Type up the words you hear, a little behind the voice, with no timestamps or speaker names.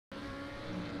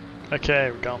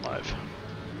Okay, we're going live.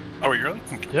 Are we really?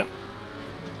 Yep.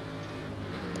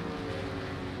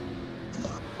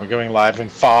 We're going live in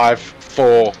 5,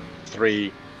 4,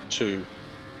 3, 2.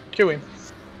 Cue him.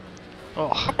 Oh,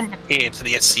 Welcome here to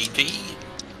the SCG.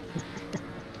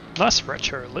 nice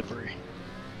retro livery.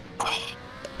 Oh,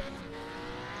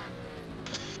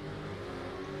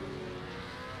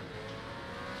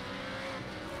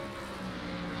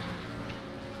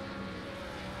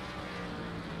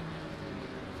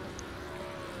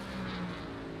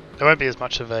 There won't be as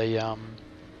much of a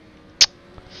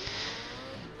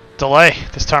delay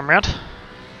this time around.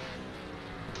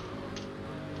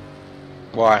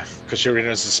 Why? Because you're in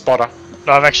as a spotter.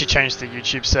 No, I've actually changed the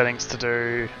YouTube settings to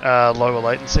do lower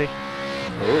latency,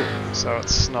 Ooh. so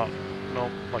it's not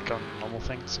like a normal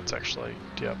thing. So it's actually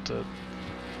up to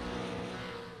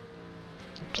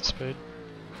speed.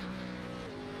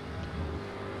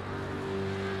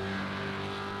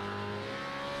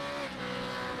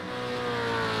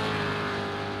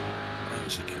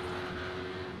 where's it going?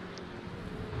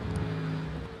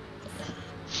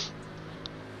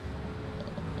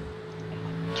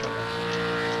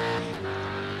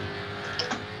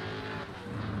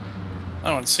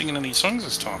 No one's singing any songs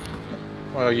this time.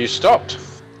 Well, you stopped.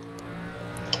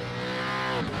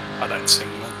 I don't sing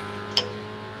them.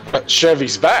 But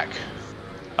Chevy's back.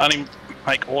 I only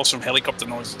make awesome helicopter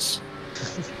noises.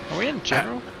 Are we in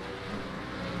general?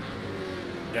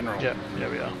 General. Yeah,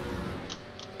 we are.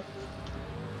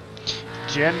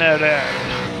 General.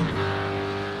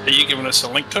 Are you giving us a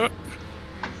link to it?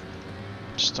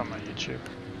 Just on my YouTube.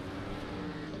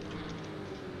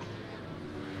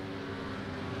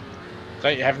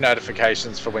 Don't you have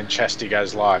notifications for when Chastity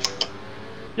goes live?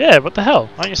 Yeah, what the hell?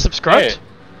 Aren't you subscribed?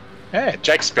 Yeah,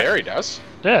 Jake Sperry does.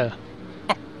 Yeah.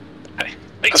 Hey,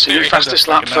 That's the new fastest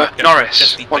lap for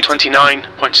Norris,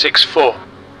 129.64.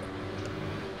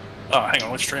 Oh, hang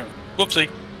on, we're streaming. Whoopsie.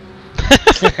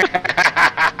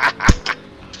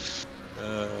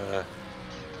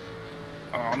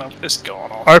 Oh no, this is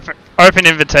going off. Open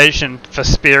invitation for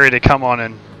Speary to come on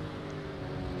and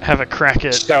have a crack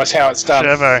at Show us how it's done.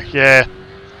 Chevo. Yeah.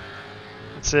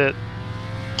 That's it.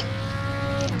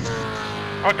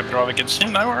 I can drive against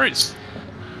him, no worries.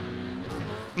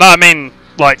 No, I mean,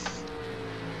 like,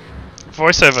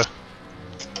 voiceover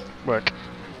work.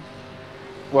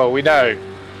 Well, we know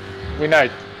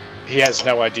he has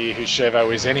no idea who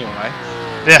Chevo is anyway.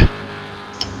 Yeah.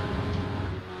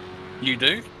 You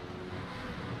do?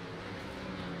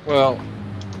 Well,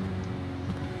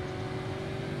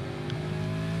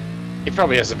 he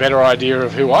probably has a better idea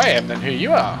of who I am than who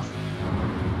you are.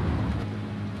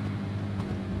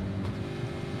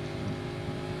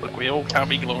 Look, we all can't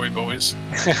be glory boys.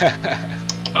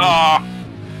 Ah!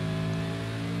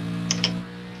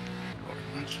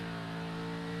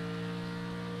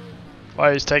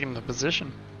 Why he's taking the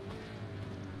position.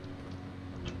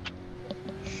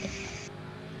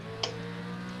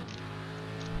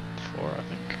 Four, I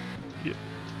think. Yep.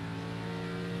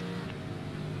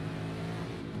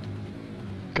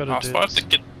 Gotta do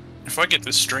this. If I get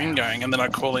this stream going and then I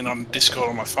call in on Discord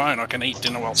on my phone, I can eat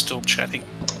dinner while still chatting.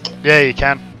 Yeah, you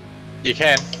can. You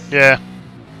can. Yeah.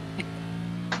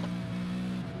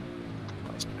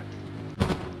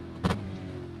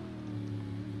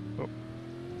 Oh.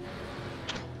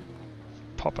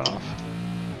 Popping off.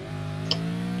 How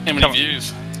many Come on.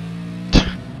 views?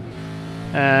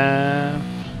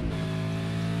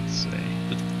 Let's see.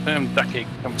 The term duck egg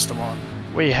comes to mind.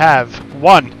 We have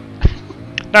one.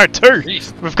 No, two.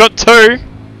 Jeez. We've got two.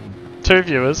 Two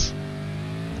viewers.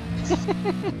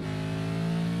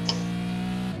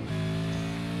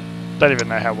 Don't even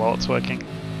know how well it's working.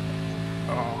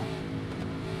 Oh.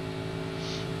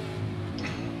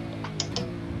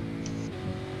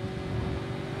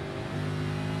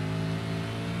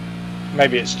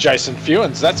 Maybe it's Jason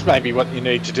Fewens. That's maybe what you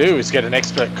need to do, is get an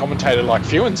expert commentator like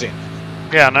Fewens in.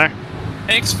 Yeah, I know.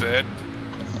 Expert?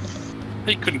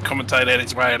 He couldn't commentate out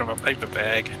his way out of a paper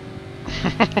bag.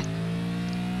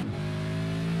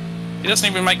 He doesn't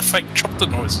even make fake chopper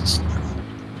noises.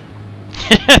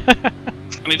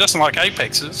 And he doesn't like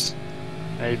apexes.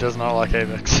 No, he does not like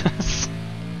Apex.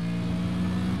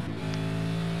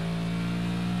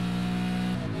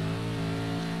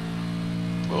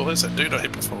 Well, there's that dude I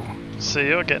hit before. So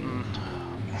you're getting...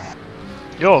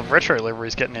 Your retro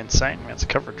livery's getting insane amounts of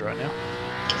coverage right now.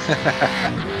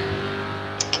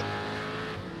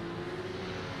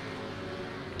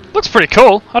 Looks pretty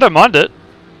cool. I don't mind it.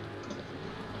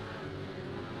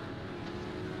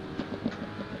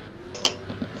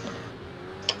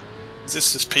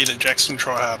 This is Peter Jackson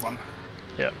Try Hard one.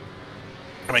 Yep.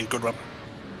 I mean, good one.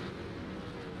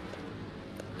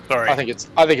 Sorry. I think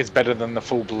it's better than the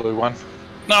full blue one.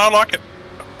 No, I like it.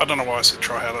 I don't know why I said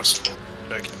try hard. I was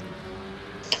joking.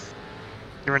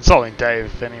 You're insulting Dave,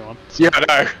 if anyone. Yeah,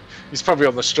 I know. He's probably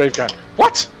on the stream going,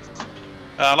 "What?"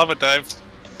 I love it, Dave.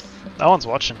 No one's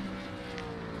watching.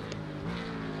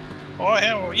 Oh,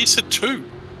 hell, you said 2.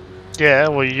 Yeah,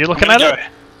 well, you looking I'm at gonna it? go.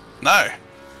 No,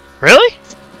 Really?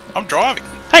 I'm driving.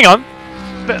 Hang on.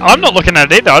 But I'm not looking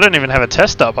at it either. I don't even have a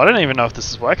test up. I don't even know if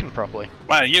this is working properly.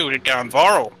 Man, you were going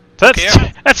viral. That's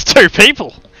Yeah. that's 2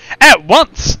 people at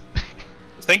once.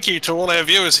 Thank you to all our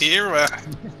viewers here. I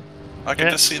can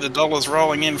Yeah. just see the dollars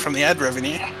rolling in from the ad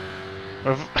revenue.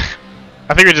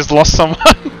 I think we just lost someone.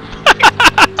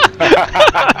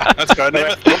 That's right,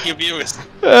 never thank your viewers.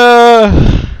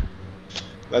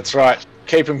 That's right.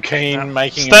 Keep them keen,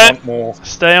 making Stay- them want more.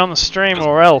 Stay on the stream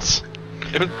or else.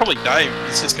 It was probably Dave.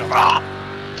 He's just going, ah.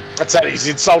 That's that. He's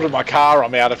insulted my car.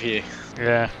 I'm out of here.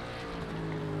 Yeah.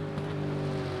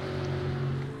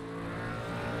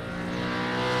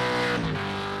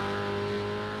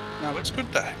 No, looks good,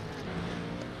 Dave.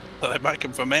 So they make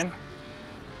them for men.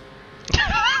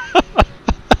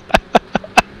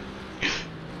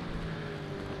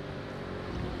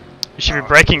 You should be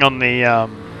braking on the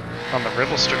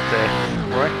rebel strip there,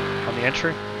 Roy, on the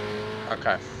entry.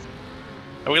 Okay.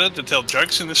 Are we allowed to tell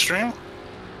jokes in this stream?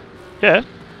 Yeah.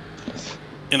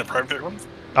 Inappropriate ones?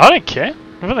 I don't care.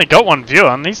 We've only got 1 viewer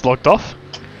and he's logged off.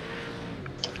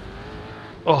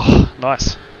 Oh,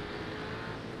 nice.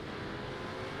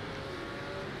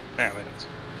 Apparently it's...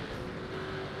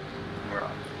 Right.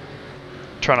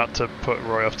 Try not to put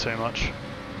Roy off too much.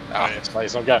 Ah, yes.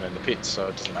 please. I'm going in the pits, so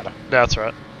it doesn't matter. That's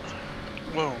right.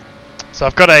 Whoa. So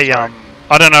I've got a Sorry.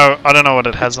 I don't know what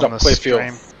it has It's on got the clear stream.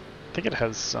 fuel. I think it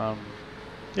has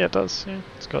yeah, it does. Yeah,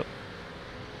 it's got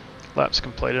laps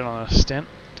completed on a stint,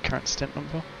 current stint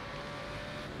number.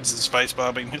 Is the space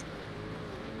bar being hit?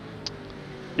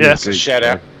 Yeah. So shout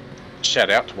out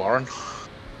to Warren.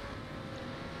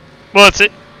 Well, that's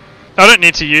it. I don't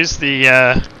need to use the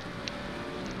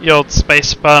old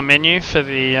spacebar menu for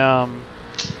the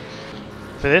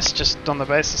for this, just on the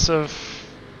basis of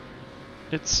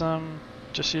it's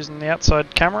just using the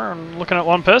outside camera and looking at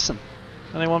one person.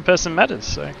 Only one person matters,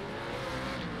 so.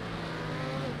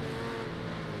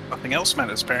 Nothing else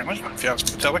matters, apparently, if you ask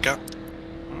Metallica.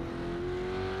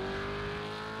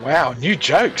 Wow, new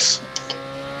jokes.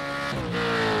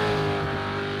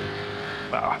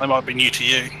 Well, they might be new to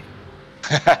you.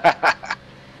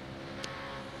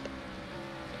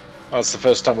 Well, it's the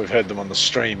first time we've heard them on the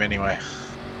stream, anyway.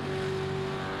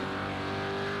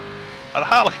 I'd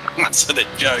hardly answer that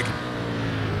joke.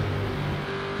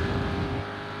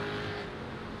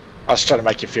 I was trying to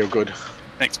make you feel good.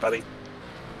 Thanks, buddy.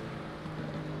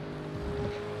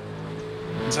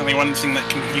 There's only one thing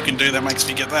that you can do that makes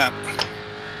me get that.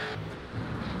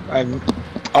 And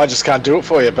I just can't do it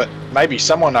for you, but maybe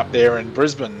someone up there in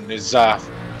Brisbane is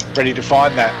ready to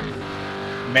find that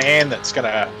man that's going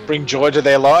to bring joy to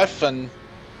their life, and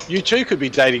you too could be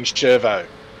dating Shervo.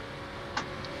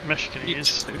 Michigan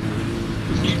is.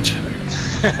 You too.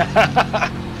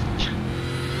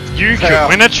 You could Wow.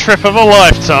 win a trip of a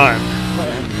lifetime.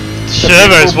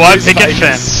 Shervo's beautiful white Bris picket Vegas.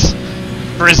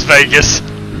 fence. Bris Vegas.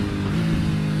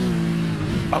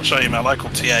 I'll show you my local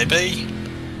TAB.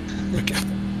 Okay.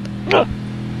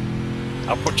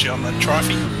 I'll put you on the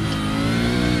trophy.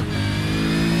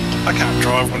 I can't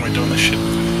drive when we're doing this shit.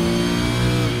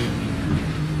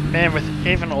 Man, with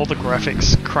even all the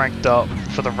graphics cranked up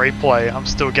for the replay, I'm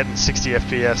still getting 60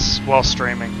 FPS while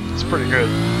streaming. It's pretty good.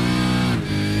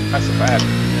 That's not bad.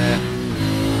 Yeah.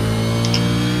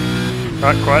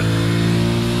 Right, quiet.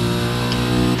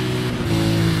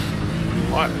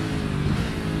 Right.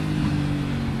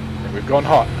 And we've gone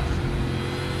hot.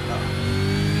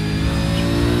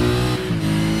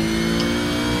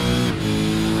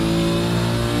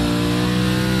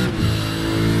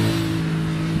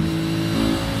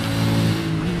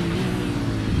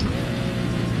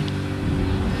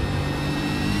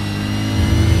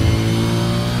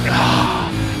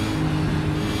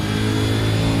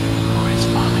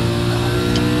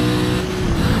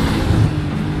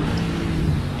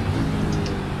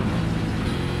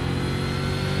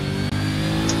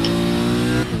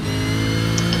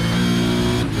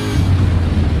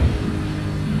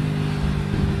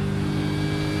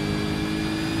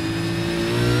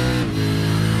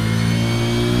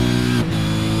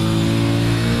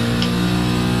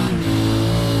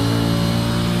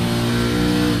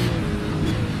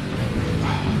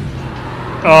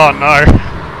 Oh no.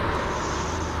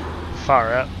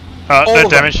 Far out. All No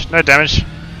of damage, no damage.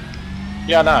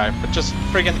 Yeah, I know, but just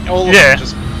friggin' all of Yeah. them.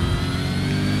 Just,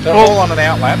 they're all on an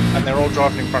outlap, and they're all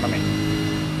driving in front of me.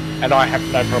 And I have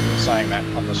no problem saying that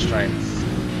on the stream.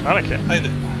 I don't care. Hey,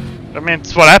 I mean,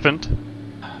 it's what happened.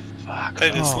 Fuck. hey,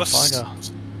 there's Oh, less.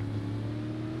 bugger.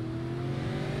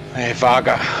 Hey,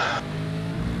 Varga.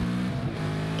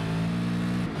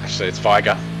 Actually, it's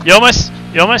Viga. You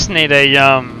almost need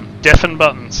a deafen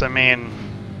button so me and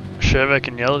Shervo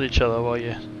can yell at each other while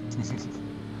you.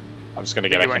 I'm just going to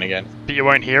get back in again. But you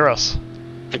won't hear us.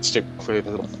 Pit stick, clear.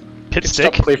 Pit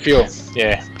stick. Stop, clear fuel.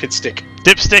 Yeah, pit stick.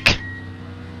 Dipstick.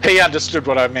 He understood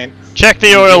what I meant. Check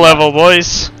the oil level,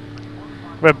 boys.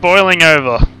 We're boiling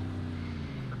over.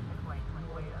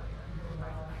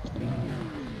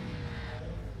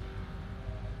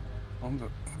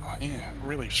 Yeah,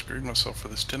 really screwed myself for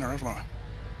this dinner, haven't I?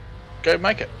 Go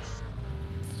make it.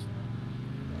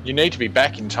 You need to be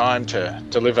back in time to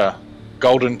deliver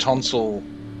golden tonsil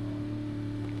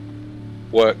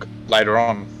work later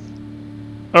on.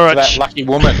 All For right. that lucky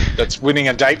woman that's winning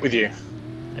a date with you.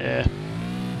 Yeah.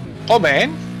 Oh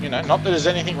man, you know, not that there's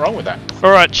anything wrong with that. All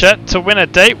right, chat. To win a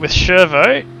date with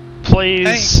Shervo,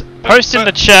 please Hey, post in the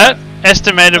but- chat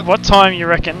estimated what time you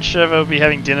reckon Shervo will be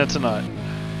having dinner tonight.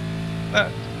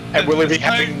 And will he be There's no-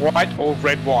 having white or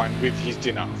red wine with his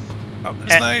dinner?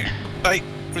 There's no date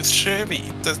with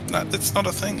Shervy. That's not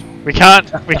a thing. We can't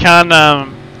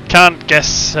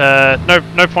guess.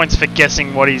 No points for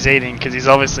guessing what he's eating because he's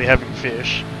obviously having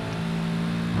fish.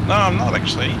 No, I'm not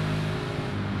actually.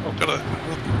 I've got a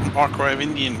microwave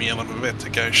Indian meal I'm about to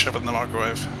go shove it in the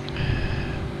microwave.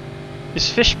 Is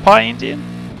fish pie Indian?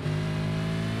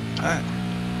 No,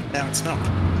 it's not.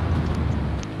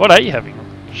 What are you having,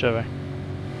 Shervo?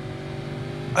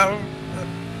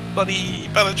 Bloody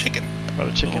butter chicken.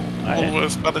 Butter chicken. Oh, yeah.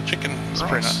 Woolworths butter chicken. That's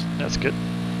pretty rice. nice. That's good.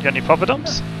 You got any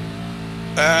poppadoms?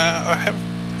 I have.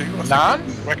 Naan?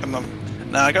 Reckon them.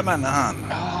 No, I got no naan.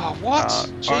 Oh, what?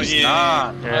 Jeez, yeah.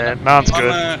 naan. Yeah, naan's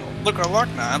good. Look, I like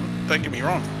naan. Don't get me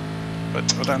wrong, but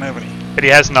I don't have any. But he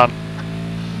has none.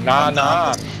 Naan.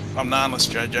 I'm naanless,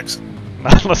 Joe Jackson.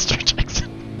 Naanless Joe Jackson.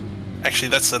 Actually,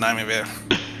 that's the name of our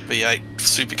V8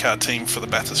 supercar team for the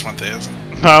Bathurst 1000.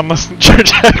 Naanless Joe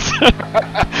Jackson.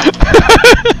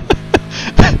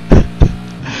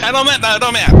 And on that note,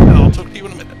 I'm out. I'll talk to you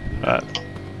in a minute. Right.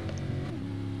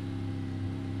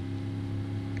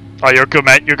 Oh, you're good,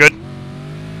 mate. You're good.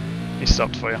 He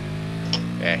stopped for you.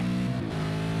 Yeah.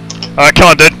 Alright, come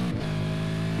on, dude.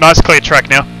 Nice clear track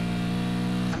now.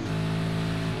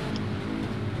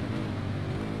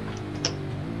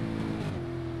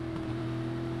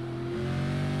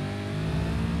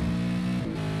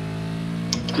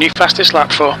 New fastest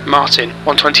lap for Martin,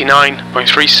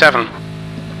 129.37.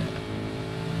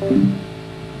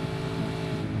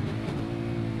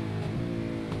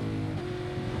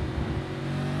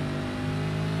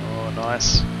 Oh,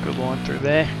 nice. Good line through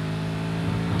there.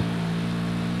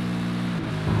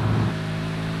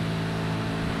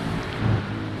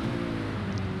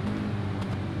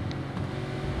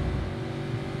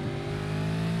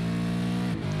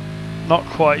 Not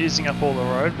quite using up all the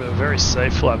road, but a very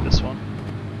safe lap this one.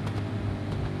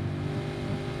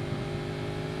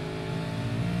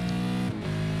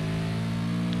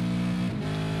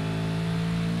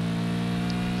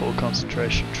 Full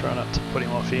concentration, try not to put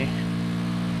him off here.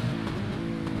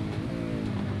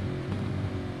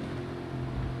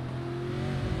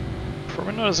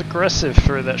 Probably not as aggressive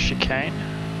through that chicane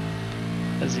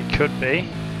as he could be.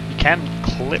 You can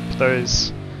clip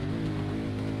those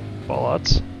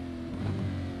bollards.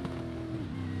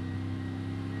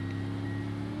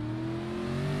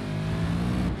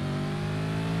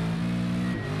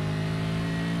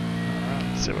 Alright,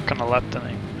 let's see what kind of lap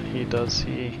than he does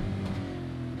here.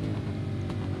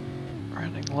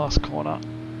 Rounding the last corner.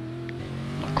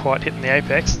 Not quite hitting the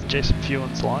apex, Jason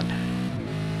Fuen's line.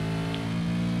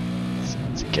 So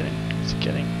what's he getting? What's he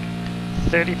getting?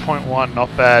 30.1, not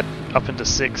bad. Up into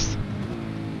 6th.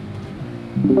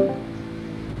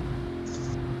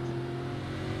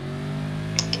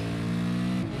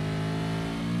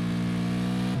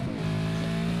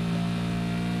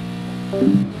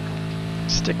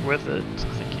 Stick with it.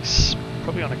 I think he's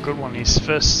probably on a good one. His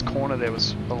first corner there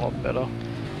was a lot better.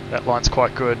 That line's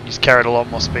quite good. He's carried a lot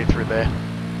more speed through there.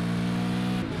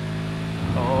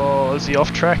 Oh, is he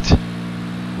off tracked?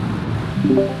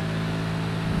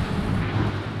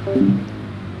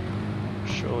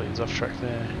 Surely he's off track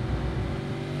there.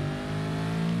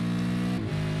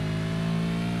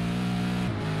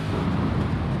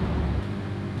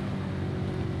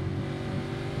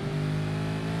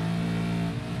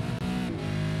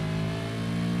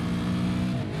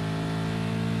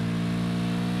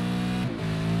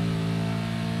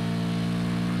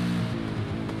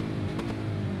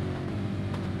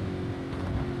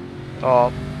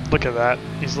 Oh, Look at that.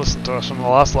 He's listened to us from the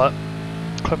last lap.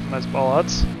 Clipping those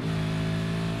bollards.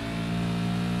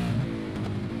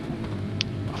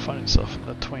 I'll find himself in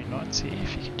the 29s here.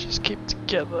 If you can just keep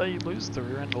together, you lose the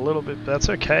rear end a little bit, but that's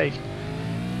okay.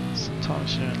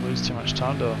 Sometimes you don't lose too much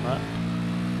time doing that.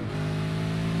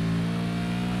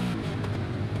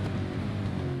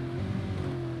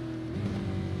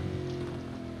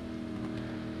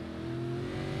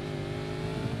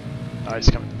 Oh, he's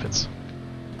coming to the pits.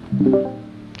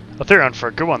 I threw on for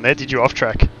a good one there. Did you off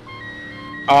track?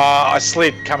 I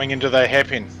slid coming into the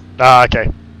hairpin. Ah,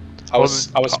 okay. I was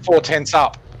 4/10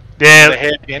 up. Yeah, The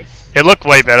hairpin. it looked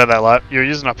way better that lap. You were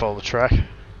using up all the track.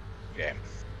 Yeah.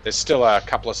 There's still a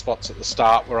couple of spots at the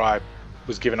start where I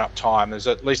was giving up time. There's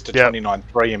at least a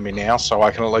 29.3 in me now, so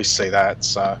I can at least see that.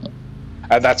 So,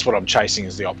 and that's what I'm chasing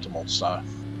is the optimal. So.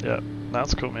 Yeah,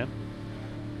 that's cool, man.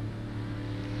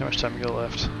 How much time you got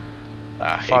left?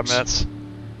 5 Heaps. minutes.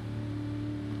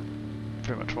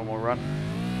 Pretty much one more run.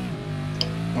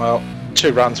 Well,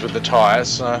 2 runs with the tyres,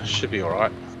 so should be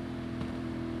alright.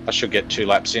 I should get 2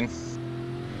 laps in.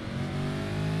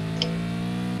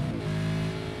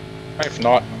 If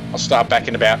not, I'll start back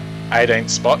in about 18th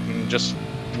spot and just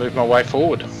move my way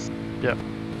forward. Yep.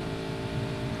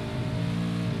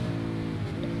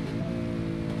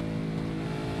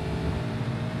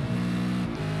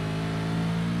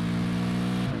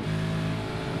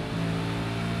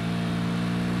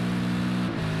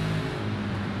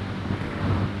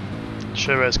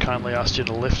 Sherwo's kindly asked you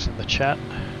to lift in the chat.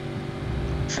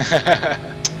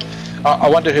 I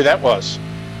wonder who that was.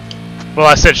 Well,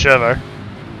 I said Shervo.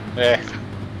 Yeah.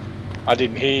 I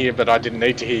didn't hear you, but I didn't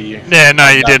need to hear you. Yeah, no,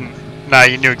 you didn't. No,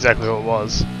 you knew exactly who it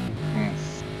was.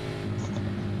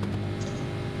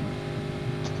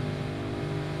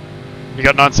 You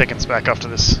got 9 seconds back after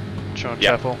this, Sean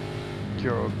Chapel.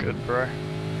 You're all good, bro.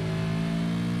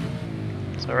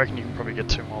 So I reckon you can probably get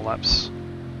 2 more laps.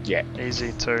 Yeah.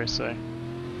 Easy too, so.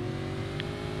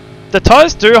 The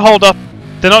tyres do hold up.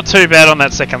 They're not too bad on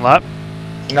that second lap.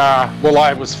 Nah, well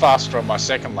I was faster on my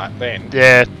second lap then.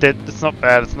 Yeah, it's not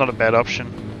bad. It's not a bad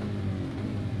option.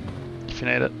 If you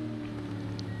need it.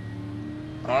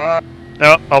 Alright.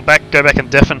 No, I'll go back and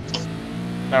deafen.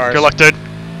 No worries. Good luck, dude.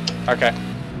 Okay.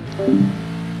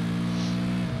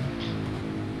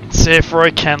 Let's see if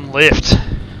Roy can lift.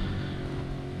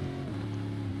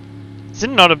 He's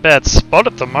in not a bad spot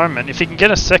at the moment. If he can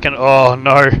get a second... Oh,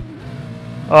 no.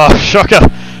 Oh, shocker.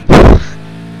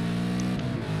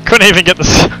 Couldn't even get the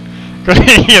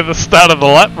start of the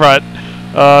lap right.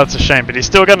 Oh, it's a shame. But he's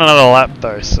still got another lap,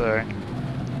 though, so...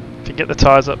 If you get the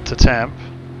tyres up to temp...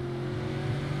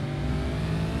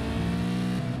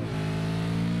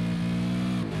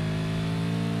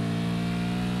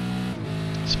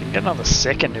 So if you can get another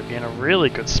second, he'll be in a really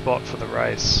good spot for the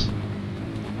race.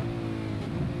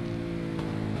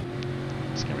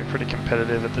 It's going to be pretty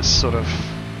competitive at this sort of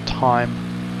time.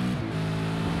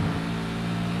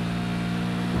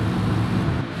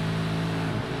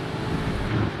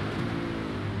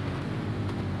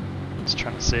 Just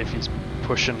trying to see if he's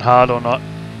pushing hard or not.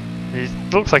 He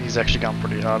looks like he's actually going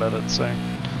pretty hard at it, so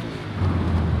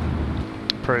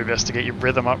probably best to get your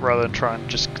rhythm up rather than try and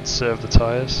just conserve the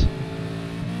tyres.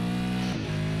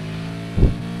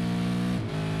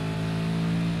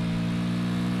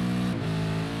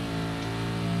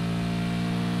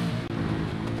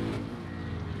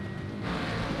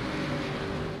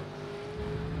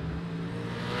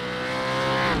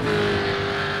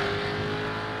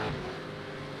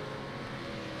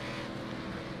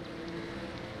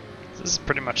 This is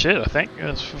pretty much it, I think.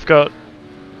 We've got,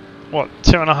 what,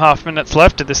 2.5 minutes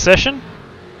left of this session.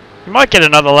 You might get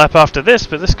another lap after this,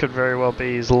 but this could very well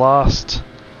be his last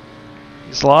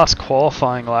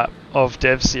qualifying lap of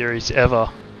Dev Series ever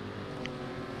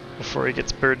before he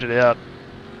gets booted out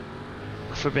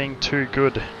for being too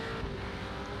good.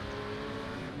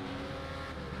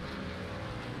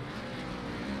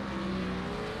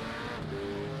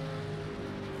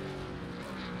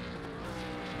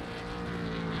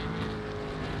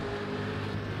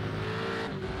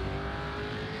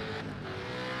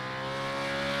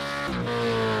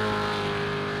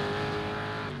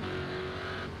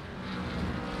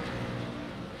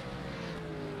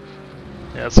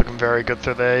 Yeah, it's looking very good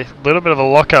through there. A little bit of a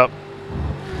lockup.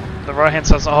 The right hand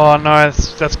side's, oh no,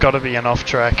 that's got to be an off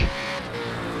track.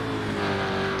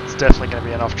 It's definitely going to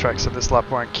be an off track, so this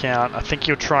lap won't count. I think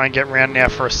he'll try and get round now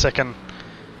for a second,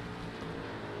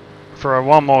 for a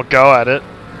one more go at it.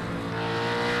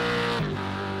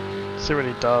 See what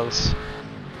he does.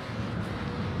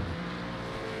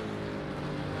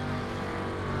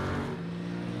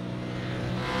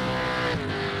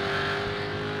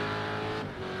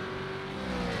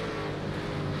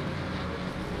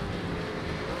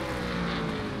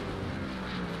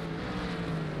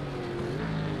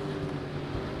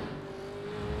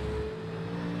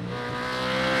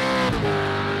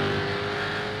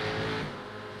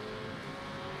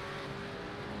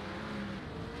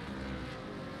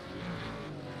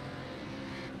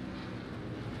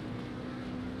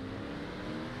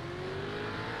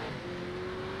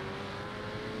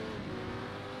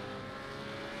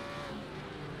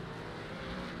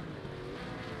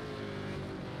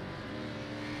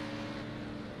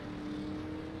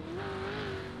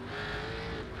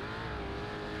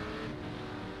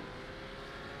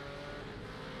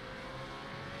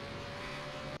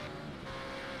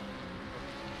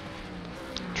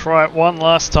 Try it one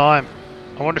last time.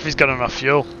 I wonder if he's got enough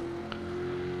fuel.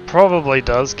 Probably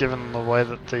does, given the way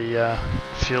that the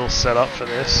fuel's set up for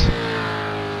this.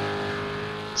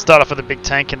 Start off with a big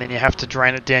tank and then you have to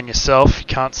drain it down yourself. You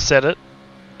can't set it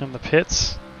in the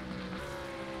pits.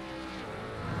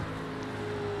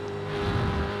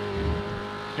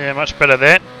 Yeah, much better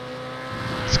there.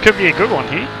 This could be a good one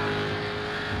here.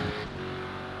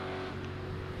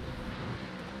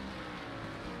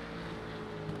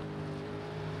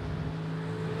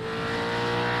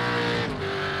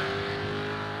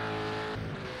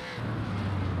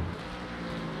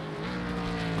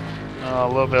 Oh, a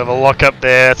little bit of a lock up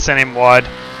there, sent him wide.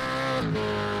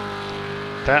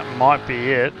 That might be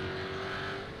it.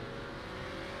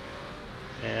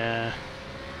 Yeah.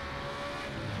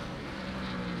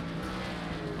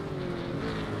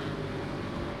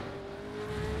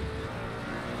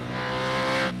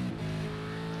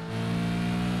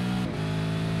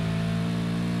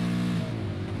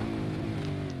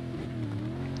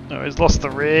 Oh, he's lost the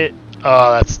rear.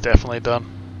 Oh, that's definitely done.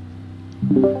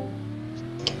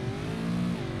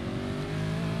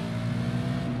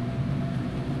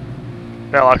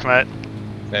 Bad luck, mate.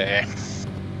 Yeah.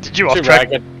 Did you off track?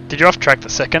 Did you off track the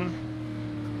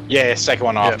second? Yeah, second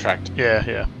one off tracked. Yeah,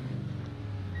 yeah.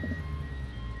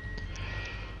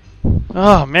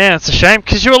 Oh man, it's a shame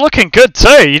because you were looking good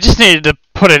too. You just needed to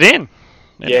put it in.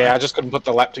 Yeah, I just couldn't put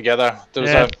the lap together. There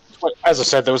was as I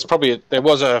said, there was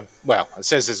well, it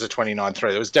says there's a 29.3.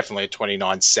 There was definitely a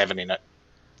 29.7 in it.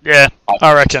 Yeah,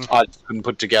 I reckon. I just couldn't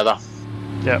put together.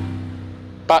 Yep.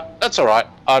 But that's all right.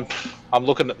 I'm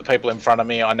looking at the people in front of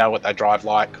me. I know what they drive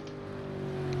like.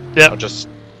 Yeah. I'll just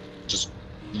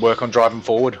work on driving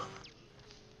forward.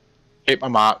 Hit my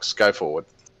marks. Go forward.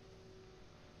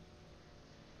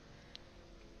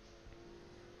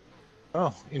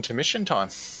 Oh, intermission time.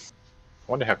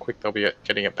 I wonder how quick they'll be at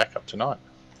getting it back up tonight.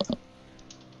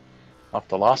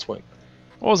 After last week.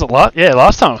 What was it last? Yeah,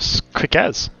 last time it was quick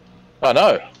as. I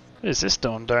know. What is this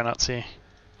doing donuts here?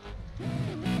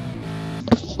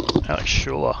 Alex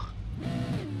Schuler.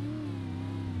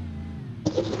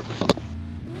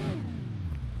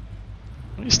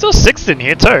 He's still sixth in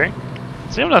here too.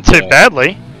 So not too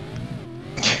badly.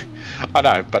 I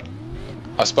know, but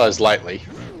I suppose lately.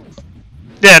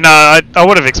 Yeah, no, I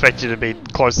would have expected you to be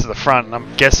close to the front, and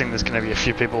I'm guessing there's going to be a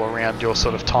few people around your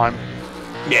sort of time.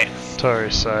 Yeah.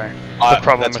 Too, so the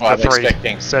problem with the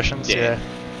 3 sessions, yeah.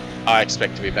 I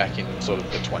expect to be back in sort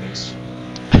of the 20s.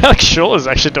 Alex Shaw's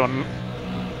actually doing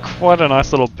quite a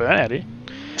nice little burnout here.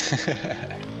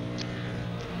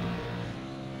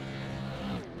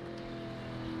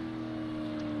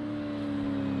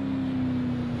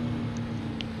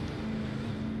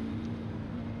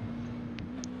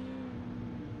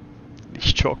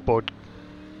 This chalkboard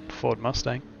Ford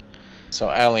Mustang. So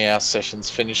only our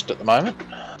session's finished at the moment.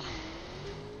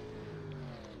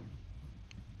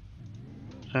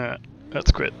 Alright,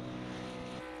 let's quit.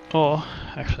 Or,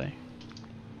 actually...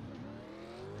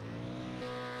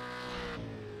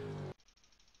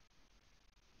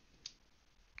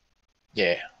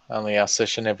 Yeah, only our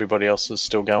session, everybody else is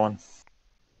still going.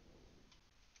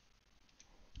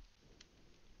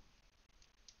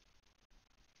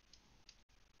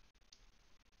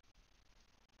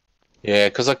 Yeah,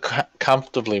 because I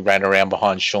comfortably ran around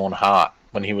behind Sean Hart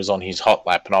when he was on his hot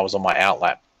lap and I was on my out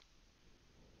lap.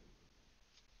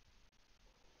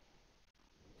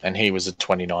 And he was a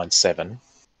 29.7.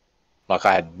 Like,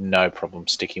 I had no problem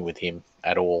sticking with him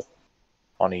at all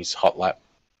on his hot lap.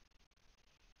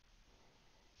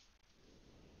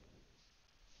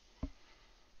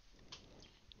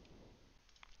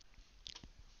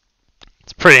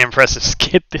 It's pretty impressive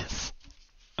skid, this.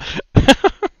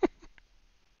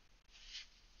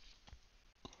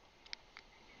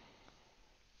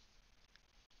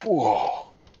 Whoa.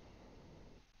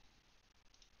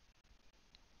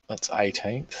 That's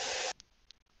 18th.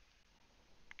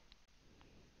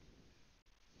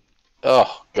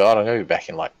 Oh, God, I'm going to be back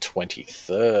in like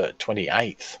 23rd,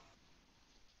 28th.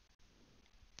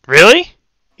 Really?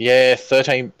 Yeah,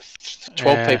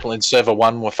 12 people in server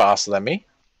 1 were faster than me.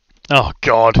 Oh,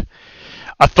 God.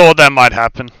 I thought that might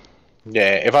happen.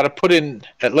 Yeah, if I'd have put in,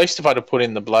 at least if I'd have put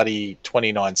in the bloody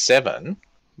 29.7,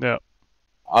 yeah,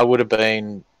 I would have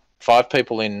been 5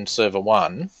 people in server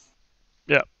 1.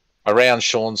 Yeah. Around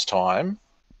Sean's time,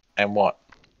 and what?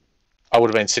 I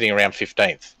would have been sitting around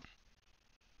 15th.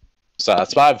 So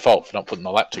it's my own fault for not putting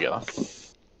the lap together.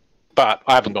 But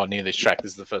I haven't gone near this track.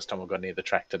 This is the first time I've gone near the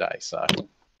track today, so...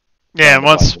 Yeah, and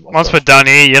once we're done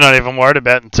here, you're not even worried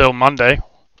about it until Monday.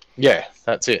 Yeah,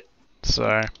 that's it.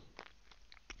 So...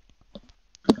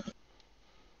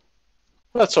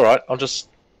 That's alright. I'll just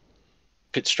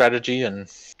pit strategy,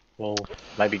 and we'll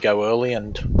maybe go early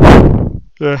and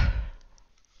Yeah.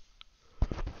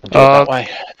 do it that way.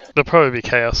 There'll probably be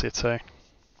chaos here too.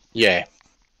 Yeah.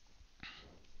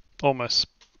 You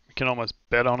can almost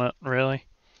bet on it, really.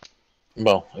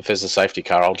 Well, if there's a safety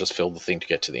car, I'll just fill the thing to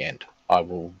get to the end. I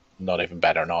will not even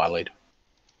bat an eyelid.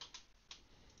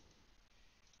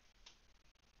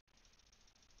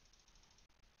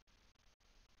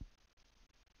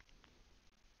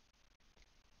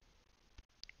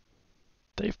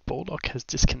 Dave Baldock has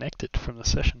disconnected from the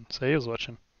session, so he was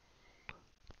watching.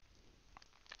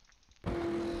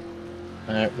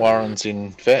 Warren's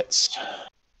in vets.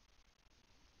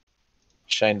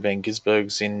 Shane Van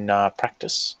Gisberg's in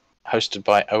practice, hosted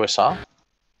by OSR.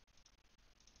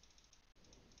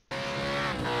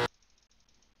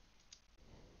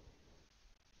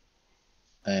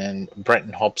 And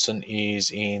Brenton Hobson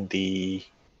is in the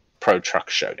Pro Truck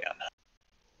Showdown.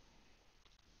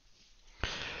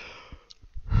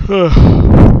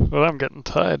 Well, I'm getting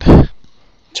tired.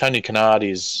 Tony Kennard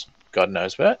is God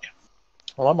knows where.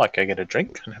 Well, I might go get a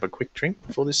drink and have a quick drink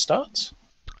before this starts.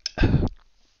 And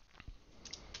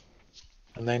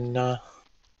then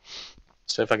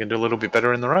see if I can do a little bit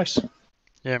better in the race.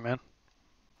 Yeah, man.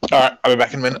 Alright, I'll be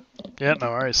back in a minute. Yeah,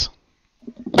 no worries.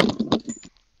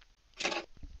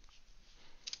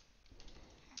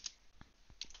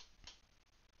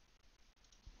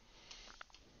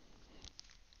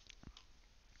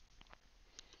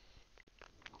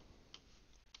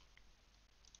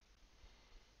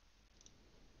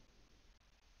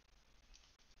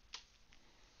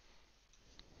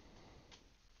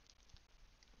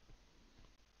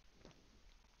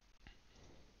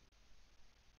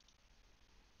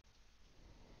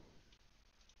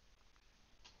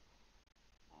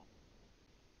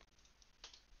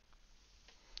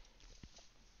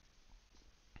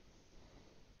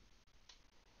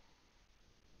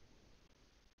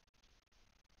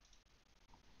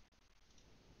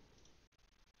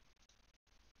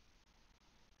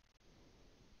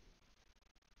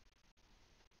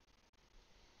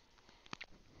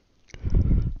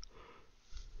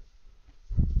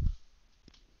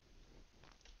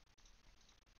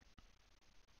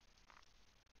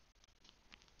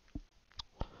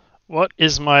 What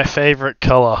is my favorite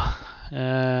color?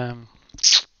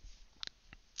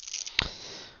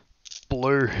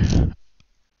 Blue.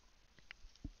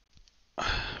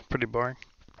 Pretty boring.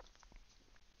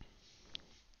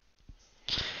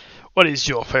 What is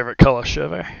your favorite color,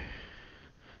 Shervo?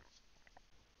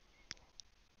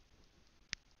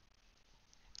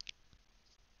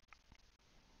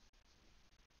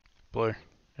 Blue.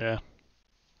 Yeah.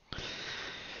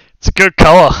 It's a good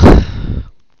color.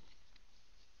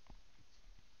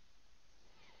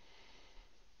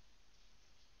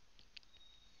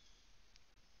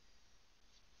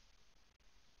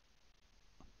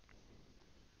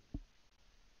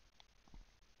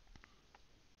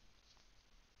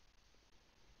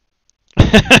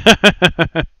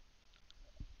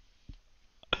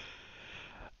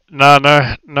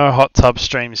 No hot tub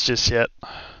streams just yet.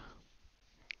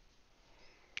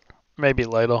 Maybe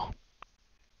later.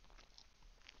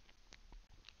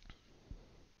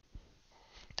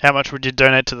 How much would you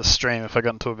donate to the stream if I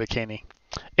got into a bikini?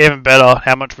 Even better,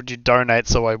 how much would you donate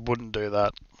so I wouldn't do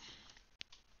that?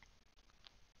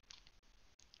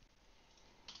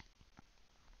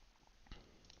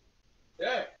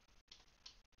 Yeah.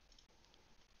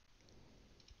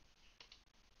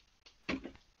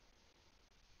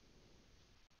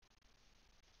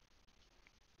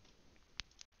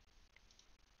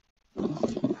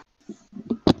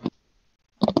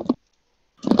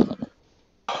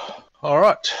 All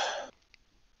right.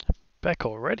 Back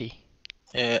already?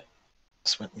 Yeah.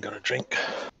 Just went and got a drink.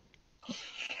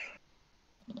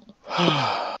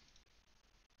 What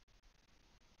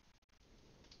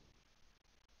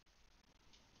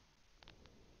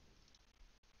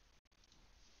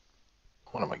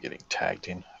am I getting tagged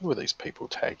in? Who are these people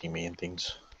tagging me in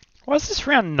things? Why is this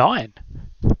round 9?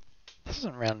 This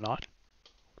isn't round 9.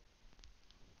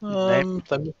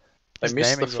 They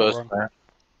missed the first round.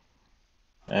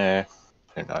 Yeah,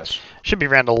 who knows? Should be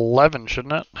round 11,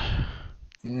 shouldn't it?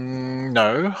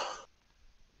 No.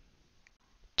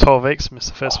 12 weeks, missed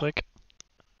the first week.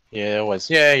 Yeah, always.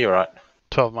 Yeah, you're right.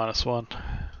 12 minus 1.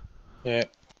 Yeah.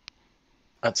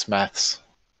 That's maths.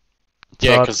 So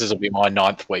Yeah, because this will be my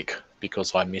 9th week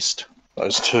because I missed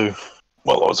those 2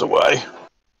 while I was away.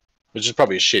 Which is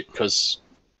probably a shit because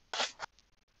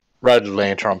Road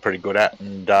Atlanta I'm pretty good at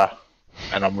and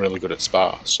I'm really good at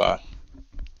Spa, so.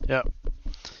 Yep.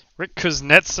 Rick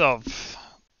Kuznetsov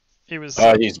He was.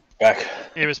 Oh, he's back.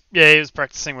 He was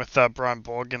practicing with Brian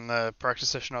Borg in the practice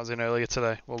session I was in earlier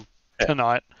today. Well,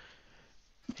 tonight.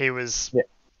 He was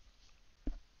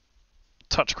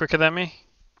touch quicker than me.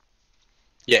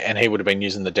 Yeah, and he would have been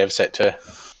using the dev set too.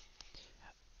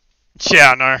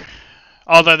 Yeah, I know.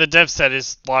 Although the dev set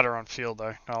is lighter on field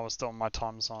though. I was doing my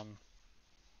times on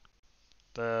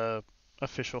the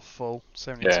official full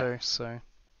 72, so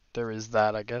there is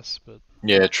that, I guess. But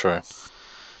yeah, true.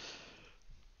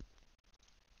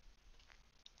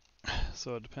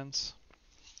 So it depends.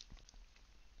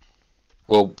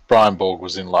 Well, Brian Borg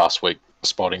was in last week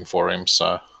spotting for him,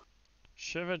 so...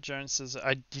 Trevor Jones says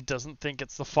he doesn't think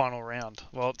it's the final round.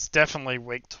 Well, it's definitely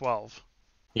week 12.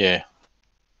 Yeah.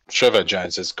 Trevor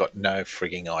Jones has got no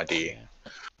frigging idea.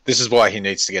 Yeah. This is why he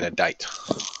needs to get a date.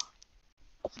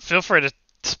 Feel free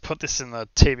to put this in the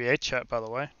TBA chat, by the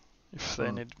way. If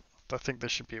they need... I think there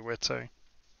should be where too.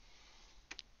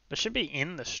 There should be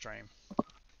in the stream.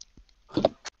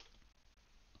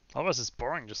 Otherwise it's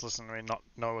boring just listening to me not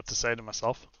know what to say to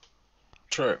myself.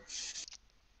 True.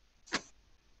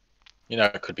 You know,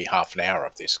 it could be half an hour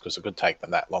of this, because it could take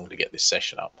them that long to get this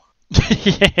session up.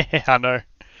 Yeah, I know.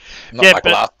 Not like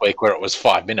last week where it was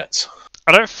 5 minutes.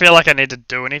 I don't feel like I need to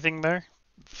do anything though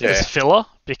for this filler,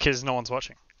 because no one's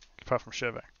watching, apart from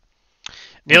Sherbo.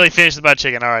 Nearly finished the butter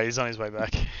chicken. Alright, he's on his way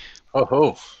back.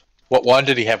 Oh, what wine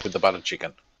did he have with the butter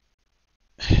chicken?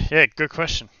 Yeah, good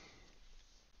question.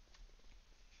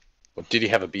 Or did he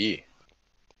have a beer?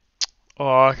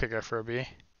 Oh, I could go for a beer.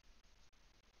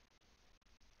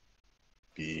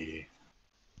 Beer.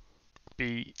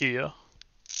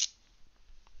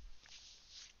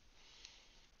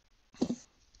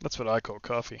 That's what I call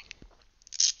coffee.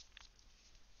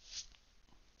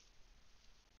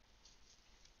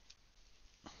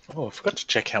 Oh, I forgot to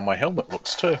check how my helmet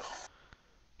looks too.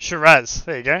 Shiraz,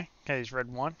 there you go. Okay, he's red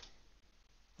wine.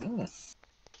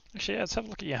 Actually, let's have a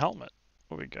look at your helmet.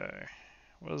 Where we go?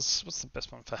 What's the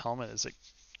best one for helmet? Is it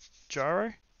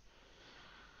gyro?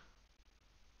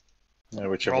 No,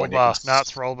 whichever roll one bar. No,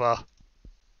 it's roll bar.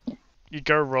 You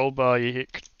go roll bar, you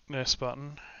hit this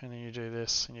button, and then you do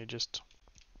this, and you just...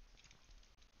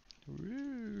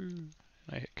 Woo.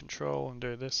 I hit control and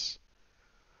do this.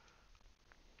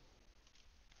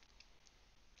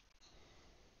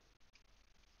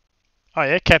 Oh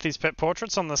yeah, Kathy's Pet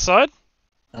Portraits on the side.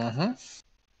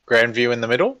 Grand view in the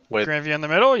middle. Grand view in the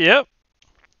middle, yep.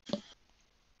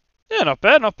 Yeah, not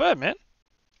bad, man.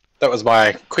 That was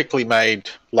my quickly made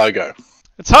logo.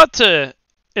 It's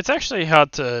actually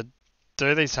hard to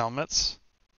do these helmets.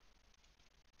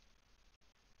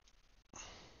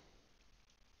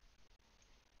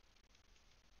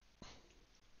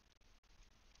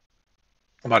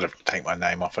 I might have to take my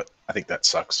name off it. I think that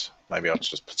sucks. Maybe I'll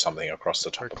just put something across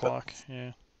the top of it.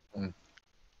 Yeah.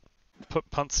 Put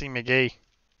Puntsy McGee.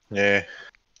 Yeah.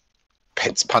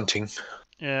 Pets punting.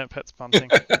 Yeah, Pets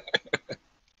punting.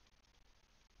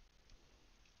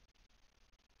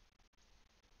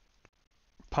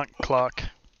 Punk Clark.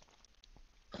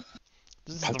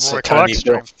 This is the Roy Clark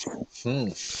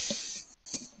stream.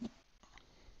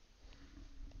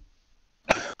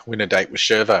 Win a date with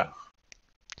Shervo.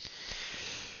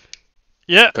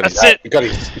 Yeah, that's it. You got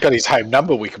his home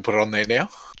number. We can put it on there now.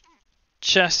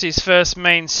 Chasty's first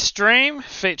main stream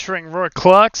featuring Roy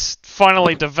Clark's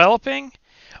finally developing.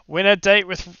 Win a date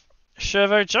with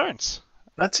Shervo Jones.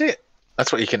 That's it.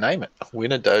 That's what you can name it.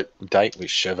 Win a date with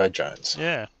Shervo Jones.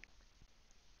 Yeah.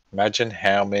 Imagine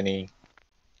how many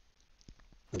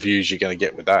views you're going to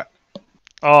get with that.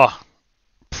 Oh,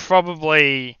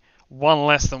 probably one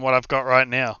less than what I've got right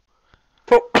now.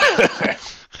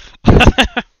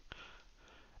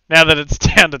 Now that it's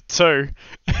down to 2.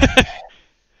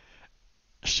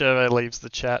 Shervo leaves the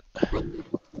chat.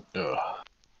 Oh,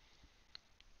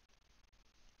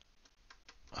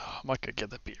 I might go get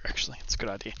that beer actually. It's a good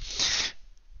idea.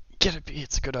 Get a beer,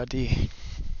 it's a good idea.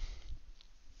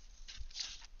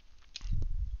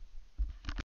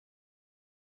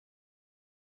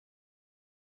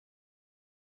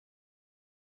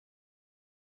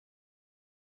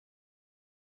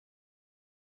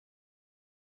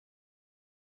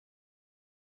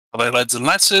 Hello, lads and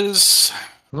lasses.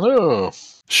 Hello.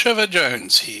 Shervo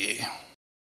Jones here.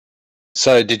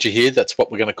 So, did you hear that's what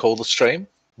we're going to call the stream?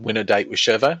 Win a date with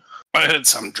Shervo? I heard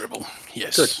some dribble,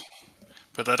 yes. Good.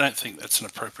 But I don't think that's an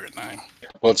appropriate name.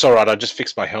 Well, it's all right. I just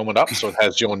fixed my helmet up, so it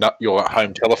has your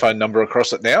home telephone number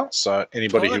across it now. So,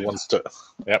 anybody who wants to...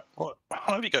 Yep. Well,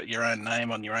 how have you got your own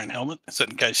name on your own helmet? Is it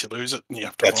in case you lose it and you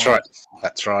have to... That's right.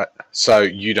 That's right. So,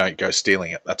 you don't go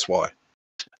stealing it. That's why.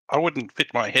 I wouldn't fit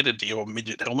my head into your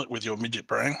midget helmet with your midget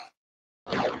brain.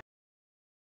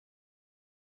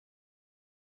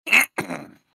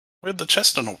 Where'd the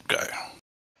Chestnut go?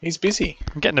 He's busy.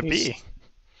 I'm getting a beer.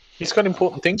 He's got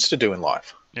important things to do in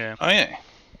life. Yeah, Oh, yeah.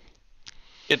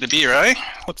 Get the beer, eh?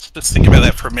 Let's think about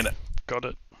that for a minute. got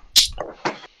it.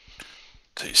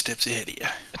 2 steps ahead of you.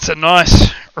 It's a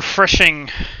nice, refreshing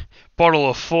bottle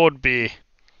of Ford beer.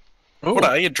 Ooh. What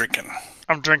are you drinking?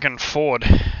 I'm drinking Ford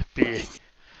beer.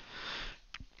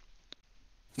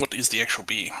 What is the actual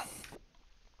beer?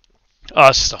 Oh,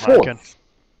 it's just a Ford. Heineken.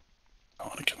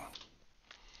 Oh, okay.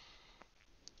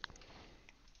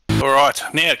 Alright,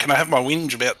 now can I have my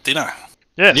whinge about dinner?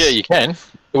 Yes. Yeah, you can.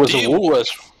 It was Dear a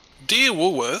Woolworths. Dear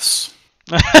Woolworths,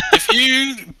 if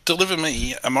you deliver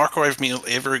me a microwave meal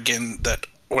ever again that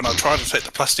when I try to take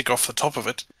the plastic off the top of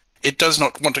it, it does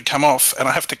not want to come off and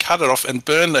I have to cut it off and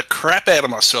burn the crap out of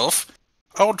myself,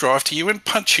 I'll drive to you and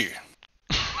punch you.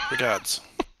 Regards,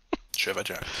 Trevor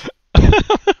Jones.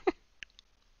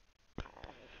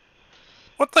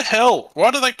 What the hell? Why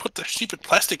do they put the stupid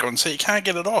plastic on so you can't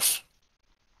get it off?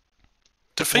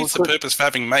 Defeats the purpose of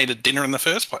having made a dinner in the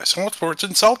first place. And what's for? It's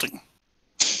insulting.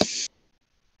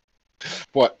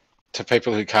 What? To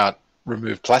people who can't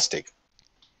remove plastic?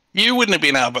 You wouldn't have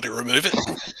been able to remove it.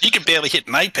 You could barely hit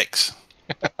an apex.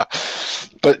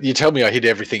 But you tell me I hit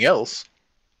everything else.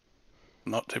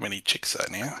 Not too many chicks though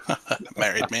now.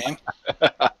 Married man.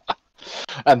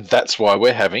 And that's why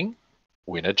we're having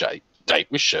Winner Date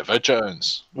with Chevo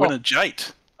Jones. Win a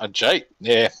jate. A date,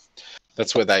 yeah.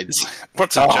 That's where they...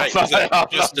 What's a jate? Is that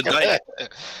just a date?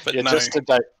 But yeah, no, just a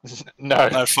date.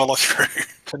 No follow through.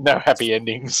 no happy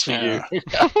endings for Yeah. you.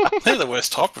 They're the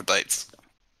worst type of dates.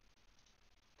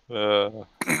 Uh,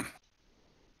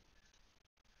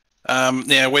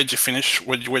 Now, where'd you finish?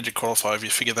 Where'd you qualify? Have you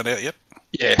figured that out yet?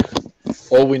 yeah.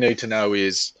 All we need to know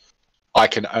is I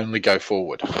can only go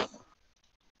forward.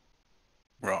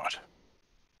 Right.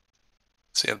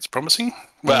 Sounds promising.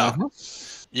 Well,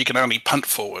 Mhm. you can only punt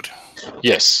forward.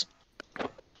 Yes.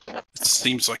 It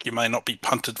seems like you may not be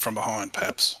punted from behind,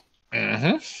 perhaps.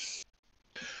 Mm-hmm.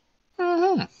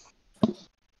 Mm-hmm.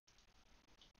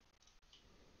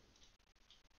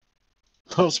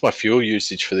 What's my fuel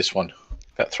usage for this one?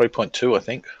 About 3.2, I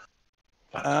think.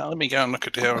 Let me go and look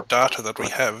at our data that we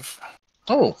have.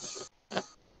 Oh,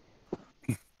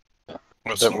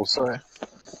 Well, it's that not- will say.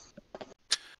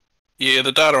 Yeah,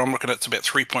 the data I'm looking at is about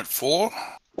 3.4.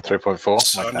 3.4.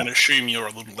 So I'm Okay. going to assume you're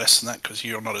a little less than that because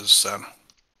you're not as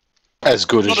As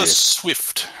good not as as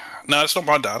swift. No, it's not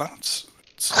my data. It's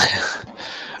you.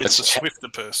 it's a It's- swifter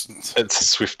person's. It's a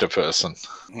swifter person.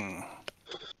 Hmm.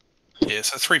 Yeah,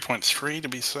 so 3.3 to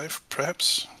be safe,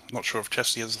 perhaps. Not sure if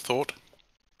Chesty has a thought.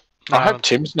 I hope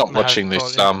Tim's not no, watching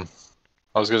this. yeah.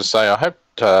 I was going to say, I hope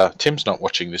Tim's not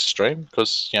watching this stream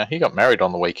because he got married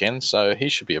on the weekend, so he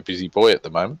should be a busy boy at the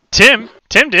moment. Tim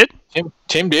did.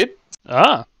 Tim did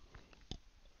Ah,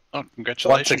 Oh,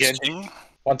 congratulations, again. Tim.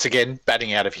 once again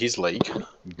batting out of his league,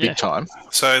 big Yeah. time.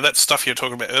 So that stuff you were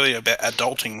talking about earlier about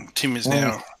adulting, Tim is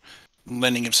now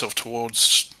lending himself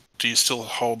towards. Do you still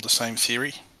hold the same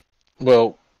theory?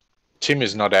 Well, Tim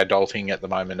is not adulting at the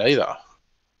moment either.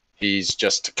 He's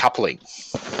just coupling.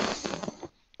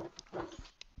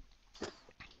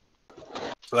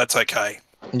 So that's okay.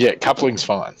 Yeah, coupling's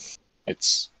fine.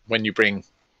 It's when you bring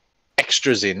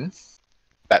extras in,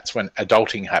 that's when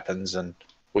adulting happens, and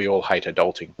we all hate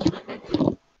adulting.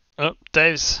 oh,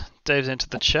 Dave's into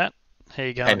the chat. Here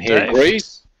you go, And he Dave.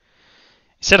 agrees.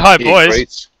 He said, "Hi, He boys.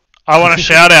 agrees. I want a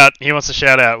shout out." He wants a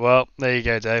shout out. Well, there you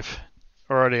go, Dave.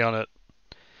 Already on it.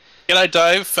 G'day,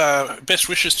 Dave. Best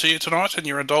wishes to you tonight and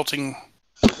your adulting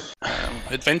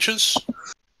adventures.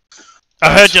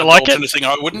 I heard you like Adult it. Anything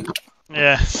I wouldn't.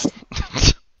 Yeah.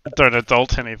 Don't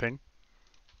adult anything.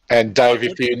 And Dave,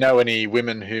 if you know any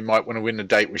women who might want to win a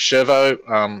date with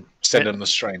Chevo, send them the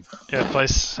stream. Yeah,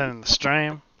 please send in the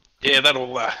stream. Yeah,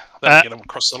 that'll get them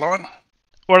across the line.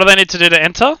 What do they need to do to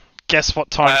enter? Guess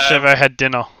what time Um, Chevo had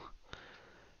dinner.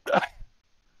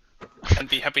 And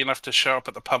be happy enough to show up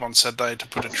at the pub on Saturday to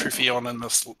put a triffy on in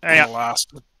the Hang on.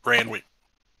 last brand week.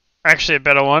 Actually, a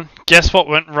better one. Guess what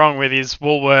went wrong with his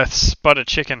Woolworths butter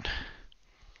chicken?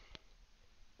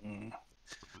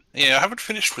 Yeah, I haven't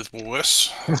finished with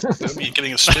Woolworths. They'll be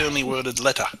getting a sternly worded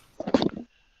letter.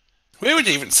 Where would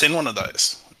you even send one of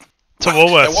those? To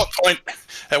Woolworths.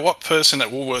 At what person at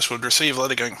Woolworths would receive a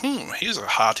letter going, here's a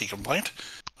hearty complaint.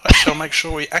 I shall make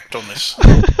sure we act on this.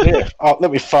 Yeah.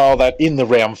 Let me file that in the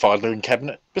round filing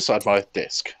cabinet beside my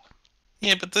desk.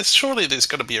 Yeah, but surely there's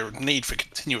got to be a need for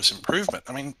continuous improvement.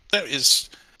 I mean, that is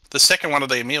the second one of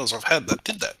their meals I've had that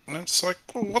did that. And it's like,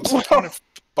 well, what's the point of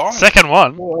buying it? Second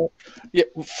one. Well, yeah,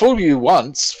 fool you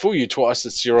once, fool you twice.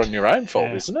 It's on your own fault,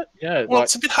 Yeah. isn't it? Yeah. Well,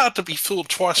 it's a bit hard to be fooled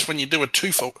twice when you do a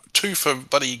two for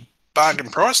bloody bargain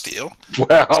price deal.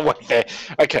 Well, wait there.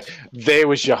 Okay, there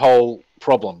was your whole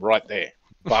problem right there.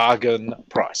 Bargain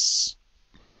price.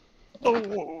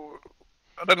 Oh,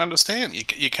 I don't understand.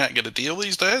 You can't get a deal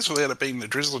these days without it being the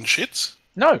drizzling shits.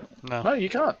 No, No. you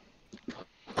can't.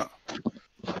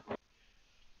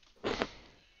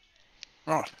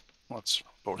 Right. Let's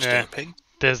brought us Yeah. down a peg.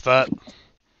 There's that.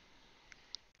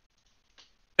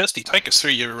 Kirsty, take us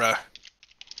through your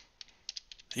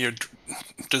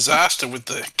disaster with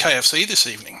the KFC this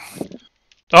evening.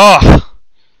 Oh!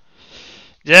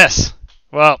 Yes.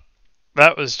 Well,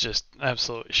 that was just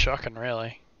absolutely shocking,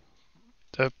 really.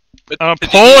 But An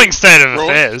did you appalling hear state of Roy?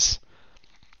 affairs.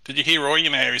 Did you hear Roy? You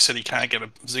know how he said he can't get a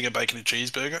zinger bacon and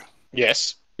cheeseburger?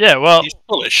 Yes. Yeah, well, He's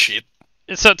full of shit.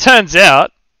 so it turns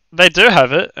out they do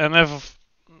have it, and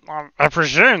I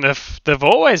presume they've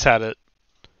always had it.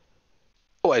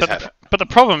 Always had it. But the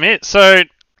problem is, so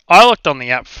I looked on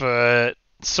the app for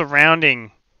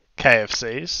surrounding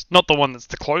KFCs, not the one that's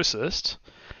the closest,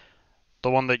 the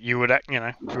one that you would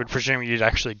presume you'd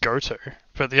actually go to,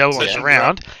 but the other ones Yeah.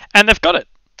 around, and they've got it.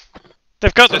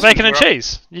 They've got the Says bacon and right.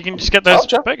 cheese. You can just get those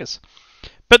Gotcha. burgers.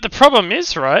 But the problem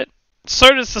is, right?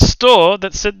 So does the store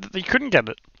that said that you couldn't get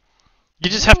it. You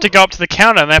just have to go up to the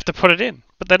counter and they have to put it in.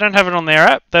 But they don't have it on their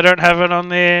app. They don't have it on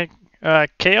their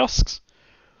kiosks.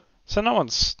 So no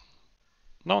one's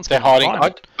They're gonna hiding.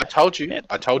 find it. I told you. Yeah.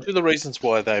 I told you the reasons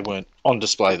why they weren't on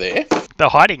display there. They're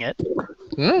hiding it.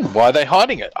 Why are they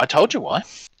hiding it? I told you why.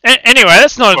 Anyway,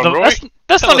 that's not Come on, Roy.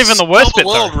 that's Tell not us even the worst the bit,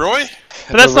 world, though. Roy.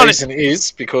 But that's the not reason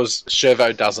is because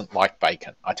Chervo doesn't like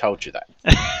bacon. I told you that.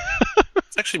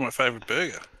 It's actually my favourite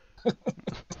burger.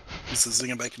 It's the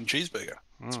zinger bacon cheeseburger.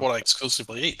 It's what I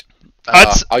exclusively eat.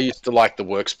 I used to like the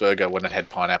Works burger when it had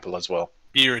pineapple as well.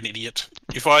 You're an idiot.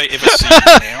 If I ever see you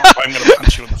now, I'm going to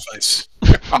punch you in the face.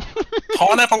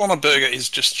 Pineapple on a burger is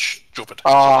just stupid.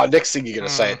 Next thing you're going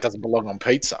to say it doesn't belong on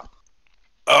pizza.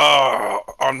 Oh,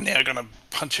 I'm now going to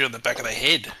punch you in the back of the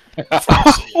head. before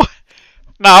I see you.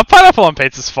 Nah, pineapple on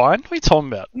pizza's fine. What are you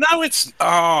talking about? No, it's...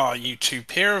 Oh, you two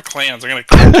pair of clowns. I'm going to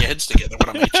crack your heads together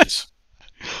when I meet you.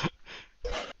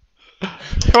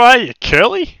 Who are you,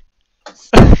 Curly?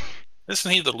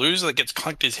 Isn't he the loser that gets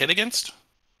clunked his head against?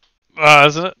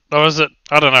 Isn't it? Or is it?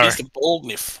 I don't know. He's the bald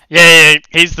niff. Yeah,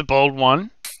 he's the bald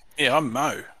one. Yeah, I'm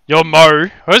Mo. You're Mo.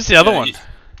 Who's the other Yeah, one?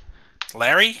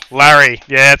 Larry? Larry.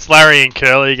 Yeah, it's Larry and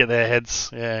Curly get their heads,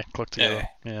 clocked together.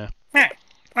 Yeah.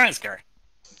 Thanks, Gary.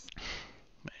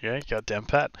 There you go, goddamn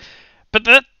Pat. But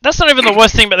that's not even the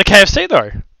worst thing about the KFC,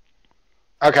 though.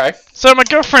 Okay. So my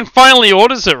girlfriend finally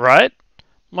orders it, right?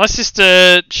 My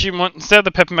sister, instead of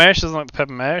the pepper mayo, she doesn't like the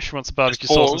pepper mayo. She wants the barbecue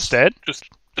sauce instead.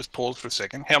 Just pause for a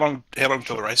second. How long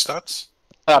till the race starts?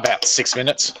 About 6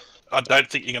 minutes. I don't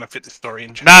think you're going to fit this story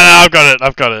in. No, I've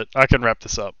got it. I can wrap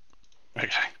this up. Okay.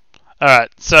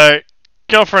 Alright, so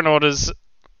girlfriend orders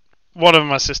whatever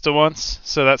my sister wants.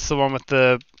 So that's the one with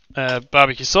the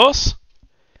barbecue sauce.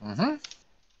 Mm-hmm.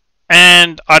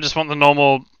 And I just want the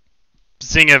normal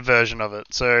zinger version of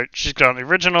it. So she's got the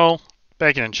original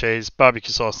bacon and cheese,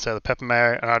 barbecue sauce instead of the pepper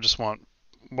mayo, and I just want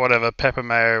whatever pepper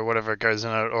mayo, whatever goes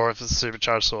in it, or if it's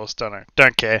supercharged sauce,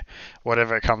 don't care,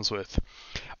 whatever it comes with.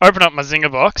 Open up my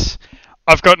zinger box.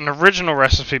 I've got an original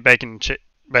recipe bacon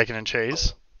and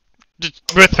cheese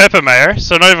with pepper mayo,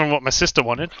 so not even what my sister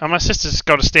wanted. And my sister's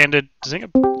got a standard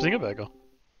zinger burger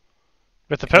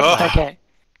with the pepper mayo. Okay.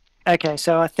 Okay,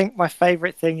 so I think my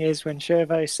favourite thing is when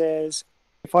Chervo says,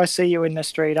 if I see you in the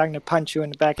street, I'm going to punch you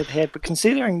in the back of the head. But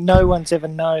considering no one's ever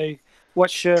know what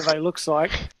Chervo looks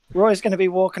like, Roy's going to be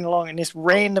walking along and this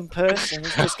random person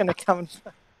is just going to come and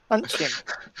punch him.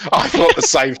 I thought the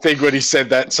same thing when he said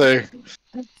that too.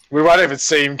 We won't even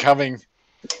see him coming.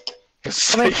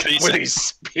 With his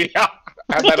spear,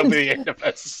 and that'll be the end of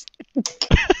us.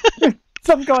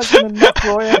 Some guy's going to knock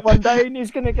Roy out one day and he's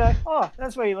going to go, oh,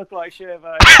 that's where you look like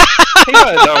Chervo. He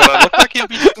won't know what I look like. He'll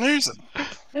be snoozing.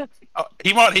 Oh,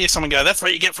 he might hear someone go, that's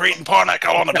what you get for eating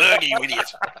pineapple on a burger, you idiot.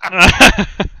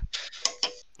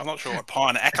 I'm not sure what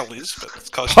pineapple is, but it's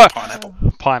close to pineapple.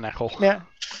 Pineapple. Yeah.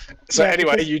 So Yeah,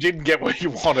 anyway, because- you didn't get what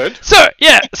you wanted. So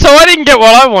I didn't get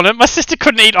what I wanted. My sister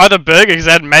couldn't eat either burger because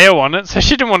it had mayo on it, so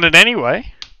she didn't want it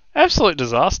anyway. Absolute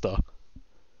disaster.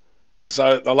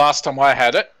 So the last time I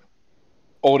had it,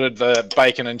 ordered the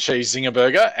bacon and cheese zinger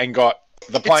burger and got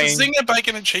the plain... It's a zinger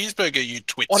bacon and cheeseburger, you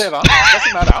twits. Whatever,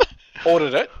 doesn't matter.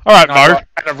 Ordered it. Alright, and I Mo. got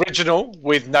an original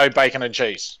with no bacon and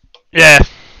cheese. Yeah.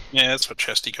 Yeah, that's what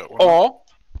Chesty got. One.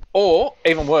 Or,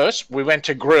 even worse, we went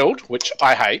to Grilled, which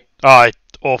I hate, Oh,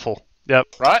 awful. Yep.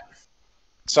 right?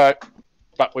 So,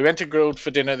 but we went to Grilled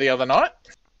for dinner the other night,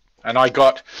 and I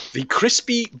got the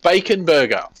crispy bacon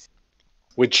burger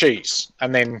with cheese,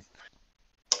 and then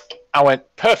I went,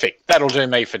 perfect, that'll do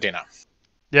me for dinner.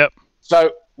 Yep.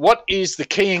 So, what is the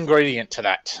key ingredient to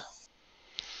that?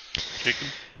 Chicken.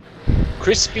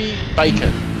 Crispy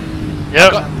bacon.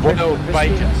 Yep. Got boiled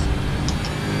bacon.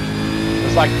 It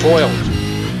was like boiled.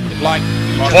 Like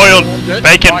Boiled, it,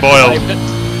 bacon boiled. microwaved it.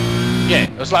 Yeah,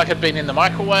 it was like it'd been in the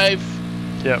microwave,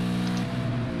 Yep.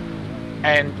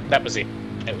 and that was it.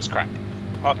 It was crap.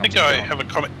 I think I have a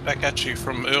comment back at you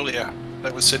from earlier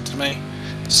that was said to me.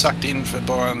 Sucked in for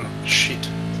buying shit.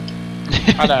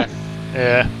 I know.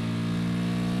 Yeah.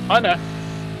 I know.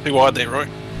 Too wide there, Roy.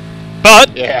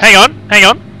 But Yeah. hang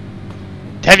on.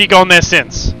 Have you gone there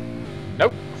since?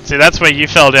 Nope. See, that's where you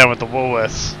fell down with the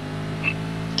Woolworths.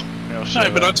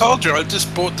 No, but I told you I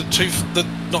just bought the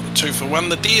not the 2 for 1,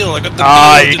 the deal. I got the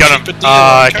Ah, deal, you the got cheaper it. deal.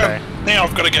 Ah, I okay. can't- Now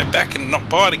I've got to go back and not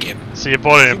buy it again. So you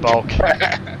bought it in bulk.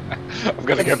 I'm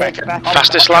gonna go back and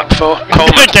Fastest lap for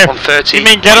Coleman, Okay. 130. You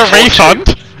mean get a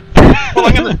refund? Well,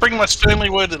 I'm going to bring my sternly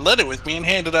worded letter with me and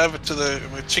hand it over to the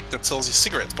chick that sells you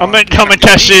cigarettes. I'm gonna come and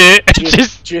cashier and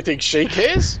just. Do you think she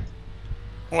cares?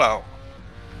 Well,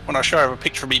 when I show her a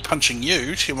picture of me punching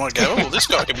you, she might go, "Oh, this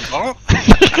guy can be violent."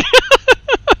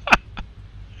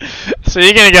 So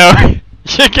you're gonna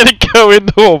go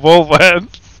into a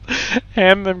Woolworths,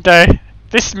 hand them, go,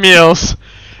 this meal's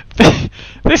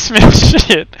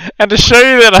shit, and to show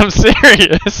you that I'm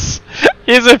serious,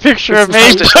 here's a picture of me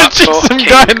Fastest lap punching for some King,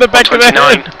 guy in the back of the head.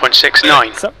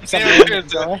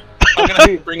 129.69. I'm going to have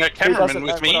to bring a cameraman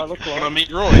with me when I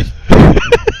meet Roy.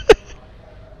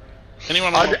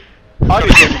 Anyone? I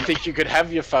didn't even think you could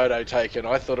have your photo taken.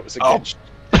 I thought it was against.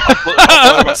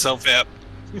 I'll blow myself out.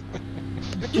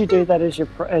 Could you do that as your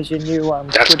new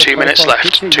That's Twitter 2 minutes profile left,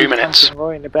 picture, 2 you minutes. punching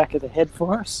Roy in the back of the head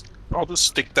for us? I'll just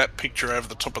stick that picture over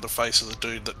the top of the face of the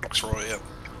dude that knocks Roy out.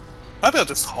 Maybe I'll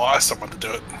just hire someone to do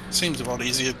it. Seems a lot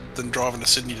easier than driving to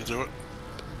Sydney to do it.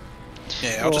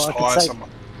 Yeah, I'll Well, just I could hire say- someone.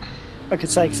 I could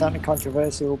say something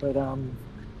controversial, but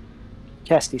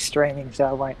Casty's streaming, so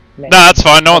I won't. No, that's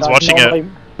fine. No but one's I'd watching it. normally-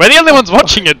 We're the only ones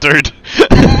watching it, dude.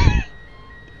 I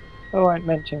won't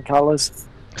mention colours.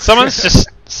 Someone's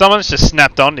just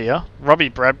snapped onto you. Robbie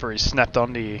Bradbury snapped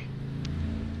onto you,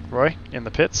 Roy, in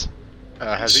the pits.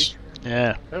 Has he?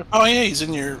 Yeah. Oh yeah, he's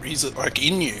like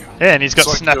in you. Yeah, and he's got It's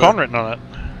like snap you're- on written on it.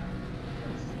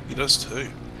 He does too.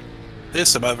 There's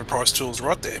some overpriced tools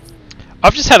right there.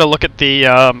 I've just had a look at the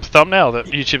thumbnail that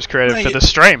YouTube's created No, for you- the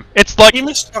stream. It's like You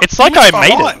missed- it's you like missed I my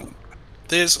made it. line.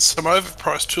 There's some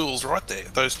overpriced tools right there.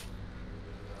 Those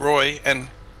Roy and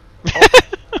it's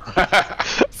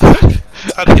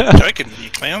hard to get a joke in, you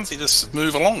clowns. You just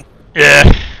move along.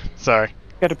 Yeah. Sorry.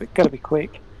 Gotta be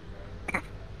quick.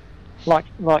 Like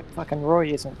fucking Roy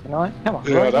isn't tonight. Come on,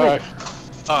 Yeah, Roy. I know.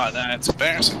 Oh no, it's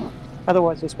embarrassing.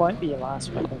 Otherwise, this won't be your last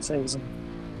fucking season.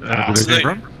 Ah, Good see. evening,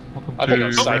 everyone. Welcome I think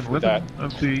I'm to safe round with 11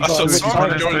 of the I thought Well, Simon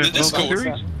with joined the Finance Discord.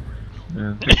 Series.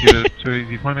 And thank you to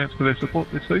Easy Finance for their support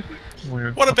this season.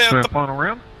 We're What up to about our the- final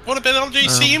round. What about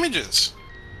LGC images?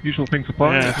 Usual things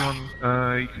apply. Yeah.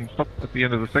 Everyone, you can stop at the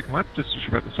end of the second lap, just as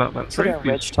you're about to start lap So 3.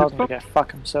 Reg told him to go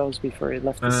fuck themselves before he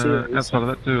left the series. Outside of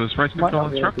that, do is race Might control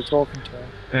not really be instructs. talking to him.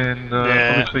 And Yeah.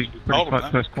 obviously, pretty Hold on,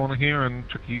 tight first corner here and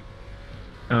tricky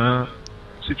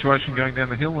situation going down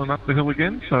the hill and up the hill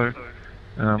again. So,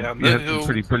 Down you the had hill. some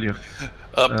pretty brilliant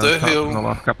Up the starts in the hill.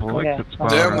 last couple of weeks Yeah, at Spa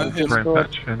down the and hill. Grand Good.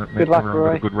 Patch, and it Good meant luck, everyone got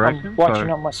Roy. a good race. I'm watching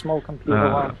So, on my small computer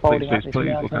while I'm please, folding please, up this please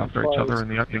mountain look of after each other clothes. in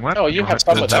the opening lap. Oh, you You'll have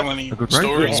fun with that. Telling you a good race,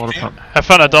 stories, a lot of man. fun. Have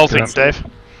fun adulting, Yeah. Dave.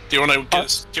 Do you want to get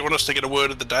us? Do you want us to get a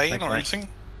word of the day in or anything?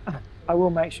 I will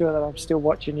make sure that I'm still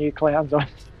watching you clowns on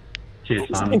Cheers,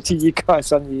 listening Simon. to you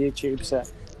guys on the YouTube. So at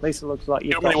least it looks like You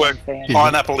you've want got me one to fan. work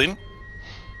pineapple in?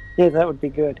 Yeah, that would be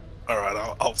good. All right,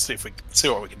 I'll see if we see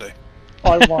what we can do.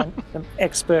 I want some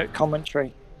expert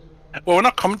commentary. Well, we're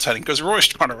not commentating because Roy's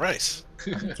trying to race.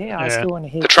 Yeah, I Yeah. still want to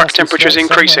hear. The track Cassie's temperature is voice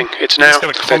increasing. somewhere. It's now He's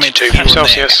got a comment 32 here and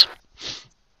Celsius.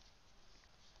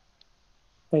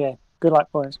 But yeah, good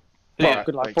luck, boys. Yeah, Well,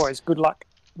 good luck, thanks. boys. Good luck.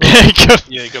 good,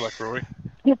 Yeah, good luck, Roy.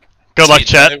 good luck, See you,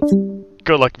 chat. Dave.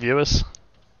 Good luck, viewers.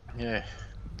 Yeah,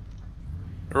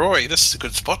 Roy, this is a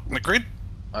good spot in the grid.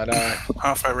 I know.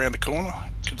 Halfway around the corner,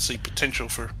 could see potential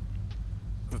for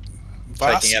Taking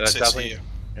vast out a success W. here.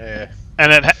 Yeah.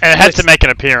 And it had to make an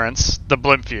appearance. The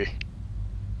blimp view.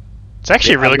 It's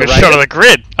actually a Yeah, really good underrated. shot of the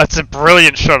grid. It's a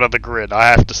brilliant shot of the grid, I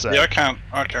have to say. Yeah,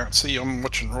 I can't see. I'm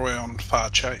watching Roy on far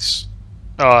chase.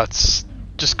 Oh, it's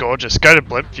just gorgeous. Go to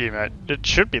blimp view, mate. It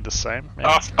should be the same.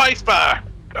 Yeah. Oh, spacebar!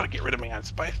 Gotta get rid of my own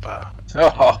spacebar.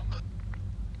 Oh,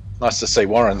 nice to see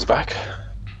Warren's back.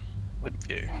 With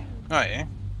you. Oh yeah.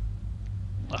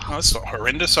 Oh, it's not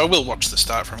horrendous. I will watch the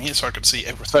start from here so I can see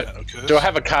everything But that occurs. do I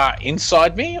have a car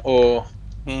inside me or?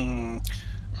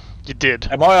 You did.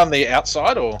 Am I on the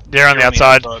outside or? You're on the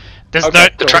outside. There's Okay,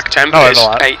 no. The track temp no is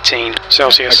overlap. 18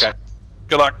 Celsius. Okay.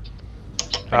 Good luck.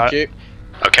 Thank you.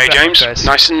 Okay, Yeah, James, okay.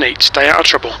 nice and neat. Stay out of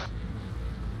trouble.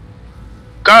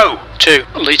 Go! 2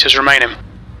 litres remaining.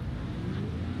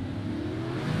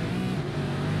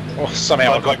 Oh,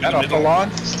 somehow I got that off the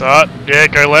line. Start. Yeah,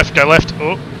 go left, go left.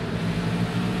 Oh.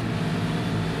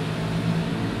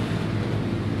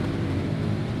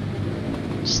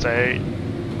 Stay.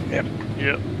 Yep.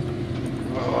 Yep.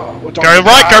 Oh, we're Go doing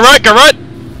right, go hard. right, go right!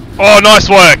 Oh, nice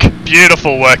work!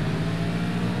 Beautiful work.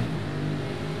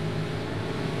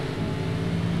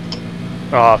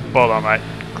 Oh, well done, mate.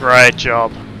 Great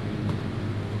job.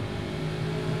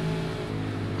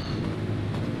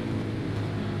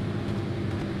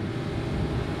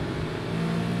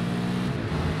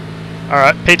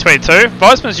 Alright, P22.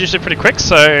 Weissman's usually pretty quick,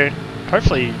 so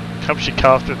hopefully helps you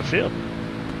carve through the field.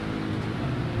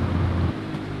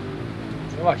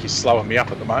 I feel like he's slowing me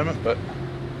up at the moment, but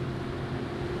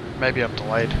Maybe I'm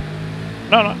delayed.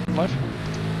 No, I'm live.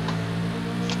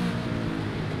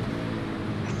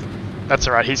 That's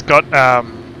alright, he's got yeah,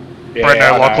 Brent I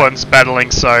know. O'Loughlin's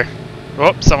battling, so...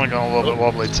 Oh, someone gone a little bit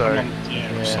wobbly too.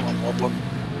 Yeah, someone wobbling.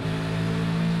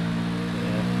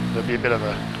 Yeah, there'll be a bit of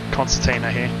a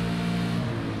concertina here.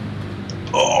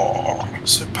 Oh,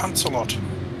 so punts a lot.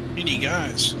 In he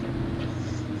goes.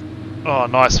 Oh,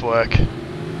 nice work.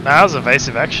 That was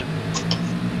evasive action.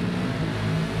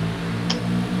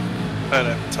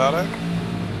 Potato.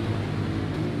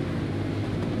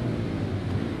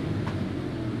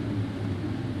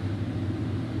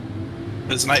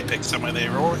 There's an apex somewhere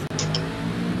there, Rory.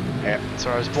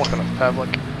 Sorry, I was blocking off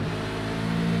Pavlik.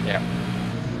 Yeah.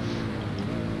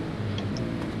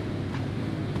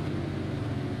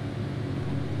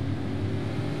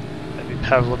 Maybe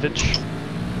Pavlovich.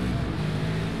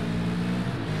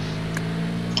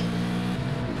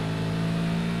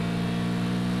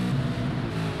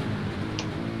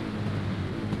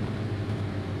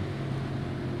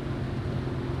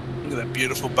 Look at that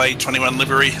beautiful Bay 21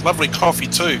 livery. Lovely coffee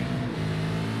too.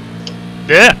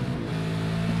 Yeah!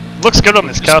 Looks good on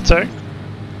this car too.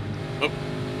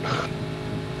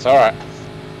 It's alright.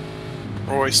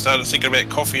 Rory started thinking about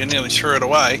coffee and nearly threw it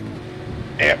away.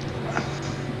 Yep.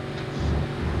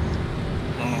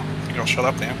 Oh, I think I'll shut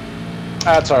up now.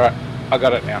 That's alright. I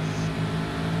got it now.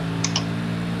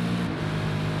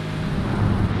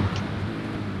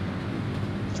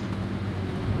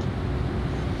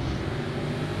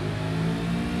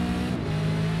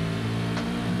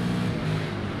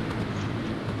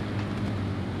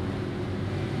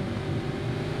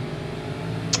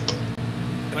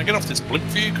 Can I get off this blink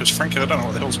view? Because frankly, I don't know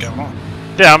what the hell's going on.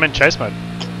 Yeah, I'm in chase mode.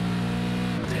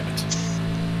 Damn it.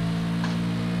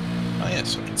 Oh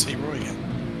yes, I can see Roy again.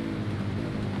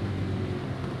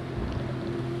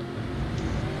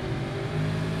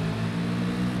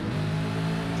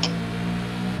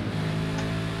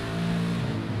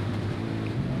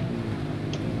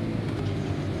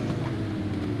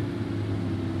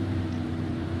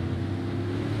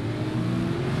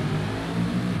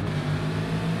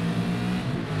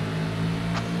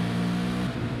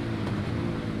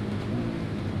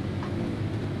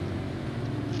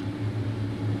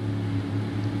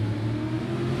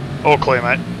 All clear,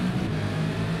 mate.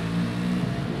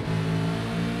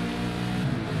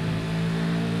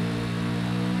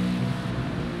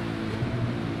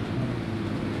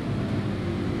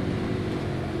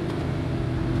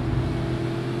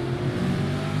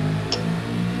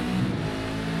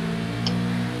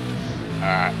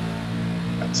 Alright.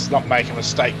 Let's not make a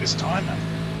mistake this time.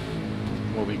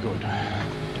 We'll be good.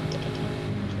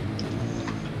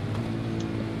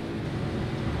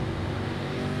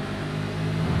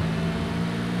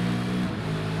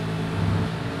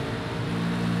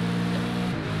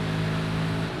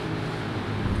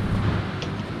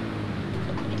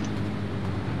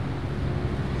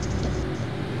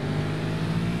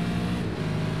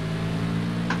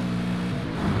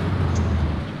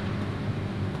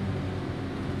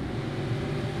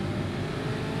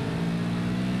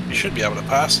 You should be able to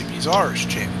pass him. He's Irish,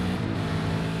 champ.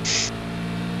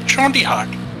 Chandy Hawk.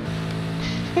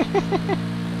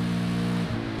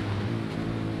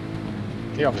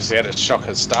 He obviously had a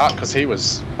shocker start because he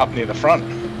was up near the front.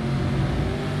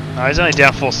 No, he's only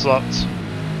down 4 slots.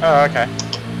 Oh, okay.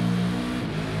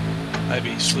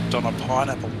 Maybe he slipped on a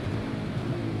pineapple.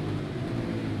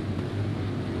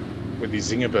 With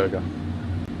his Zinger burger.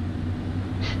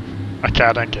 Okay,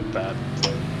 I don't get that.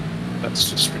 That's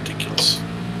just ridiculous.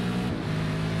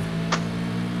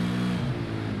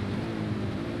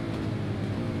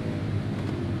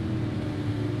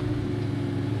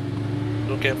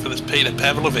 Look out for this Peter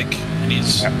Pavlovic and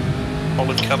his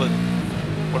olive-coloured,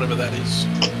 whatever that is.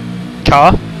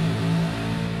 Car.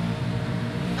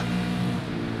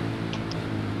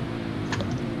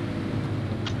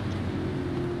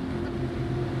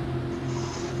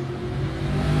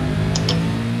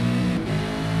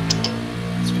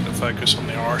 Let's get a focus on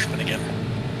the Irishman again.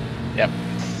 Yep.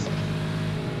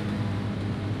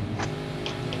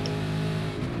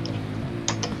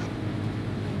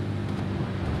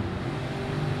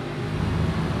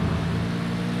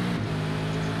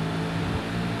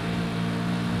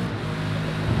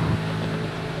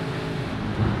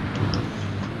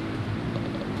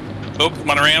 Oh,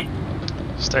 one around.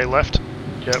 Stay left.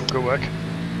 Yeah, good work.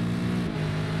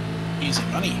 Easy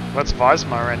money. That's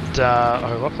Weismar and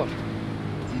O'Loughlin.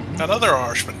 Another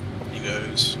Irishman. Up he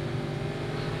goes.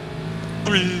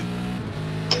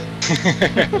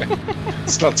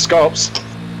 It's not Scopes.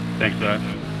 Thanks, Dave.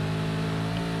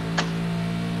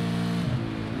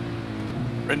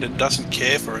 Brendan doesn't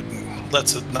care for it and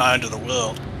lets it known to the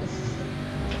world.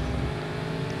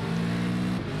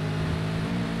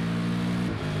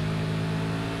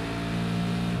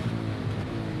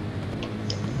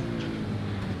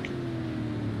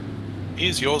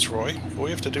 Here's yours, Roy. All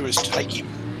you have to do is take him.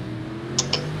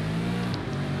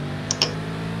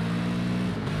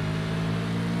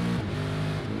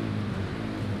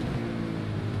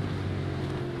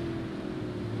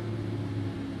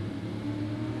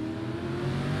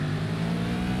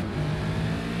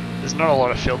 There's not a lot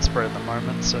of field spread at the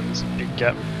moment, so there's a big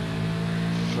gap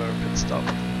for a pit stop.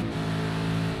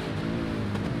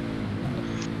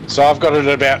 So I've got it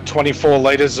at about 24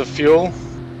 litres of fuel.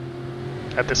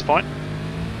 At this point?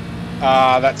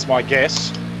 That's my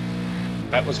guess.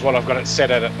 That was what I've got it set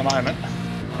at the moment.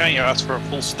 Can't you ask for a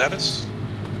full status?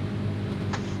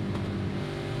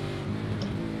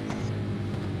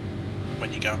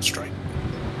 When you're going straight.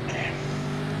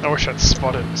 I wish I'd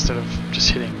spotted instead of just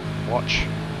hitting watch.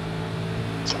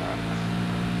 It's alright.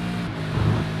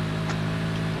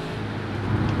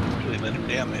 Really let him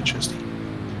down there, Chesty.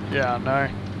 Yeah, I know.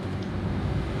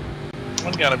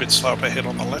 I'm going a bit slow up ahead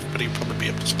on the left, but he'll probably be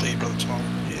up to speed by the time.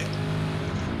 Yeah.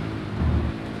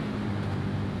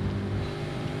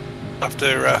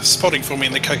 After spotting for me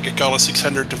in the Coca-Cola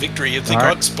 600 to victory, you'd think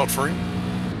Alright. I'd spot for him.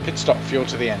 Pit stop fuel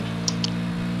to the end.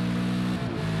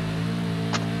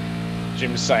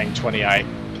 Jim's saying 28.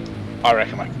 I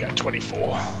reckon I can go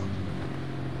 24.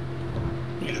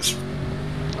 Yes.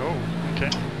 Oh,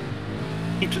 okay.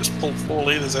 He just pulled 4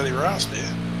 litres out of your ass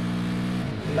there.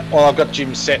 Well, I've got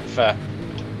Jim set for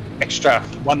extra.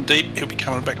 1 deep, he'll be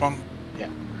coming back on. Yeah.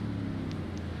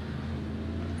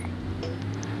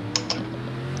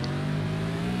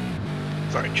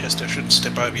 Sorry, Chester, I shouldn't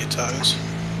step over your toes.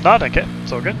 No, I don't care.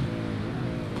 It's all good.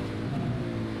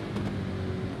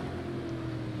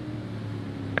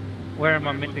 Where am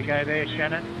I meant to go there,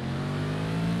 Shannon?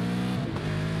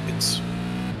 It's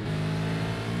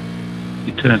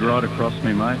You turned right across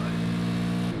me, mate.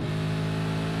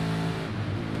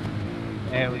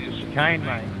 Yeah, it was a chicane,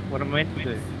 mate. What am I meant to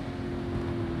do?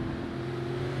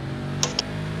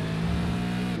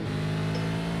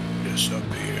 just up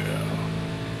here.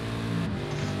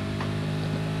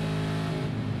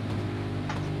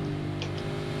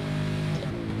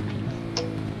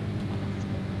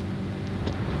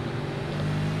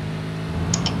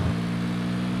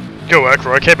 Good work,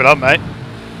 Roy. Keep it up, mate.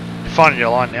 You're finding your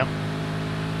line now.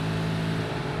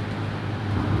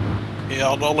 Yeah,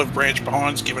 old olive branch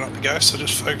behind's giving up the ghost, so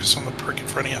just focus on the prick in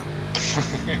front of you.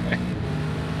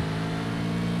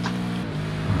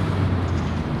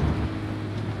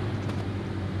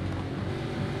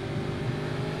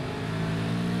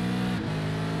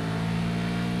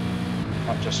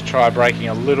 I'll just try braking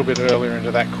a little bit earlier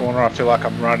into that corner. I feel like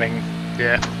I'm running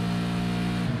Yeah.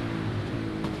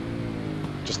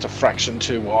 just a fraction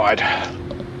too wide.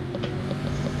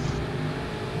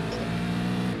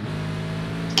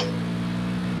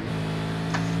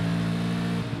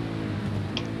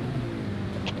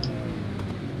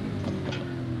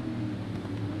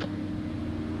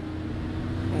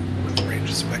 The range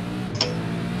is back.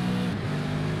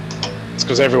 It's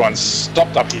because everyone's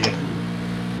stopped up here.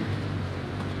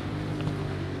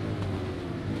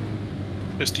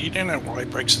 Just, you don't know why he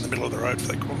brakes in the middle of the road for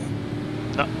that corner.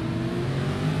 No.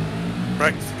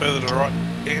 Brake further to the right.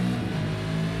 Yeah.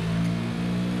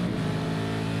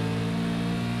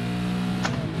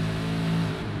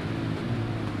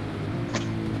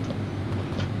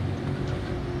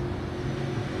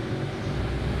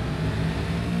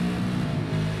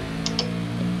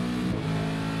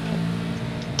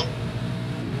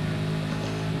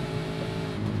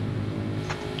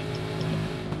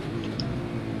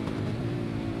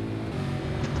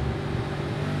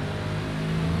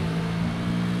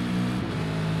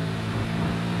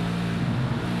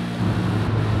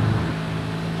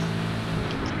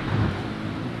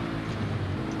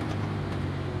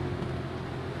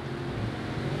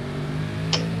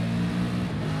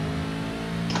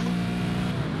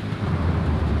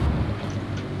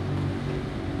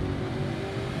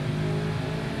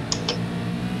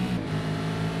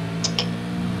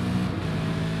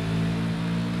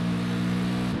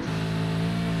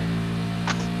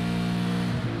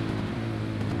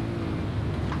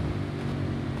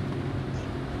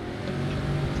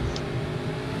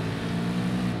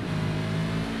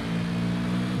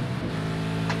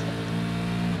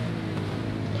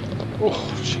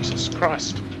 Oh, Jesus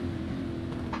Christ.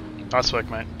 Nice work,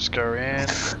 mate. Just go in.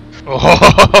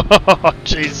 Oh,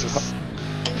 Jesus.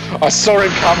 I saw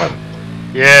him coming.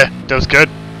 Yeah, that was good.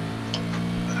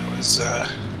 That was,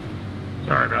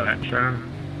 Sorry about that, Shannon.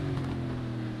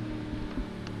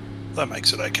 that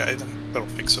makes it okay then. That'll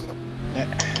fix it up.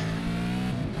 Yeah.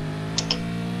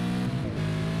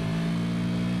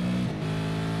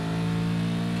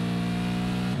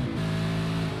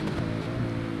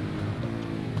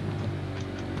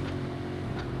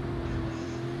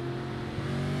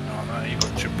 Oh no, you've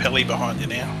got your Pelly behind you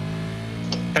now.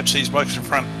 Catch these blokes in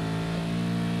front.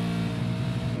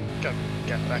 Go,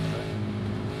 get back there.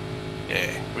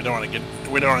 Yeah, we don't want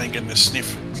to get in a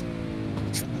sniff.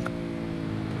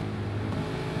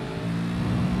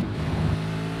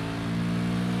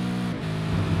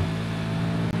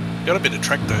 Got a bit of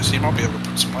track though, so you might be able to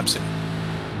put some laps in. Yeah,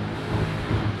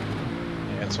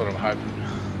 that's what I'm hoping.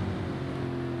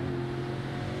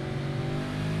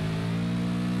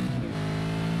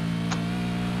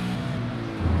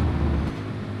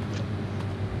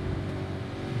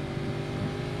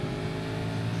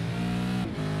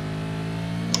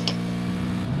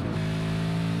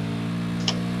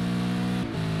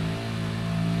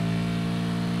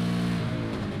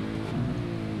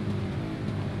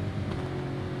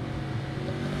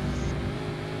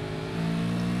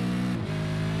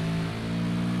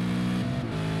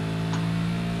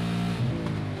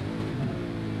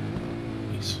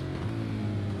 Jeez.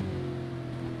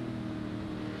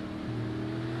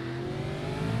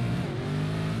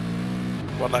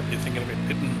 What lap are you thinking about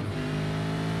pitting?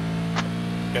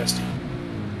 Ghosty.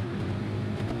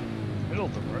 Middle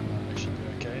of the road, that should be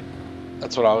okay.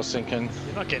 That's what I was thinking.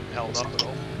 You're not getting held up at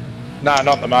all. No, not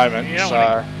at the moment. You don't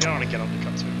So want to get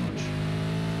undercut too much.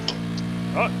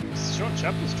 Oh, Sean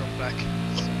Chappell's dropped back.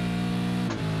 So.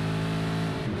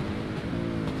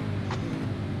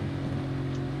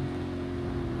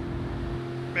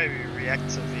 Maybe react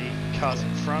to the cars in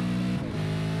front.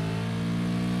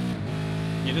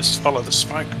 You just follow the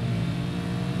smoke.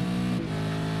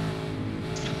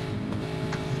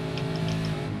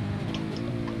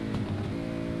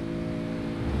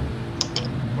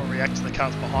 Or react to the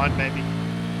cars behind, maybe.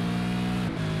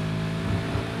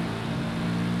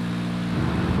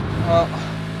 well,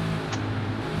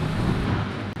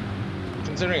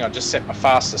 considering I just set my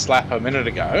fastest lap a minute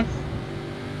ago,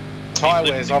 tyre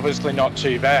wear's obviously not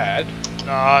too bad.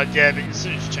 Yeah, but as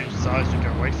soon as you change the tyres, you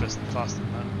go way faster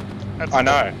than that. That's I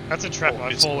know. That's a trap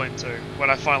I fall into when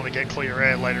I finally get clear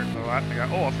air later in the lap. I go,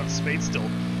 oh, I've got speed still.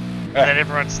 And then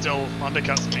everyone still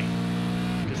undercuts me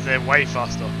because they're way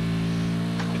faster.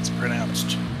 It's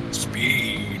pronounced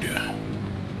speed.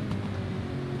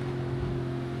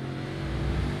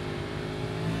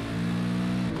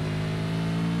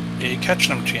 Yeah, you're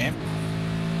catching them, champ.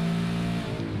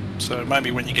 So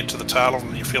maybe when you get to the tail of them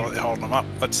and you feel like they're holding them up,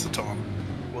 that's the time.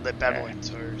 Well, they're battling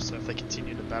too, so if they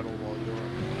continue to battle while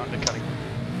you're undercutting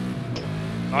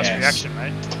them. Nice Yes. reaction,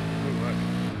 mate. Good work.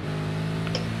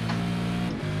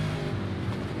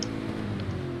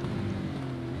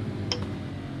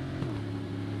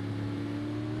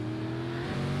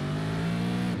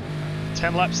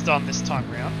 Ten laps done this time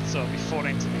round, so it'll be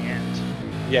 14 to the end.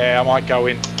 Yeah, I might go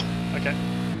in. Okay.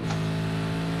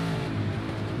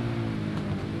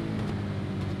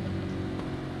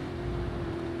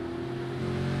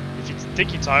 If you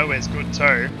think your tyre wear's good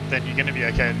too, then you're going to be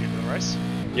okay at the end of the race.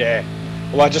 Yeah.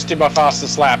 Well, I just did my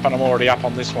fastest lap and I'm already up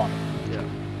on this one. Yeah.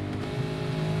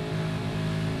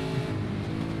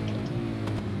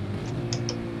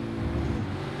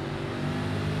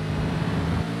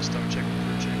 Just double check the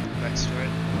crew check back straight.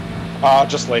 I'll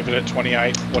just leave it at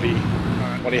 28.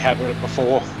 Alright, What he had with it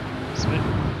before. sweet.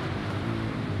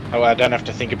 Oh, I don't have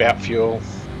to think about fuel.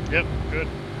 Yep, good.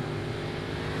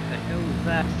 The hell is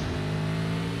that?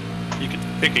 You can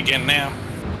pick again now.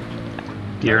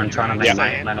 Here, I'm trying to make Yeah. my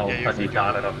and then I'll Yeah, you're put you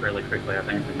guard it off really quickly, I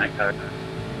think, with netcode.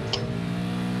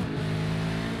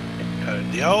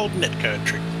 Netcode, the old netcode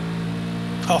trick.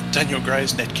 Oh, Daniel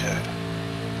Gray's netcode.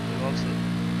 He loves it.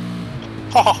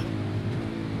 Oh,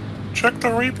 check the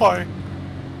replay.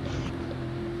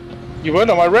 You weren't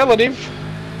my relative.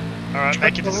 Alright,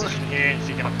 make a decision here if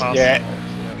you're going to pass Yeah.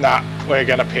 them. Nah, we're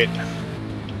gonna pit.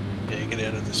 Yeah, get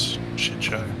out of this shit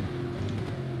show.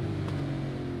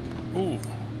 Ooh.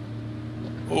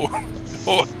 Oh.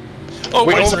 Oh. Oh,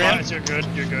 We wait all a minute. Right, you're good,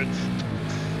 you're good.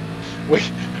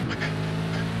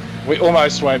 We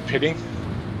almost weren't pitting.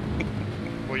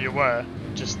 Well, you were.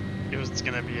 Just, it was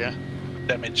going to be a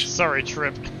Damage. sorry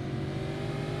trip.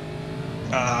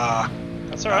 Ah.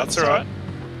 That's alright, That's that's alright.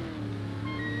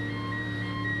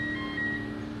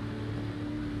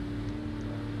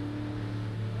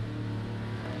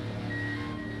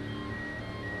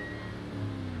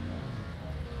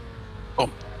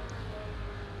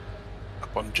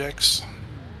 up on Jax.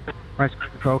 Race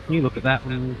control, can you look at that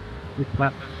one this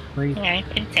lap, please? Can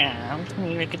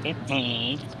you look at that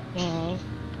page?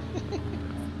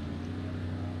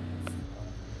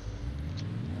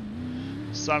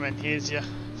 Simon hears you.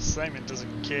 Simon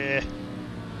doesn't care.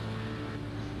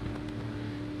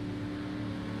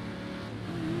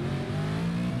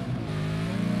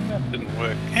 That didn't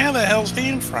work. How the hell's he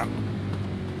in front?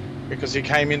 Because he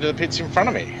came into the pits in front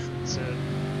of me. So,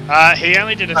 he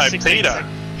only did a No, 16 Peter.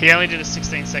 he only did a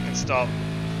 16-second stop.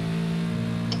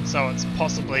 So it's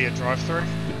possibly a drive-through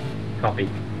Copy.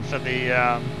 for the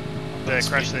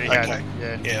crash that he had. Okay.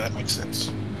 Yeah. Yeah, that makes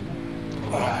sense.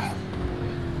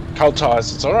 Cold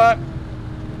tyres, it's alright.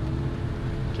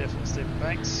 Careful, Stephen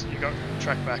Banks. You got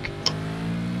track back.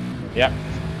 Yep.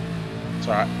 It's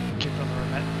alright. Keep on the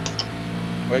remote.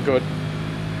 We're good.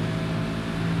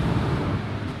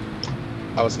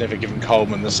 I was never given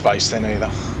Coleman the space then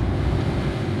either.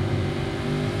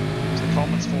 So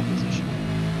Coleman's 4th position.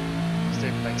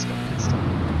 Stephen Banks got pit stop.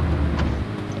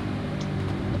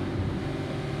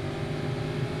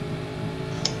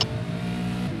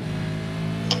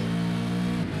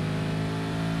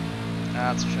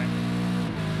 That's a shame.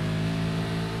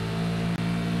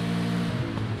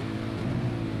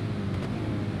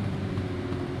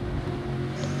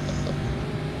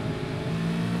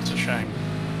 It's a shame.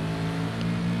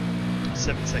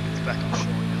 7 seconds back on shore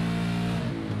now.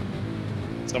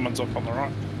 Someone's up on the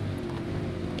right.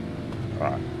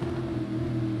 Right.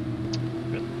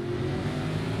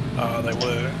 They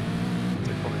were.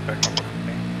 They're probably back on the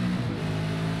now.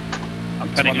 I'm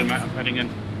putting in, Matt. I'm putting in.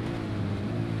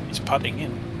 He's putting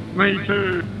in. Me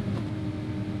too.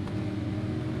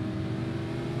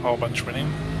 A whole bunch went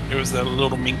in. It was that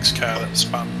little Minx car that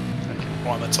spun.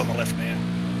 One that's on the left now.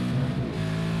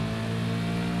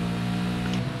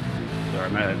 Sorry,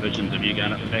 mate. Visions of you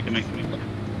going up the back of me.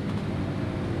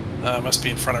 Must be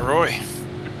in front of Roy.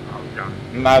 Oh, God.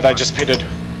 No, they just pitted.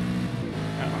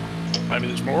 Maybe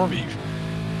there's more of you.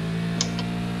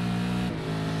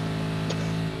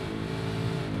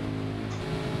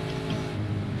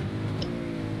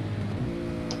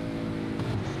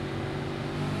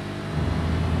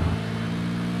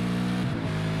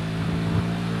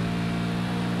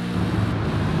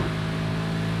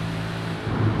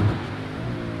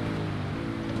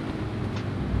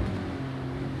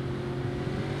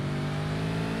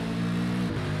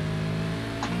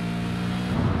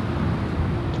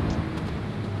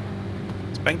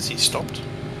 Banksy stopped.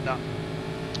 No.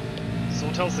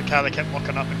 Sawtell's the car that kept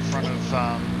locking up in front of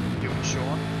you and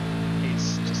Sean.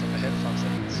 He's just up ahead 5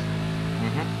 seconds.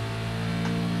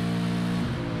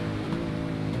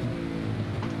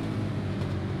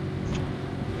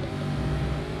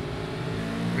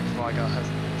 Rick Vigar has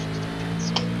the options to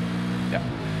cancel. Yeah.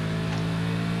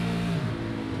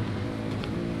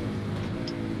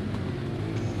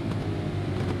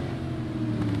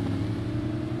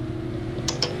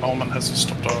 Coleman hasn't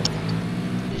stopped either.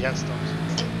 He has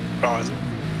stopped. Oh, is it?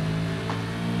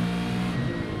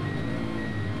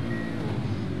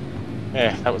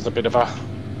 Yeah, that was a bit of a...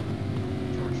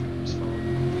 George Williams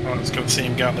followed. I was going to see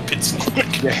him go in the pits and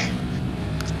look. Yeah.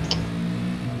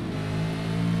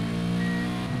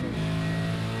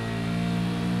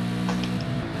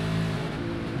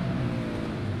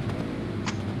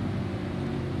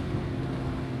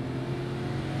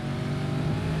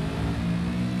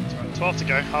 That's right, 12 to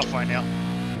go, halfway now.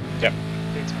 Yep.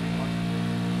 P21.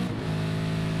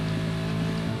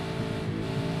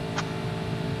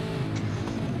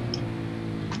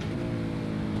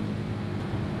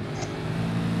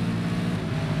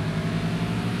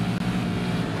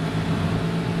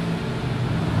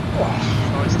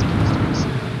 Oh, he's sticking his toes.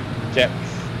 Yep.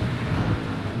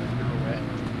 You're aware.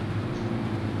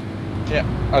 Yep.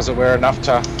 I was aware enough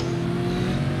to...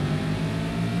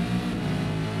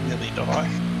 Nearly die.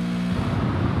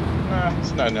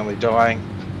 There's no nearly dying.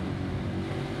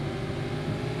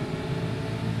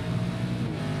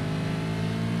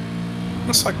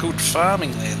 Looks like good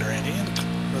farming land around here.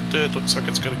 The dirt looks like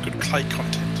it's got a good clay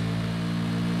content.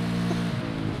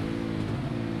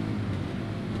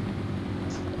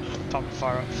 Time to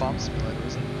fire up Farm Simulator,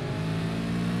 is it?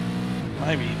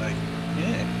 Maybe they...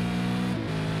 yeah.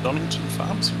 Donington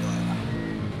Farm Simulator.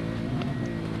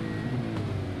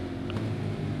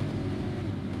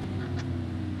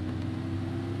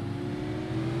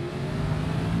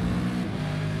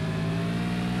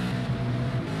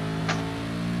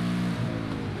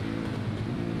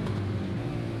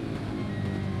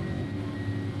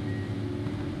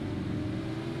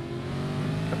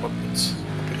 Couple of bits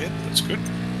up ahead, that's good.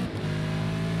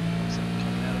 Looks like we're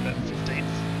coming out about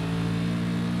 15th.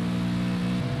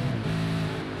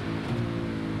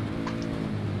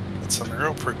 That's some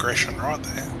real progression right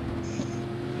there.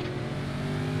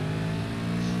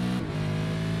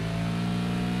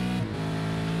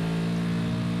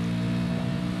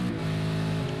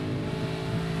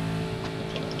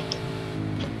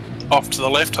 Off to the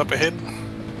left, up ahead.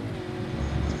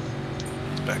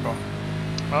 It's back on.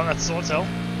 Well, that's Sawtell.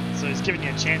 So he's giving you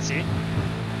a chance here.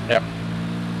 Yep.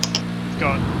 You've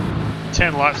got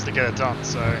 10 laps to get it done,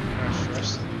 so no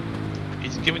stress.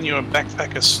 He's giving you a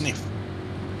backpacker sniff.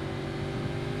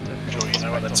 Sure you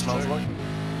know what that smells like.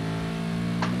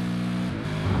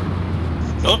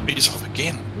 Oh, he's off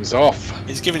again. He's off.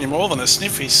 He's giving you more than a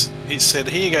sniff. He said,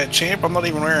 "Here you go, champ. I'm not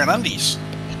even wearing undies."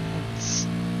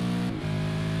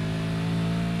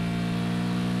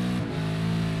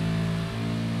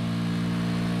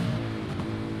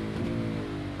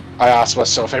 I ask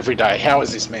myself every day, how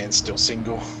is this man still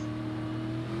single?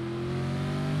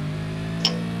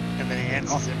 And then he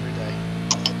answers every day.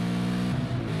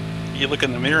 You look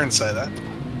in the mirror and say that.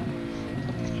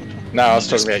 No, I was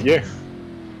talking about you. What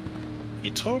are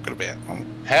you talking about?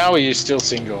 How are you still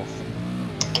single?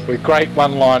 With great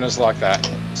one-liners like that.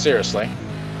 Seriously.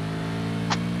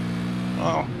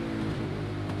 Well,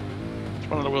 it's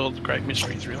one of the world's great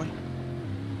mysteries, really.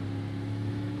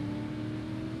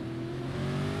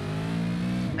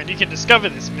 And you can discover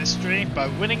this mystery by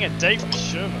winning a date with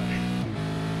Shervo.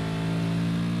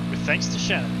 With thanks to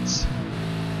Shannon's.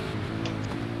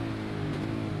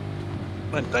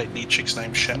 I don't date any chicks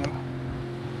named Shannon.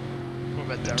 What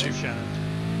about Daryl Shannon?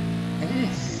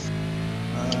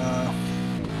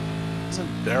 Isn't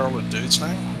Daryl a dude's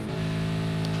name?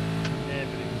 Yeah,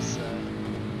 but he was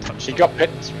touched He on got in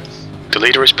pet. this race The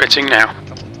leader is pitting now. a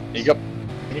couple of times.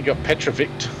 He got Petrovic.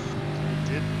 He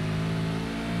did.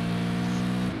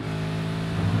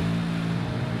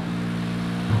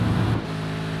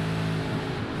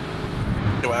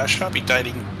 Anyway, I shan't be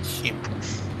dating him.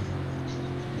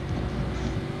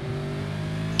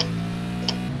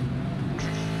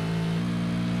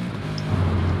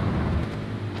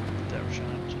 Daryl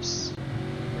Shannon just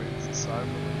breathes a sigh of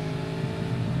relief.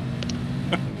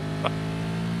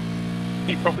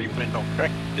 He probably went off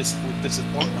track with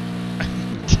disappointment.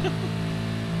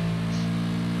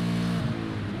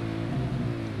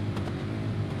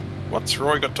 What's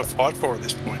Roy got to fight for at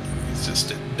this point? He's just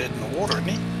dead in the water, isn't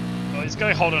he? Well, he's got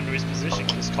to hold on to his position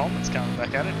because Coleman's coming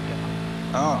back at him again.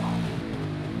 Oh.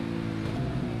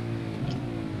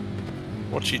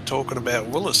 What you talking about?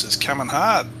 Willis is coming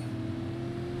hard.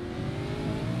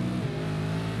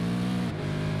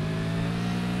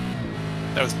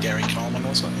 That was Gary Coleman,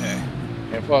 wasn't it?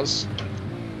 Yeah. It was.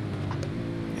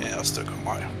 Yeah, I still got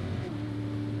my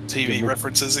TV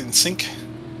references in sync.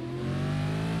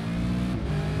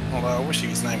 Although I wish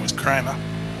his name was Kramer.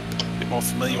 A bit more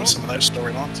familiar with some of those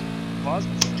storylines.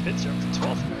 Wiseman's in the pits, you're up to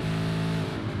 12th,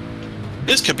 mate.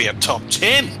 This could be a top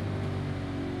 10.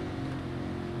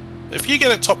 If you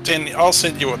get a top 10, I'll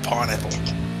send you a pineapple.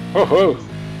 Oh,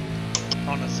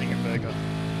 On a zinger burger.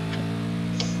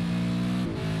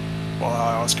 Well,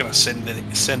 I was going to send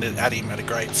it at him at a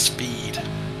great speed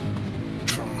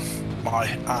from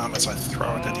my arm as I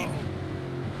throw it at him.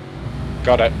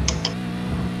 got it.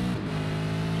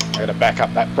 I gotta back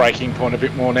up that braking point a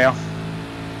bit more now.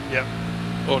 Yep.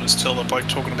 Or just tell the bloke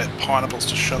talking about pineapples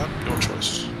to shut up. Your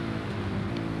choice.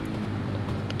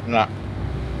 No,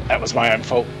 that was my own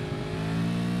fault.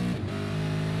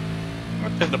 I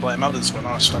tend to blame others when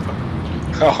I stuff up.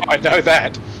 Oh, I know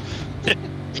that.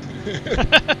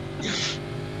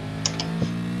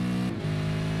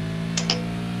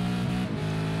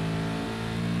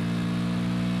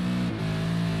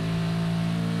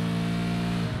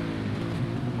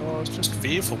 I was just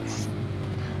fearful.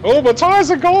 Oh, my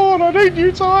tyres are gone. I need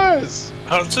new tyres.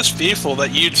 I was just fearful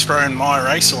that you'd thrown my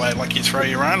race away like you throw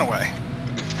your own away.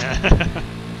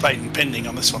 Patent pending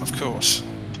on this one, of course.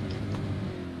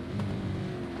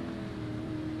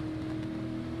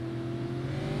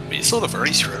 But you sort of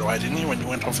very threw it away, didn't you, when you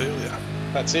went off earlier?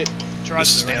 That's it. Tried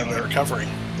This is to now anyway. the recovery.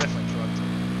 Definitely tried to.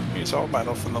 Here's old mate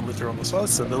off in the litter on the side.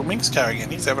 It's the little minx car again.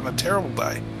 He's having a terrible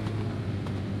day.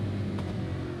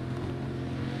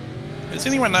 Does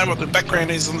anyone know what the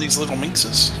background is on these little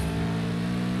minxes?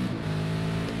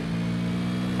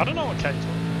 I don't know what Kate's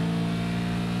talking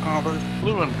Oh, the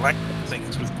blue and black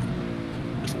things with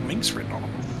little minx written on them.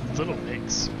 about. Little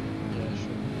mix. Yeah,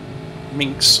 sure.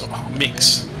 Minx or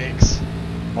mix. Mix.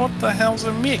 What the hell's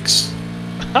a mix?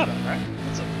 I don't know.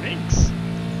 What's a mix?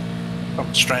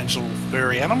 Some strange little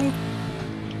furry animal?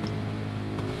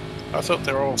 I thought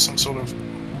they were all some sort of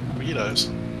weirdos.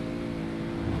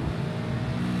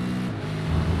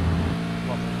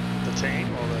 What, the team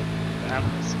or the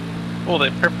animals? Or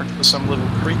their preference for some little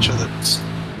creature that's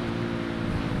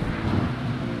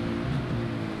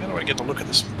I get a look at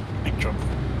this paint job?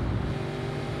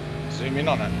 Zoom in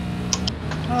on it.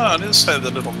 Oh, it is say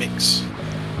the little mix.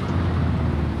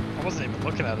 I wasn't even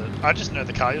looking at it. I just know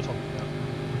the car you're talking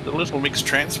about. The little mix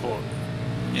transport.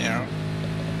 Yeah.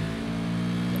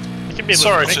 It can be a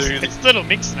Sorry little mix. to- It's Little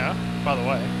Mix now, by the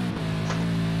way.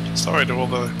 Sorry to all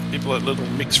the people at Little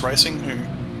Mix Racing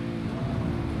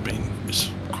who've been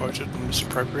misquoted and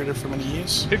misappropriated for many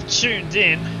years. Who've tuned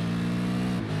in.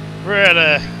 We're at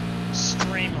a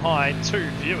stream high 2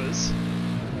 viewers.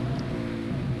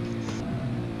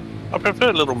 I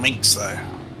prefer Little Minx though.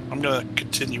 I'm going to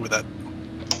continue with that.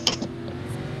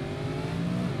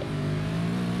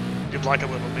 You'd like a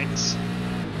Little Mix.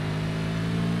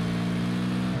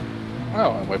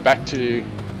 Oh, and we're back to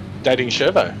dating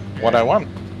Shervo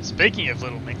 101. Speaking of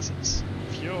Little Mixes,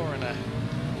 if you're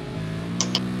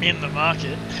in the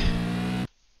market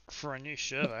for a new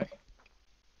Shervo,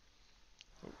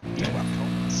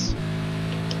 comments.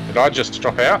 Did I just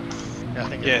drop out? Yeah, I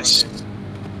think Yes. everyone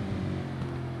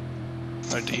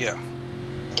Oh dear.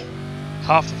 did.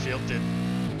 Half the field did.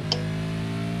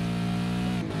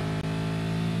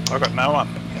 I got no one.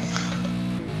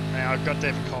 Now I've got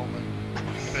David Coleman,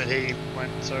 but he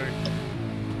went to.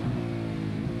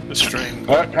 The stream.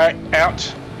 Okay,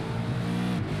 out.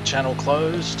 Channel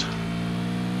closed.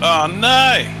 Oh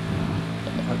no!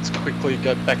 Let's quickly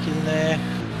go back in there.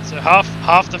 So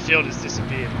half the field has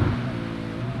disappeared.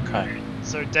 Okay.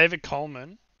 So David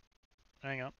Coleman,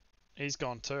 hang on, he's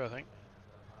gone too, I think.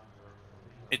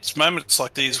 It's moments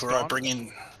like these He's where I gone. bring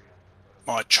in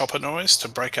my chopper noise to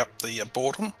break up the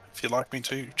boredom, if you'd like me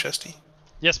to, Chesty.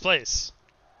 Yes, please.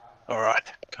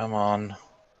 Alright. Come on.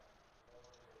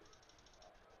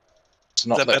 It's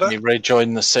not that letting better? me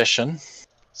rejoin the session.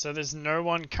 So there's no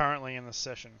one currently in the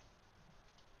session.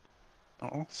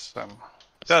 Awesome.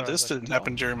 As God, far this as I can didn't tell.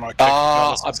 happen during my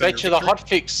Ah, I Carlos bet you the victory. hot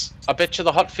fix. I bet you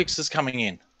the hot fix is coming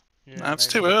in. Yeah, No,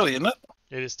 it's maybe. too early, isn't it?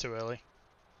 It is too early.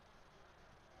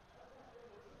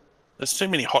 There's too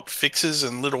many hot fixes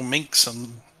and little minks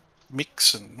and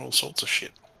mix and all sorts of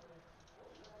shit.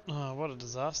 Oh, what a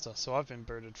disaster. So I've been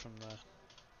booted from the...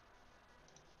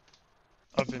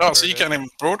 I've been Oh, so you booted. can't even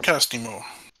broadcast anymore.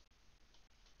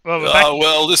 Well, we're back, Oh,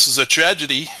 well, this is a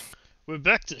tragedy. we're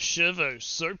back to Shervo's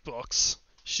soapbox.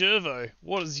 Shervo,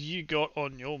 what has you got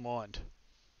on your mind?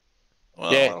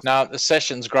 Well, Yeah, no, the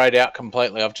session's grayed out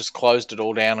completely. I've just closed it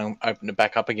all down and opened it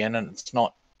back up again, and it's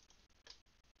not.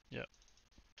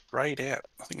 grayed out.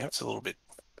 I think that's a little bit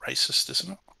racist,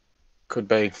 isn't it? Could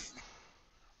be.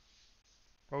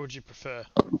 What would you prefer?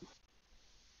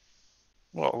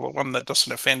 Well, the one that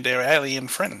doesn't offend our alien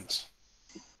friends.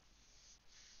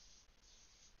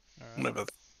 Alright. Whatever.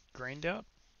 Greened out?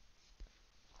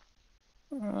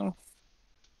 I don't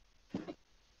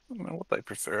know what they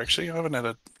prefer, actually. I haven't had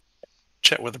a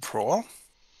chat with them for a while.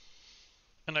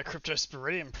 I know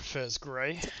Cryptosporidium prefers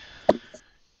grey.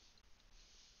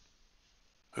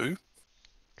 Who?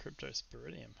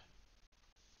 Cryptosporidium.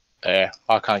 Yeah,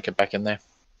 I can't get back in there.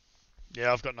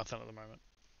 Yeah, I've got nothing at the moment.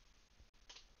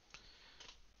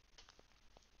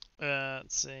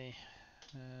 Let's see.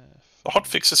 The hot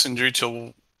fix isn't due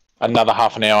till Another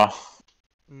half an hour.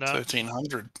 No,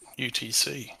 1300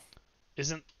 UTC.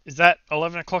 is that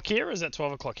 11 o'clock here or is that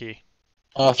 12 o'clock here?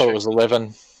 Oh, I thought it was 11.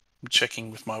 I'm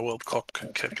checking with my world clock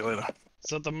calculator.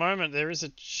 So at the moment there is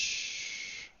a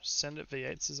Send It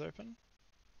V8s is open.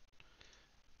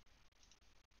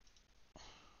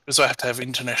 Because I have to have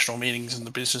international meetings in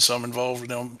the business I'm involved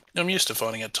in. I'm used to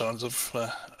finding at times of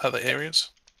other areas.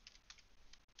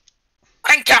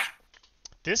 Anchor!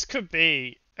 This could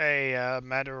be a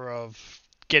matter of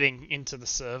getting into the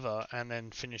server and then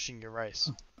finishing your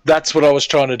race. That's what I was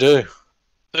trying to do.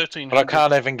 1300. But I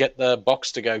can't even get the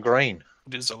box to go green.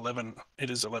 It is 11. It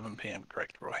is 11 p.m.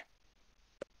 Correct, Roy.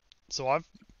 So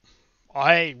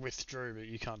I withdrew, but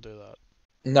you can't do that.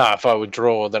 No, if I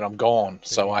withdraw, then I'm gone.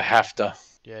 So I have to.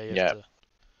 Yeah, you Yeah. have to.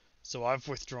 So I've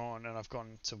withdrawn and I've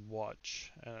gone to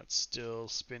watch, and it's still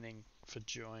spinning for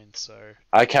join. So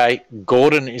Okay,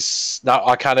 Gordon is. No,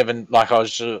 I can't even. Like, I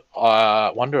was just.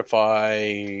 I wonder if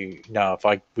I. No, if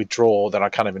I withdraw, then I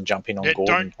can't even jump in on yeah,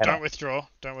 Gordon. can I? don't withdraw.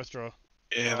 Don't withdraw.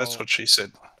 Yeah, that's Oh. what she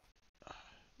said.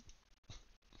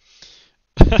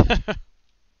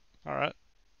 All right.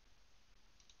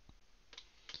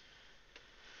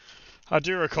 I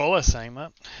do recall her saying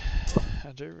that.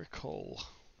 I do recall.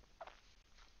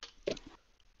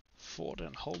 Ford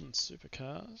and Holden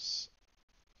supercars.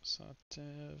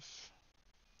 Sartev.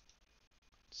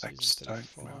 Season Thanks, don't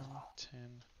 34, know. 10.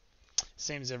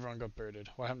 Seems everyone got booted.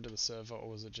 What happened to the server, or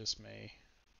was it just me?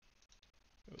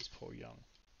 It was Paul Young.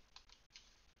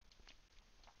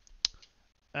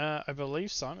 I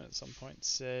believe Simon at some point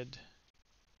said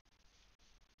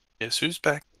Guess who's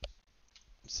back?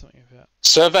 something about.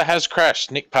 Server has crashed.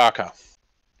 Nick Parker.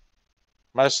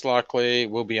 Most likely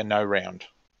will be a no round.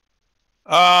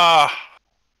 Ah.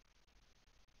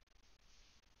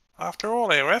 After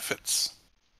all our efforts.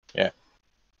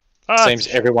 Seems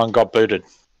everyone got booted.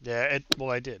 Yeah, well,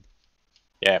 they did.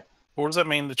 Yeah. Or does that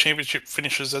mean the championship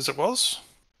finishes as it was?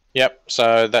 Yep.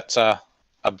 So that's a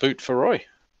boot for Roy.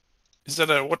 Is that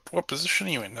a what position are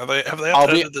you in? Have they I'll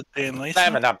be- updated the Dan They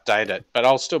haven't updated, but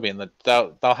I'll still be in the.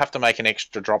 They'll have to make an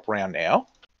extra drop round now.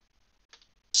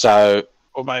 So,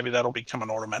 Or maybe that'll become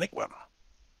an automatic one.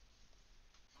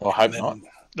 well, I hope And then- not.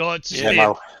 No, it's just Yeah, be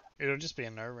no. it'll just be a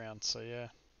no round. So yeah.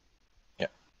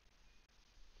 Yep.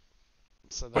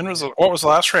 So What was the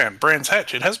last round? Brands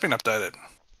Hatch. It has been updated.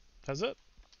 Has it?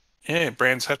 Yeah,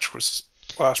 Brands Hatch was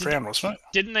last round, wasn't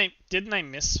it? Didn't they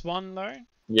miss one though?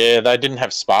 Yeah, they didn't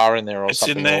have Spa in there or It's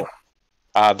something. in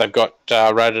there. They've got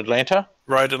Road Atlanta.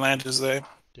 Road Atlanta's there.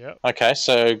 Yep. Okay,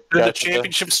 so To go the to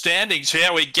championship standings,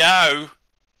 here we go.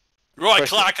 Roy Question-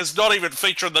 Clark is not even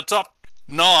featured in the top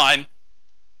 9.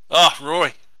 Oh,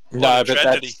 Roy. No, What a but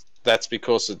tragedy. that's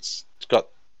because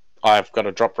I've got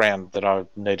a drop round that I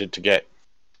needed to get,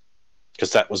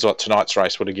 because that was what tonight's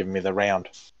race would have given me, the round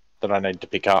that I needed to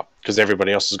pick up, because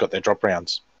everybody else has got their drop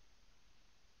rounds.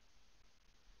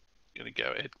 Gonna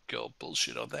go ahead, girl,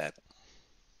 bullshit on that.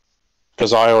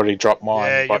 Because I already dropped mine.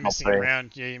 Yeah, by you're not missing being- a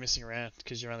round. Yeah, you're missing a round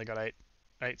because you've only got eight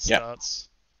Yep. starts.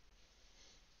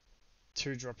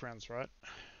 2 drop rounds, right?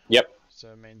 Yep.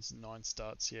 So it means 9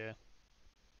 starts. Yeah.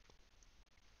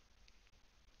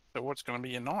 So what's going to be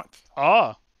your 9th?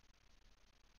 Oh.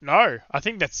 No, I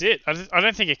think that's it. I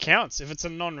don't think it counts. If it's a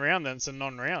non-round, then it's a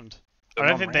non-round. I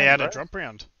don't think they add a drop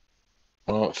round.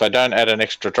 Well, if they don't add an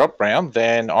extra drop round,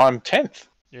 then I'm 10th.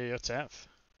 Yeah, you're 10th.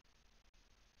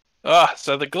 Ah,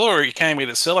 so the glory came here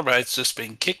to celebrate's just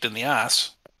been kicked in the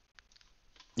ass.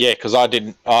 Yeah, because I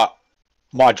didn't.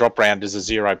 My drop round is a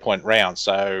 0-point round,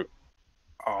 so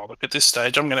Oh, look, at this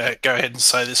stage, I'm going to go ahead and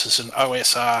say this is an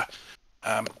OSR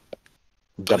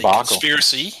bloody debacle.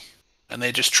 conspiracy, and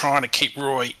they're just trying to keep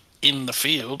Roy in the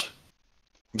field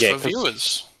Yeah, for 'cause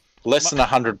viewers. less than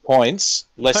 100 points.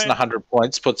 Less than Mate. 100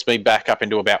 points puts me back up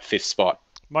into about 5th spot.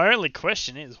 My only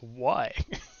question is why?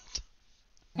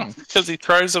 Because he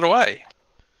throws it away.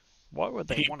 Why would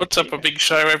they He want to puts up keep a it? big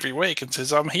show every week and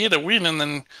says, I'm here to win, and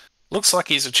then looks like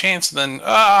he's a chance, and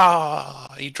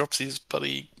then, he drops his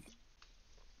bloody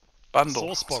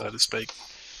bundle, Sauce bottle. so to speak.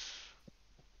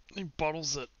 He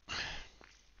bottles it.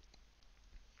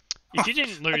 If you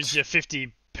didn't lose your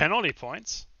 50 penalty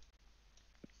points,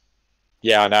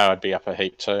 Yeah, I know. I'd be up a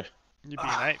heap too. you'd be in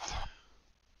 8th.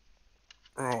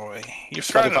 Roy, you've But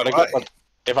thrown if it I'd away.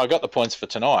 if I got the points for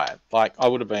tonight, like I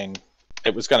would have been,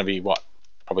 it was going to be what,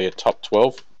 probably a top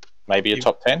 12, maybe a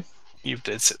top 10. You've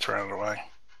dead set thrown it away.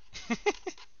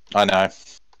 I know.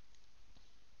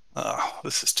 Oh,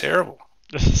 this is terrible.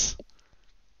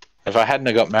 If I hadn't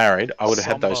have got married, I would have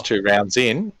had those Somber. 2 rounds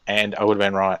in, and I would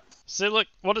have been right. See, look,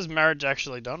 what has marriage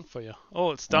actually done for you?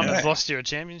 All it's done is Yeah. lost you a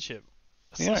championship.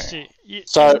 It's Yeah. lost you,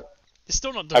 So, you're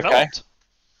still not developed.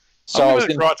 so I I'm was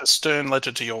going in, to write a stern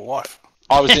letter to your wife.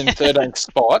 I was in 13th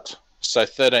spot. So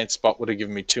 13th spot would have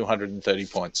given me 230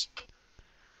 points.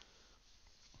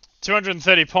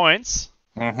 230 points.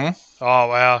 Mm-hmm. Oh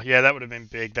wow, yeah, that would have been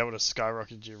big. That would have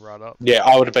skyrocketed you right up. Yeah,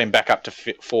 I would have been back up to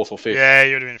 4th or 5th. Yeah,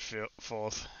 you would have been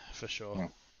 4th for sure.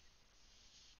 Mm.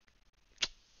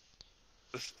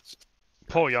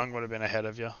 Paul Young would have been ahead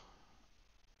of you.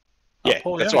 Yeah,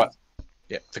 Paul that's Young. right.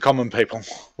 Yeah, the common people.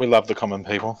 We love the common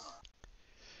people.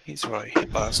 He's what I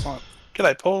hit last night.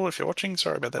 G'day, Paul, if you're watching.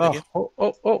 Sorry about that Oh,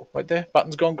 again. right there.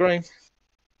 Button's gone green.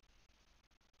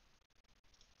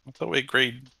 I thought we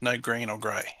agreed no green or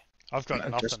grey. I've got No,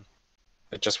 nothing. just-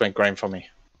 It just went green for me.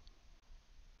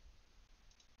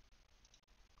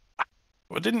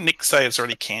 Well, didn't Nick say it's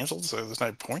already cancelled, so there's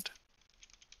no point?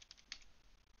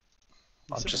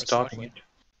 I'm Is it just most typing likely? it.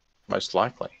 Most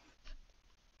likely.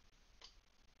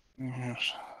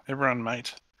 Yes. Everyone,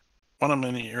 mate. 1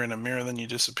 minute you're in a mirror, then you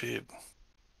disappeared.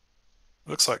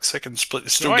 Looks like second split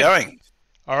is still Join. going.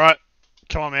 All right,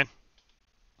 come on, man.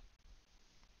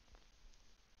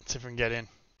 Let's see if we can get in.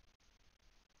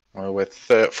 Well, we're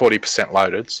 40%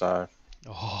 loaded, so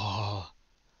Oh,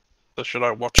 So should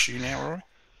I watch you now, Roy?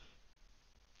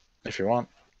 if you want.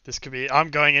 this could be. I'm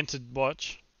going in to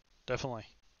watch. Definitely.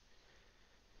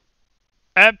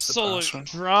 Absolute Sebastian.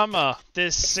 drama.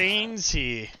 There's scenes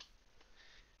here.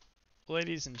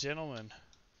 Ladies and gentlemen,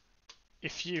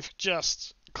 if you've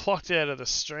just clocked out of the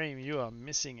stream, you are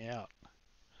missing out.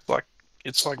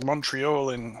 It's like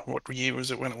Montreal in what year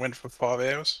was it when it went for 5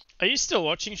 hours? Are you still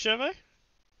watching, Shervo?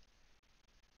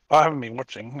 I haven't been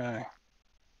watching, no.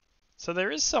 So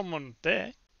there is someone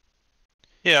there.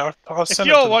 Yeah, I If sent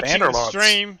it you're to the watching the Banderlights.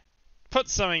 stream, put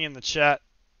something in the chat.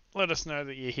 Let us know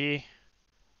that you're here.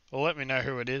 Or let me know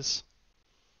who it is.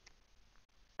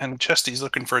 And Chesty's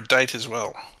looking for a date as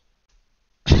well.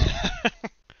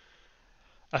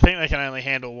 I think they can only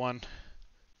handle one.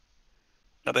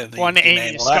 I don't think One you can Amy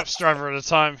handle Scops that. driver at a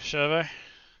time, Shervo.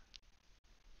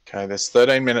 Okay, there's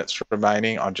 13 minutes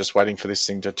remaining. I'm just waiting for this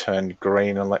thing to turn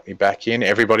green and let me back in.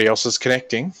 Everybody else is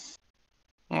connecting.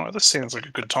 Alright, this sounds like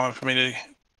a good time for me to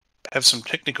have some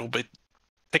technical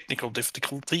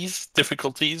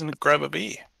difficulties and grab a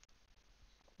beer.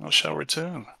 I shall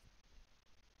return.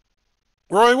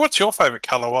 Roy, what's your favourite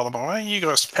colour while I'm away? You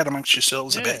guys chat amongst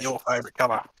yourselves about your favourite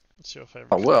colour. What's your favourite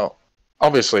Oh, well,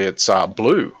 obviously it's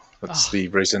blue. That's Oh. the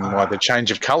reason why the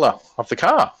change of colour of the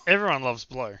car. Everyone loves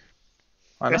blue.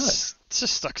 I know. It's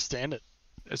just stuck standard.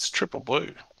 It's triple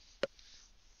blue.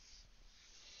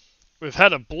 We've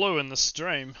had a blue in the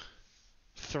stream.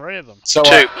 3 of them. So 2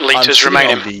 I'm litres sitting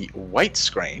remaining. on the wait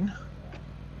screen.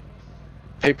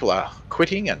 People are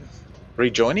quitting and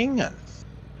rejoining, and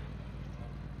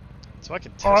So I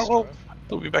can test Alright, well, drive.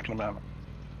 we'll be back in a moment.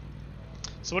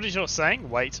 So what is yours saying?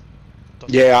 Wait.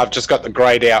 yeah, I've just got the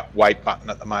greyed out wait button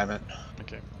at the moment,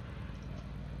 Okay.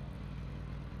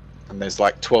 and there's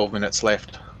like 12 minutes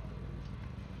left.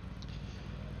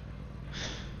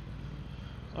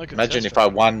 I could Imagine test if I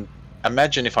drive. won.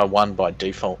 Imagine if I won by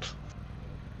default.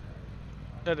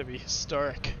 That'd be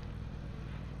historic.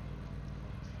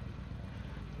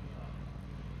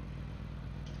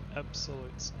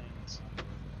 Absolute scenes.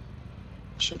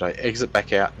 Should I exit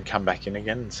back out and come back in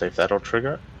again and see if that'll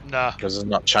trigger it? Nah. Because it's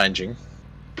not changing.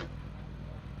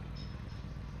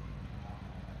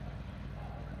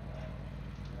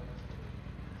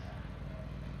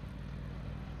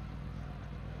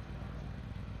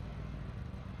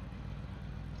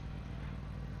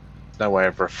 No way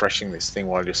of refreshing this thing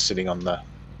while you're sitting on the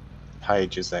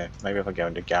page, is there? Maybe if I go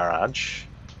into garage.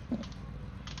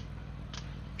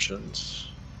 Options.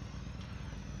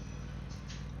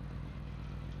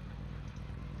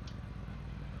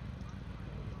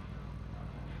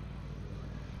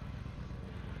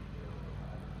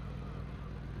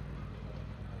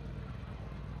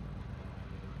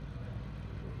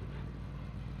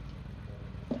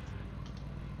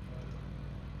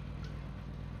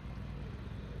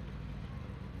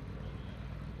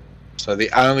 So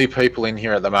the only people in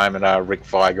here at the moment are Rick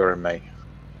Viger and me.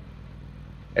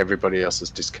 Everybody else is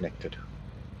disconnected.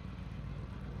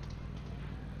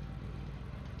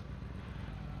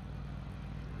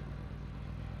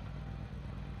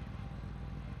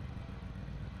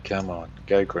 Come on,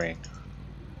 go green.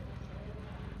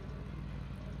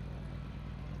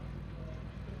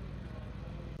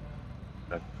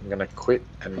 I'm gonna quit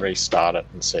and restart it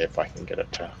and see if I can get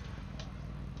it to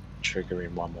trigger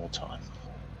in one more time.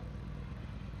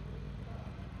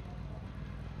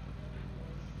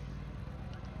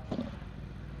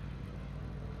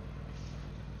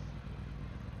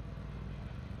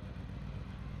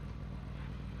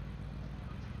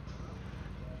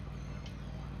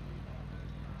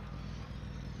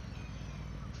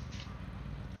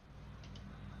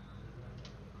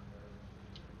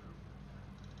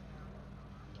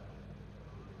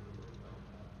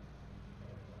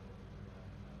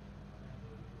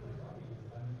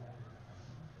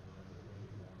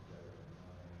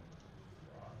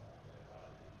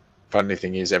 Funny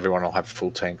thing is, everyone will have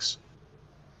full tanks.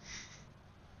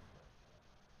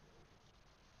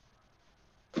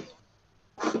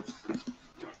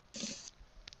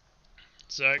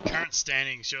 So current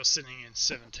standings, you're sitting in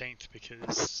 17th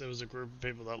because there was a group of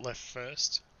people that left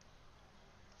first.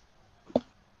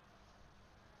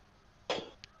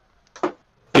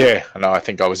 Yeah, I know. I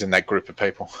think I was in that group of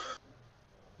people.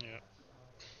 Yeah.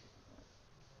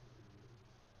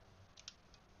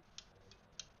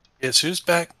 Guess who's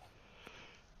back?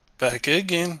 Back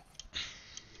again.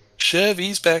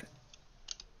 Chevy's back.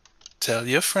 Tell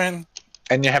your friend.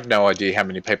 And you have no idea how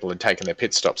many people had taken their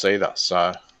pit stops either,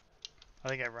 so... I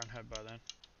think everyone had by then.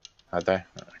 Had they?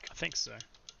 I think so.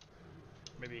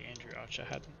 Maybe Andrew Archer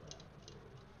hadn't.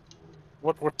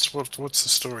 What's the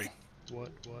story? What?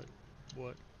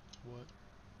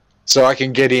 So I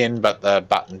can get in, but the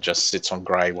button just sits on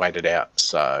grey, waited out,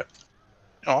 so...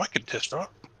 Oh, I could test drive.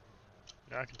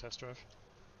 Yeah, I can test drive.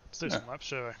 Let's do some laps,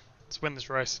 shall we? Let's win this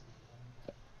race.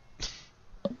 I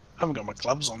haven't got my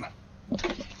gloves on.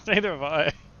 Neither have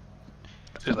I.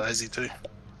 Too lazy to.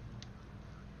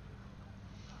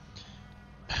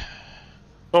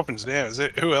 Poppins now, is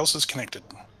it? Who else is connected?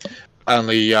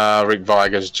 Only Rick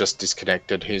Viger's just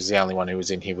disconnected. He's the only one who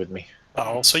was in here with me.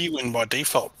 Oh, well, so you win by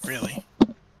default, really.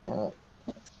 Well,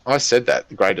 I said that,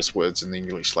 the greatest words in the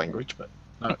English language, but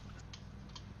no.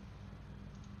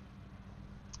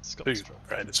 Two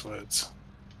greatest words.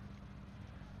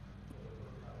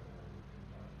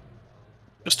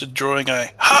 Just enjoying a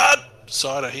hard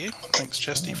cider here. Thanks,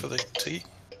 Chesty, for the tea.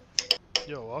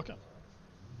 You're welcome.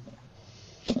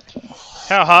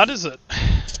 How hard is it?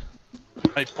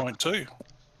 8.2.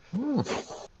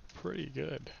 Pretty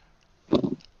good.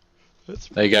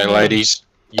 There you go, ladies.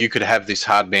 You could have this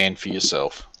hard band for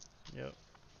yourself. Yep.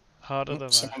 Harder than an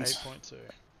 8.2.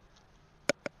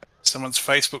 Someone's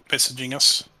Facebook messaging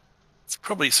us. It's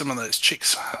probably some of those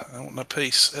chicks on a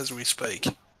piece as we speak.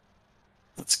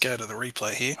 Let's go to the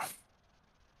replay here.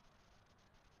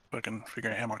 If I can figure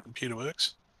out how my computer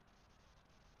works.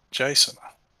 Jason.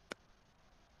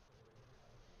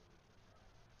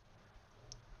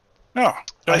 Oh,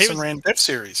 Jason ran Death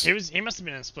Series. He must have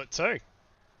been in Split 2.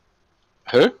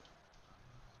 Who?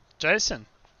 Jason.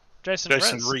 Jason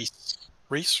Reese.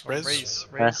 Reese? Rez.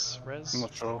 I'm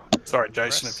not sure. Sorry,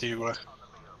 Jason, if you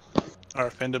are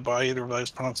offended by either of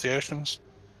those pronunciations.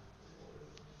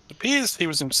 It appears he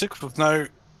was in sixth with no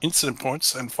incident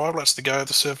points, and 5 laps to go,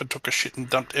 the server took a shit and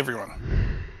dumped everyone.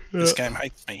 This game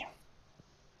hates me.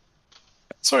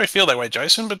 Sorry I feel that way,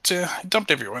 Jason, but he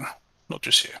dumped everyone, not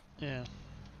just you. Yeah.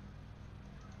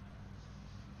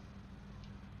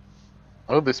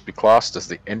 Will this be classed as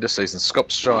the end of season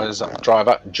Scops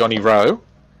driver Johnny Rowe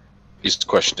is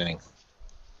questioning?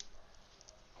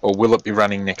 Or will it be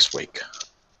running next week?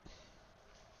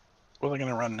 Well, they're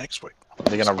going to run next week.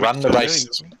 They're going to run the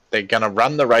race. They're going to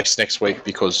run the race next week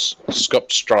because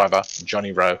Scops driver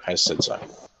Johnny Rowe has said so.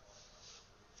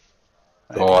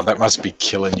 Oh, that must be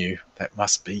killing you. That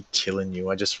must be killing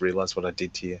you. I just realised what I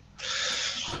did to you.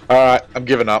 Alright, I'm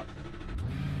giving up.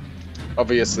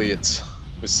 Obviously, it's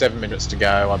with 7 minutes to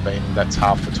go. That's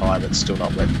half the time. It's still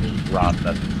not letting me run.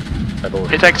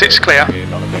 It exits clear.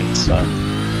 Non-event, so. I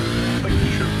think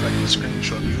you should have taken a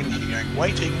screenshot of you in here going,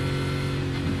 waiting.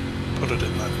 Put it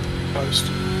in the post.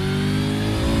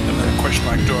 And then a question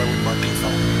mark, do I win by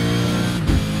default?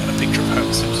 And a picture of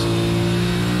Homer Simpson.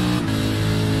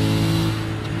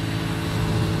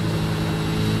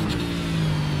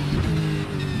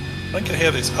 I don't get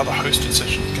how there's other hosted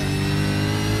sessions going.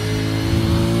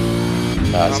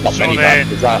 It's not many, but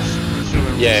it's rough.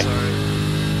 Yeah.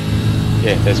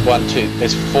 Yeah, there's 1, 2,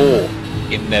 there's 4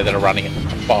 in there that are running it.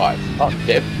 5. Oh,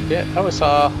 Deb. Yeah,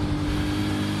 OSR.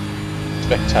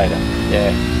 Spectator.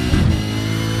 Yeah.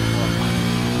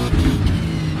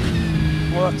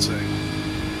 Well, that's a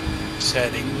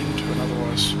sad ending to an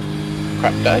otherwise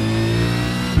crap day.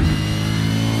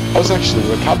 I was actually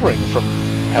recovering from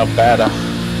how bad a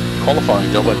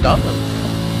qualifying job I'd done.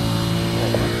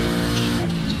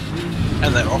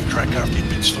 And that off track after you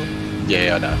pit stop.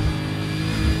 Yeah, I know.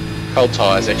 Cold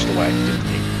tyres, extra weight, didn't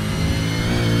he?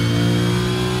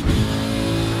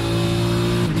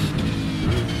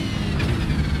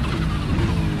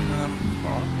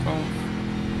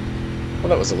 Well,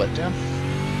 that was a letdown.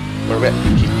 We're about to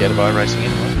kick out of iRacing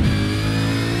anyway.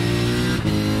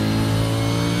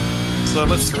 So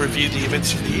let's review the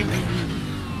events of the evening.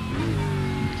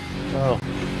 Well,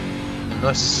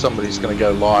 unless somebody's going to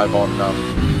go live on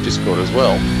Discord as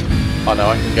well. I know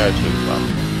I can go to.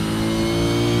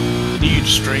 Do you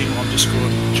stream on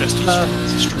Discord? Just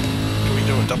stream? Can we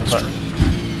do a double stream?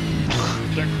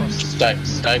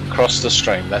 Don't cross the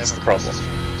stream. That's the problem.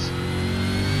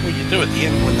 Well, you do at the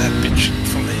end when that bitch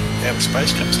from the outer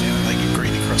space comes down and they get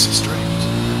greedy across the streams.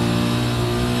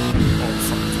 Or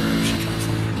from wherever she comes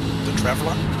from. The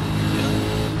Traveller. You know?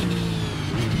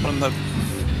 When the...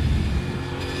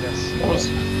 Yes.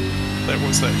 That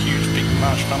was that huge big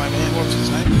marshmallow man. What's his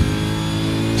name?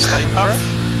 Stay Puff?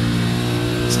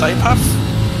 Stay Puff?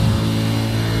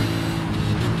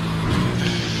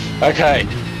 Okay.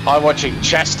 I'm watching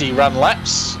Chastity run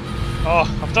laps. Oh,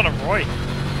 I've done a Roy.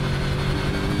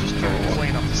 Just driven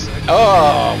clean up the circuit.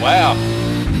 Oh, wow.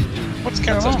 What's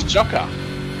going on? That's a shocker. I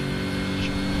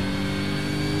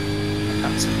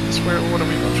can't see this. What are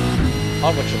we watching?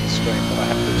 I'm watching the screen, but I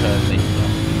have to turn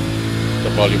the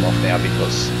volume off now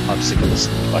because I'm sick of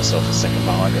listening to myself a second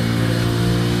behind it.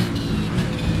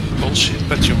 Bullshit.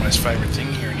 That's your most favourite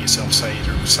thing, hearing yourself say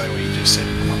what you just said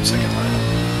 1 second later.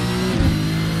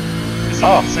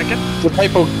 Oh, second? Do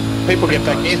people get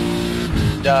back in?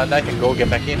 Nathan Gore get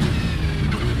back in?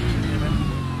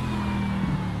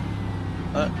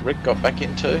 Rick got back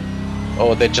in too?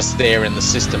 Or they're just there in the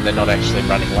system, they're not actually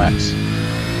running laps?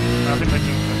 I've been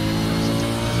looking for it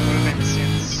would have been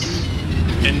since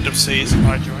End of season.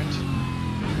 I joined.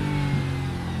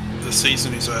 The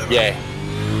season is over. Yeah.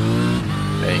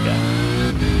 There you go.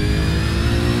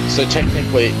 So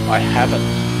technically, I haven't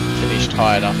finished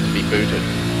high enough to be booted.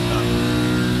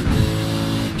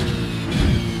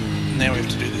 Now we have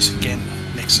to do this again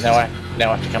next season.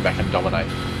 Now I have to come back and dominate.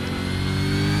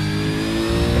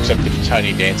 Except if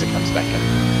Tony Dancer comes back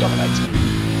and dominates me.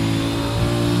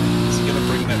 Is he going to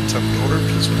bring that daughter of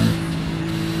his with him?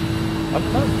 I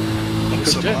don't know.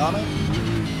 Melissa Milano?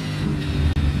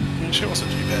 Yeah, she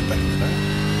wasn't too bad back in the day.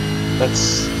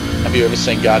 Have you ever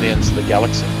seen Guardians of the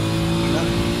Galaxy? No.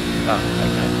 Oh,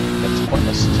 okay. That's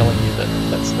pointless telling you that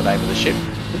that's the name of the ship.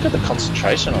 Look at the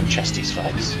concentration on Chasty's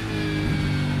face.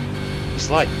 He's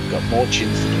like got more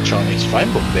chins than a Chinese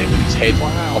phone book there with his head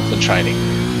concentrating.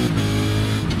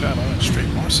 I don't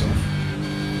stream myself.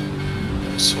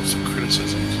 Those sorts of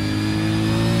criticisms.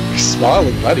 He's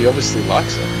smiling, but he obviously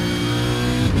likes it.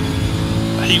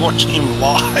 Are you watching him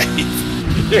live?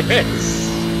 Yes.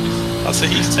 Oh, so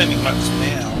he's turning maps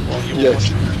now while you're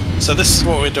watching. So this is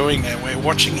what we're doing now. We're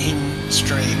watching him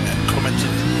stream and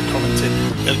commentating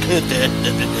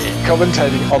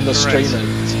on the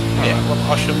streamers. Yeah.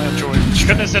 Well, I shall now join.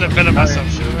 Couldn't have said it better myself,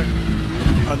 should I?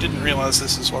 I didn't realise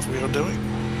this is what we were doing.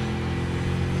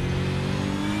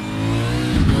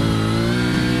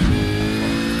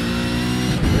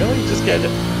 Really? Just go to,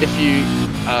 if you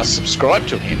subscribe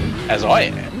to him, as I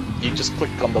am, you just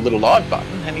click on the little live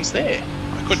button and he's there.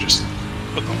 I could just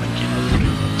put the link in and put it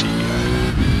on TVO.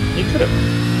 You could have.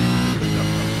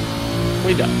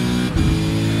 We don't.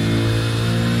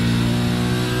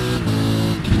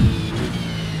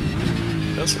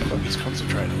 It does look like he's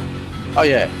concentrating. Oh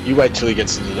yeah, you wait till he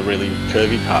gets into the really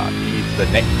curvy part. If the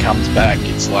neck comes back,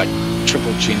 it's like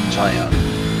triple chin town.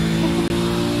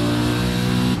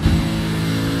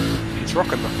 He's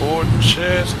rocking the board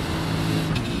shirt.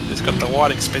 He's got the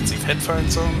white expensive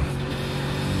headphones on.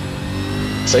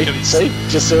 See?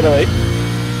 Just see what I mean?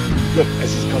 Look,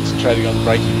 as he's concentrating on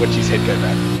braking, watch his head go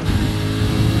back.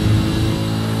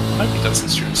 I hope he doesn't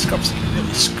stop so he can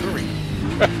really screwy.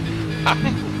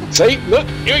 See? Look!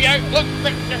 Here we go! Look!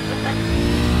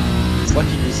 It's like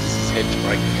he uses his head to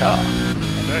brake the car. I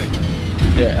know.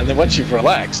 Yeah, and then once you've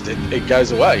relaxed, it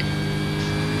goes away.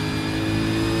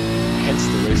 Hence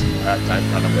the reason why I don't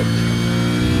run a webcam.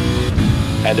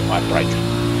 And it might break.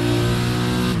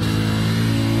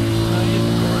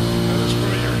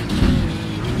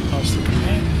 Nice looking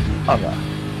man. Oh no.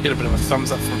 Get a bit of a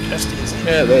thumbs up from Chesty, isn't he?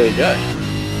 Yeah, there you go.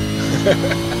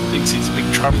 Thinks he's a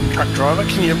big truck driver.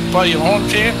 Can you blow your horn,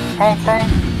 chair? Hong Kong?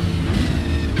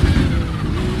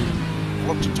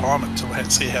 I'll have to time it till I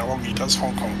see how long he does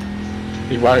Hong Kong.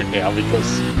 He won't now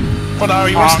because... Well no,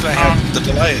 he wants to have the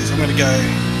delays. I'm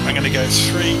gonna go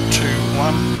 3, 2,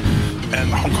 1 and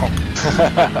Hong Kong.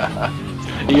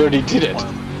 He already did it.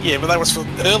 Yeah, but that was for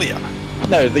earlier.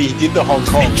 No, he did the Hong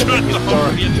Kong.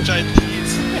 He had to change the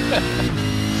gears.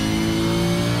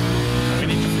 We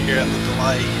need to figure out the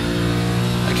delay.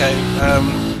 Okay,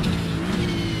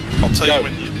 I'll tell you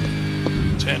when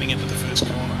you're turning into the first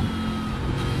corner.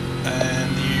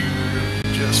 And you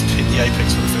just hit the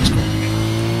apex for the first corner.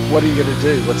 What are you going to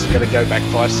do? What's it going to go back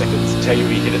 5 seconds and tell you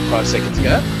you hit it 5 seconds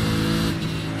ago?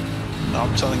 No,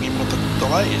 I'm telling him what the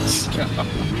delay is.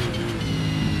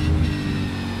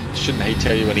 Shouldn't he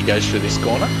tell you when he goes through this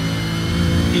corner?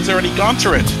 He's already gone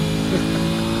through it.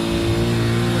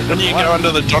 When do you go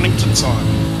under the Donington sign?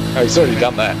 Oh, he's already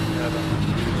done that.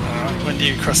 Alright, when do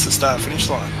you cross the start-finish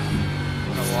line?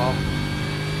 A while.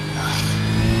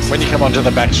 When you come onto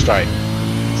the back straight.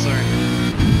 Sorry.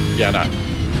 Yeah, no.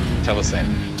 Tell us then.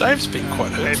 Dave's been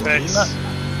quite hurtful, Apex. isn't it?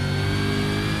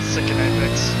 Second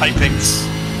Apex. Apex.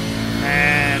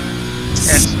 And...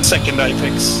 Second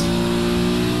Apex.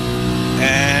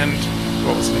 And...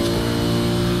 what was the next one?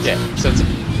 Yeah, so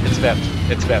it's about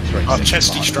 3 Oh, seconds.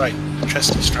 Chesty straight.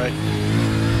 Chesty straight.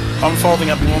 I'm folding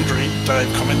up laundry,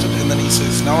 Dave commented, and then he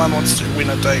says, no one wants to win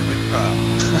a date with...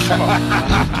 come on.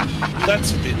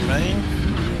 That's a bit mean.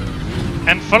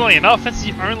 And funnily enough, that's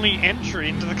the only entry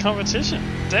into the competition.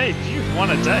 Dave, you've won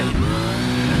a date.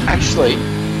 Actually,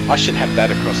 I should have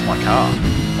that across my car.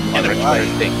 On my retro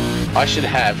thing. I should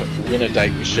have win a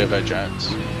date with Shervo Jones.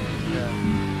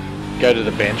 Yeah. Go to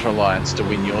the Banter Alliance to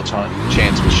win your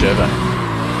chance with Shervo.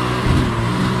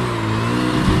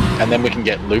 And then we can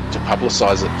get Luke to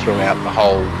publicise it throughout the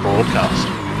whole broadcast.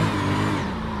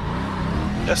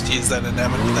 Just is that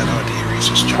enamoured with that idea, he's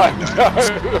just chucking donuts.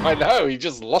 I know, he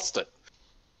just lost it.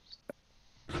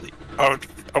 I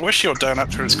wish your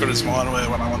donuts were as good as mine were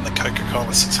when I won the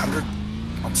Coca-Cola 600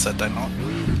 on Saturday night.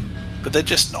 But they're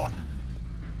just not.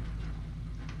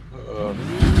 We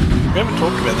haven't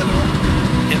talked about that at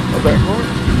all.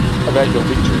 About your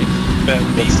victory. About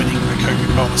me winning the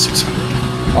Coca-Cola 600.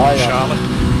 Charlotte.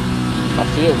 I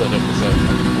feel that it was a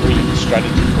brilliant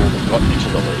strategy call that got you to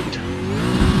the lead.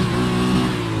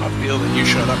 I feel that you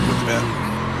showed up with about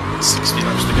 60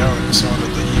 laps to go and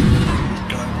decided that you were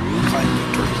going to claim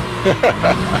victory.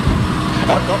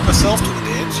 I got myself to the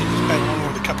dance. You just came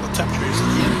on with a couple of tap trees at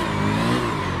the end.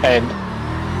 And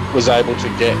was able to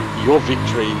get your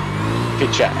victory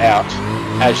picture out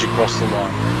as you crossed the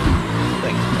line.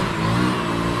 Thank you.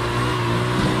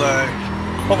 Although,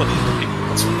 quality looking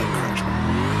wasn't that great.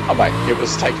 Oh mate, it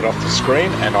was taken off the screen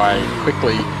and I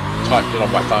quickly typed it on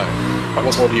my phone.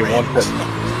 What do you want?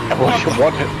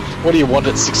 What do you want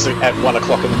at 1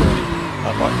 o'clock in the morning?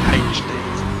 I'm like HD.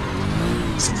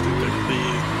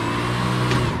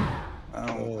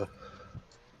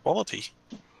 Quality.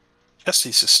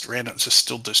 Jesse's just random,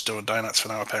 still doing donuts for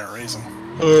no apparent reason.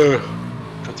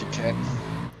 But you can.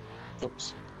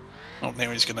 Oops. Well,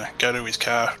 now he's gonna go to his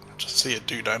car to see it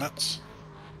do donuts.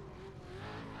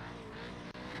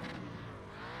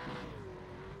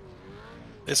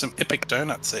 There's some epic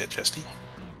donuts there, Chesty.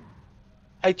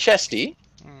 Hey Chesty,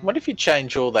 what if you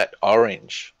change all that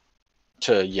orange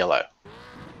to yellow?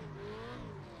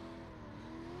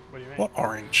 What do you mean? What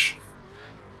orange?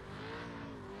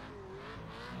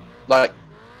 Like,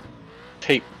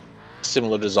 keep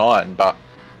similar design, but...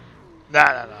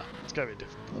 No. It's gotta be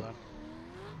different design.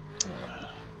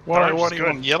 Why Orange do is you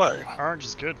want yellow? Orange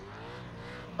is good.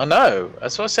 I know,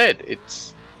 that's what I said.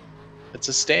 It's a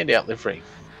standout livery.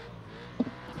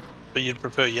 But you'd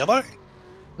prefer yellow?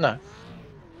 No.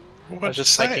 What I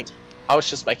was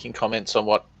just making comments on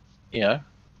what,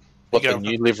 what the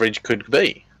new livery could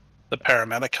be. The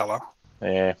Parramatta colour.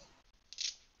 Yeah.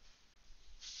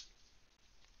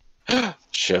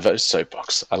 Shervo's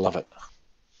soapbox. I love it.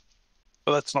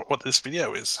 But that's not what this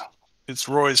video is. It's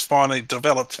Roy's finally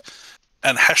developed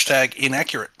an hashtag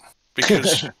inaccurate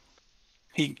because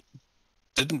he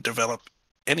didn't develop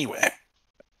anywhere.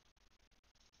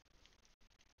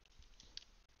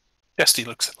 Chesty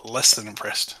looks less than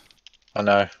impressed. I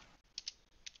know.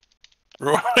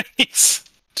 Roy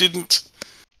didn't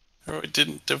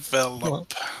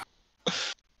develop.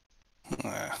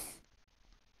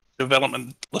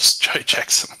 Developmentless Joe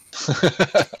Jackson.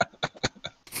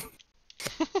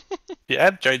 You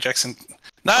add Joe Jackson.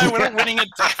 No, we're not winning it.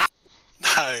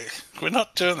 No, we're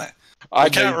not doing that. I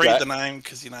can't read the name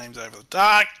because your name's over the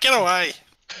dark. Get away.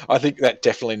 I think that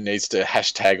definitely needs to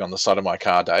hashtag on the side of my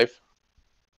car, Dave.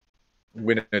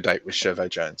 Winning a date with Shervo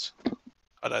Jones.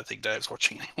 I don't think Dave's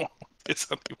watching anymore. There's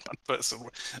only one person.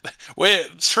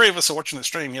 Three of us are watching the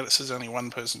stream, yet it says only one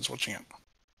person's watching it.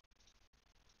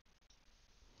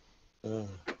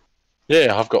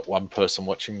 Yeah, I've got one person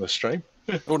watching the stream.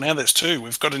 Well, now there's two.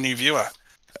 We've got a new viewer.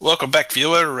 Welcome back,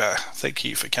 viewer. Thank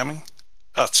you for coming.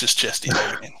 Oh, it's just Chesty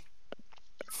again.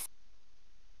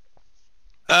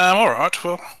 All right.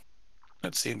 Well,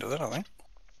 that's the end of that, I think.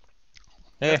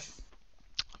 Yeah.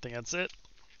 I think that's it.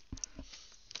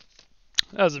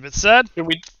 That was a bit sad.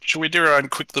 Should we do our own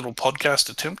quick little podcast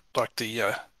attempt, like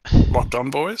the Locked On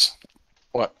Boys?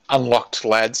 What? Unlocked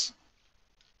lads?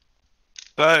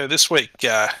 So this week,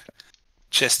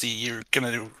 Chesty, you're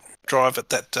going to drive at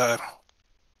that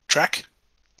track?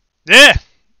 Yeah,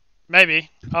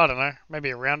 maybe. I don't know. Maybe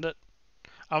around it.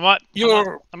 I might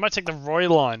take the Roy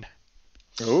line.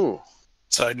 Ooh.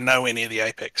 So nowhere near the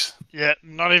Apex. Yeah,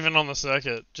 not even on the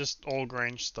circuit. Just all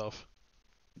Grange stuff.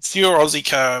 It's your Aussie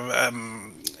car.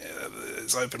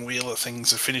 Those open wheeler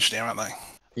things are finished now, aren't they?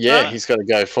 Yeah, he's got to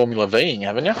go Formula V-ing,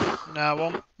 haven't you?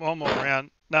 No, one more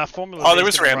round. No, Formula. Oh, there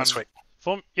is a round this week.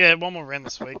 Yeah, one more round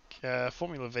this week.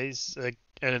 Formula V's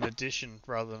an addition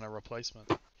rather than a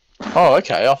replacement. Oh,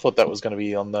 okay. I thought that was going to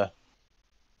be on the...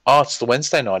 Oh, it's the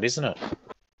Wednesday night, isn't it?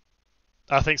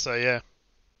 I think so, yeah.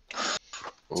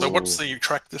 So what's the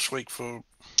track this week for?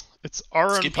 It's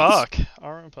Oran Park.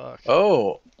 Oran Park.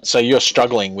 Oh, so you're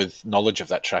struggling with knowledge of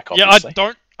that track, obviously.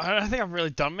 Yeah, I don't think I've really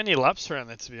done many laps around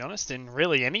there, to be honest, in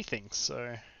really anything,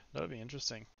 so that would be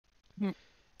interesting.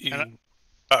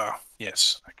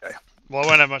 Yes, okay. Well, I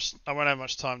won't have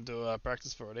much time to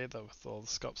practice for it either with all the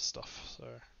Scops stuff, so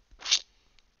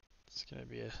it's going to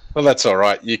be a... Well, that's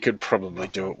alright. You could probably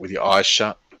do it with your eyes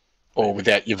shut, or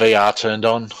without your VR turned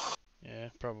on. Yeah,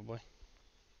 probably.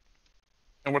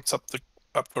 And what's up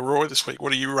for Roy this week?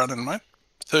 What are you running, mate?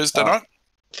 Thursday night?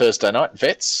 Thursday night,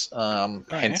 Vets.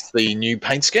 Hence the new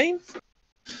paint scheme.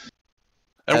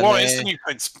 And why is the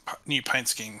new paint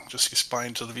scheme? Just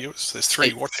explain to the viewers. There's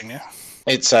three watching now.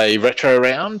 It's a retro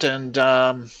round, and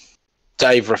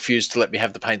Dave refused to let me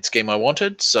have the paint scheme I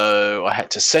wanted, so I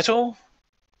had to settle.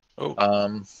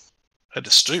 Oh. Had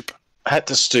to stoop. I had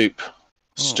to stoop.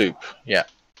 Stoop, yeah.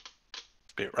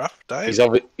 Bit rough, Dave.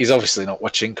 He's obviously not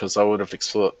watching because I would have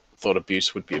thought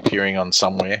abuse would be appearing on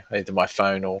somewhere, either my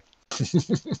phone or.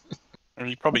 And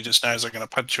he probably just knows I'm going to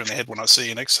punch you in the head when I see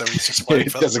you next, so he's just He waiting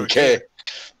for doesn't care.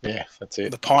 Yeah, that's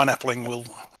it. The pineappling will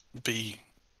be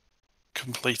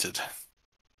completed.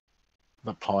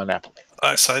 The pineapple.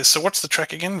 So what's the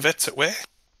track again? Vets at where?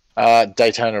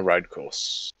 Daytona Road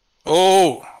Course.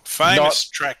 Oh, famous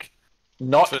track.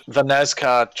 Not the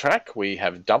NASCAR track. We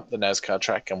have dumped the NASCAR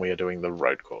track and we are doing the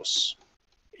road course.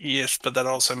 Yes, but that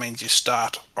also means you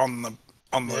start on the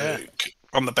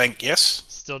bank. Yes.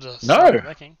 Still just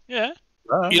banking. Yeah.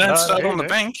 No, you don't start on the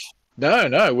bank.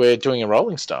 No, we're doing a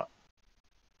rolling start.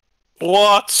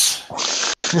 What?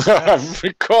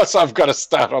 Of course, I've got to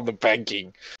start on the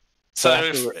banking. So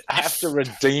I have to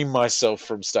redeem myself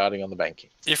from starting on the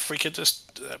banking. If we could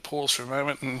just pause for a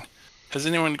moment, and has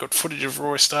anyone got footage of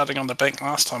Roy starting on the bank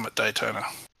last time at Daytona?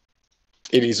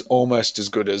 It is almost as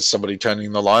good as somebody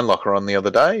turning the line locker on the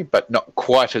other day, but not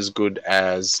quite as good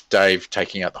as Dave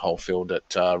taking out the whole field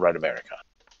at Road America.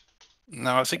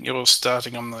 No, I think your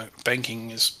starting on the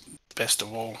banking is best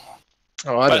of all.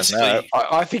 Oh, I don't know.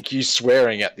 I think you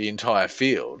swearing at the entire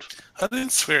field. I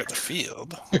didn't swear at the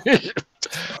field.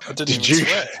 I didn't even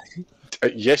swear.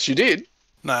 Yes, you did.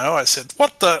 No, I said,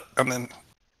 what the... And then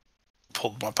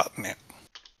pulled my button out.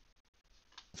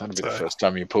 That'll be the first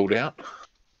time you pulled out.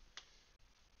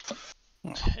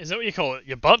 Is that what you call it?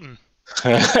 Your button?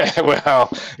 Well,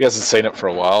 he hasn't seen it for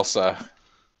a while, so...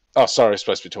 Oh, sorry, we're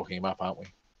supposed to be talking him up, aren't we?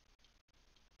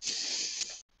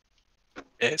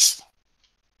 Yes.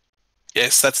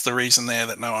 Yes, that's the reason there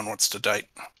that no one wants to date.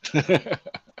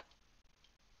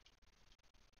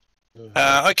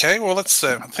 Okay, well, let's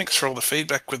thanks for all the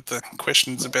feedback with the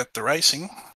questions about the racing.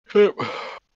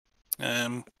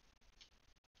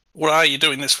 What are you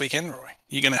doing this weekend, Roy?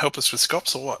 You going to help us with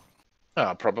Scops or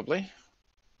what? Probably.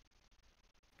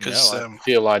 Because I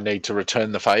feel I need to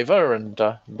return the favour and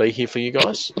be here for you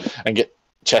guys and get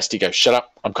Chasty go, shut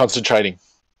up, I'm concentrating.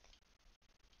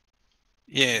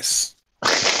 Yes.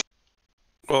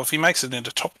 Well, if he makes it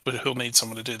into top, but he'll need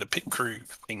someone to do the pit crew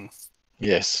thing.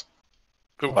 Yes.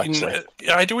 But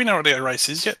do we know what our race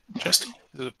is yet, Chasty?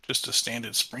 Is it just a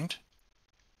standard sprint?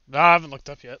 No, I haven't looked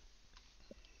up yet.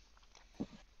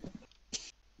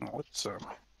 Oh,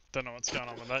 don't know what's going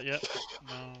on with that yet.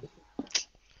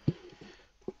 No.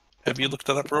 Have you looked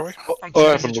it up, Roy? I'm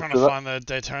trying to find the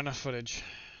Daytona footage.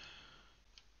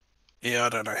 Yeah, I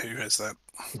don't know who has that.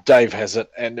 Dave has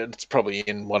it, and it's probably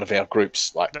in one of our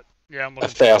groups, like yeah, I'm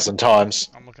 1,000 times.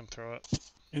 I'm looking through it.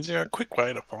 Is there a quick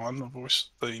way to find the voice?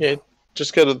 Yeah,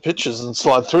 just go to the pictures and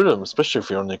slide through them, especially if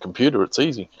you're on your computer. It's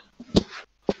easy.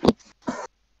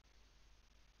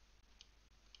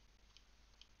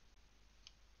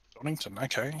 Donington,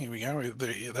 okay, here we go.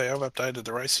 They have updated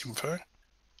the race info.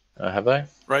 Have they?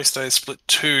 Race day split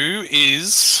 2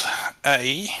 is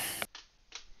a...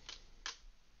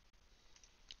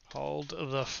 Hold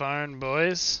the phone,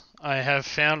 boys. I have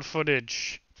found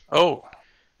footage. Oh,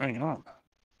 hang on.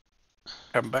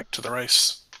 Come back to the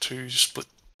race 2 split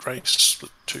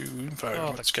 2 info.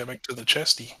 Oh, let's go back to the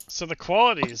Chasty. So the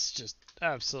quality is just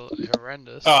absolutely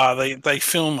horrendous. They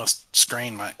film a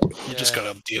screen, mate. You just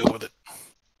got to deal with it.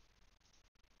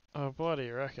 Oh, what do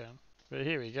you reckon? But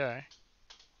here we go.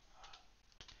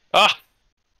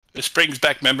 This brings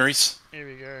back memories. Here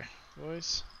we go,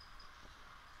 boys.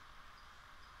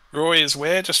 Roy is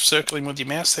where? Just circling with your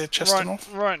mouse there, Chester.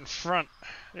 Right in front.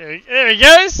 There he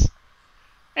goes!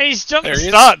 And he's jumped the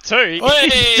start too.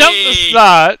 He's jumped the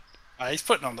start. He's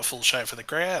putting on the full show for the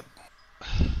crowd.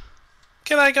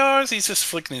 G'day guys, he's just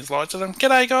flicking his lights at them.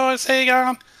 G'day guys, how you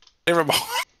going? Never mind.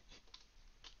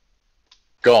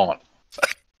 Gone.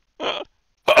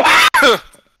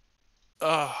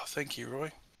 Oh, thank you,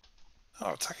 Roy.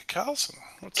 Oh, Tucker Carlson.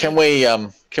 Can we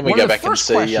go back and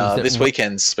see this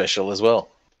weekend's special as well?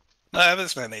 No,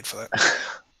 there's no need for that.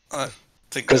 I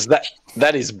think because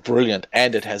that is brilliant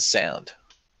and it has sound.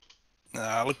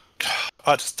 No, look,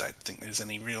 I just don't think there's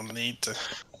any real need to.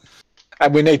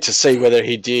 And we need to see whether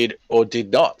he did or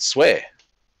did not swear.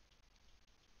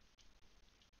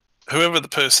 Whoever the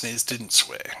person is didn't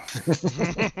swear.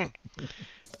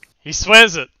 He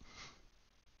swears it.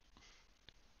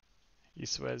 He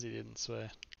swears he didn't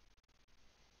swear.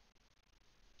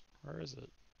 Where is it?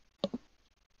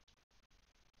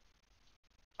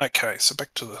 Okay, so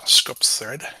back to the Scops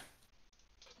thread.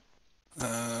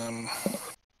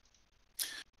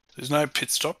 There's no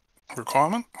pit stop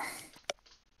requirement.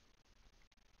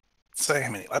 Let's say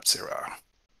how many laps there are.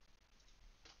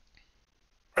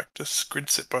 Practice,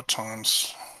 grid set by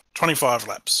times. 25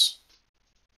 laps.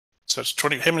 So it's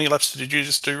 20. How many laps did you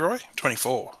just do, Roy?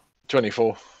 24.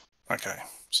 24. Okay.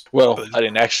 Well, But- I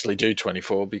didn't actually do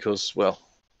 24 because, well,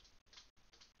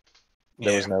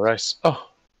 there was no race. Oh,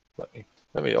 let me.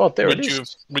 Oh, there it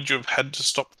is. Would you have had to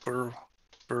stop for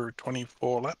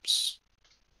 24 laps?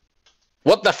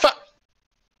 What the fuck?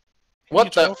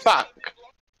 What the fuck?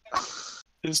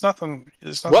 There's nothing.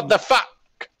 What the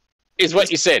fuck is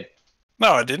what you said?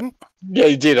 No, I didn't. Yeah,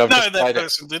 you did. No, that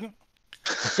person didn't.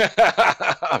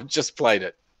 I've just played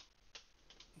it.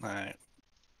 No,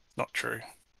 not true.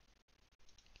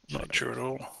 Not true at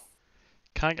all.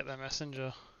 Can't get the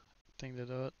messenger thing to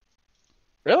do it.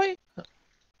 Really?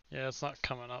 Yeah, it's not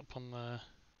coming up on the...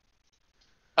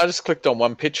 I just clicked on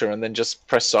one picture and then just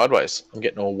pressed sideways. I'm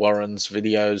getting all Warren's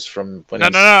videos from when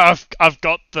No, I've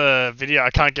got the video. I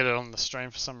can't get it on the stream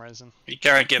for some reason. You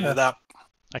can't get it up.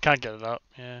 I can't get it up,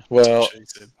 yeah. Well,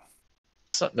 it's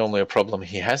not normally a problem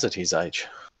he has at his age.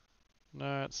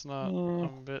 No, it's not. I'm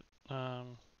a bit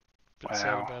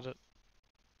sad about it.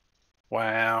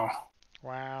 Wow.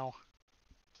 Wow.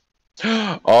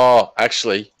 Oh,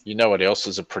 actually, you know what else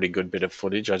is a pretty good bit of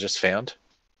footage I just found?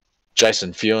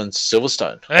 Jason Fuen's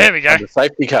Silverstone. There we go. The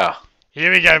safety car.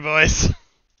 Here we go, boys.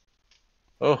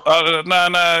 Oh.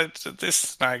 No, this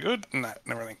is no good. No,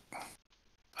 everything.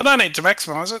 I don't need to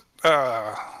maximise it.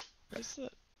 Where's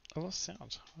it? I lost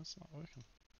sound. It's not working.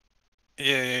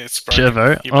 Yeah, it's broken.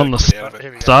 Chevo on the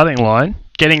starting line,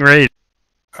 getting ready.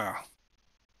 Oh.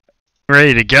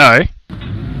 Ready to go.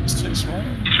 It's too small.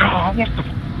 Oh, what the...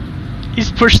 He's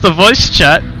pushed the voice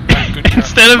chat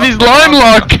instead of his line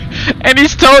lock, and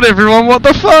he's told everyone what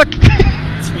the fuck.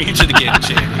 It's muted again,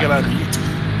 Chad. You gotta mute.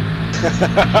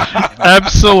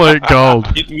 Absolute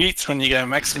gold. It mutes when you go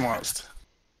maximised.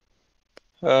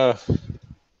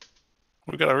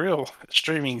 We've got a real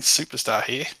streaming superstar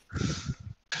here.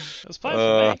 It was played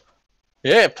for me.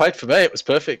 Yeah, it played for me. It was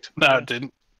perfect. No, it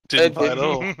didn't. Didn't play at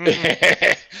all.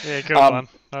 Yeah, good one.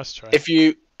 Nice try. If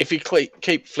you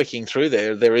keep flicking through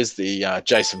there is the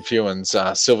Jason Fuen's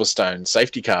Silverstone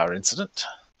safety car incident.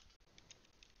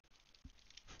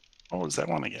 What was that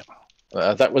one again?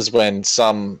 That was when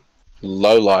some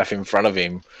lowlife in front of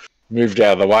him moved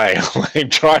out of the way and let him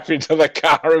drive into the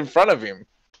car in front of him.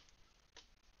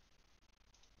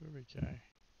 There we go.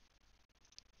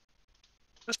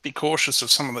 Just be cautious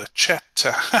of some of the chat.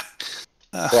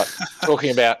 What?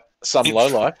 Talking about some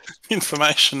lowlife?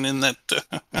 Information in that.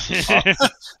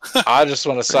 I just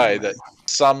want to say that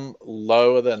some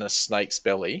lower than a snake's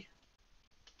belly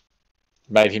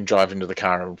made him drive into the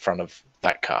car in front of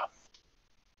that car.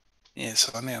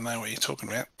 Yes, I now know what you're talking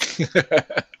about.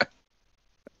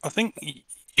 I think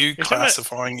you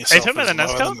classifying yourself as lower than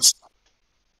the...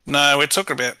 No, we're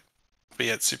talking about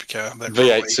V8 Supercar. That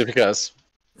V8 Supercars.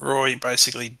 Roy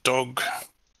basically dogged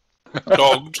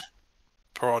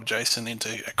poor old Jason into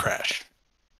a crash.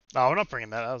 No, we're not bringing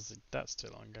that. That's too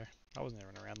long ago. I wasn't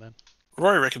even around then.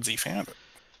 Roy reckons he found it.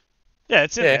 Yeah,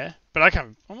 it's in there, but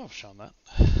I'm not showing that.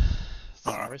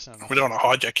 Alright, we don't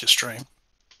want to hijack your stream.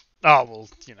 Oh, well,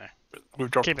 you know.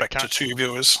 We've dropped back to 2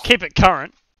 viewers. Keep it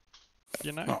current,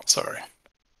 you know. Oh, sorry.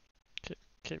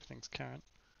 Keep things current.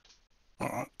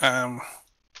 Alright,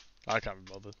 I can't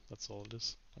be bothered. That's all it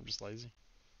is. I'm just lazy.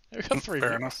 Yeah, we got 3 fair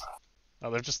viewers. enough.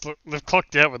 Oh, they've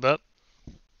clocked out with that.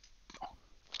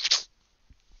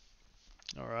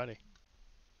 Alrighty.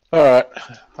 Alright.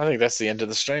 I think that's the end of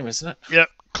the stream, isn't it? Yep,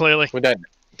 clearly. We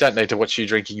don't need to watch you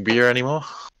drinking beer anymore.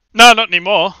 No, not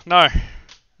anymore. No.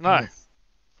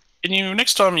 Can you,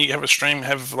 next time you have a stream,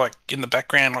 have, like, in the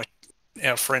background, like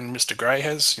our friend Mr. Grey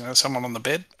has, you know, someone on the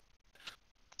bed?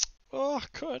 Oh, I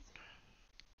could.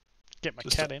 Get my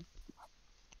cat in.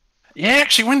 Yeah,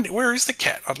 actually, where is the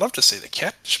cat? I'd love to see the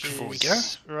cat just before we go.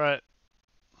 Right.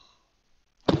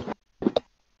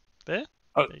 There?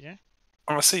 Oh, there you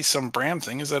go. I see some brown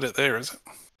thing. Is that it there, is it?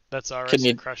 That's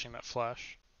iRacing crashing that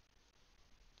flash.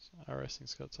 So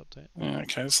iRacing's got its update. Yeah,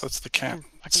 okay, so that's the cat.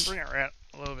 I can bring it around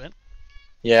a little bit.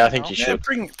 Yeah, I think you should.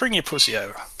 Bring your pussy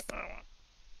over.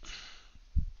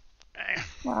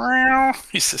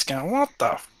 He's just going, what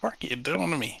the fuck are you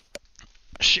doing to me?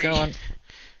 Go on.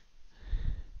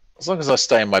 As long as I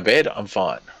stay in my bed, I'm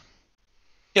fine.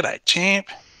 G'day, champ.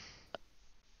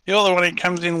 You're the one who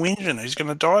comes in whinging who's going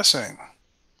to die soon.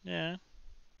 Yeah.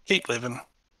 Keep living.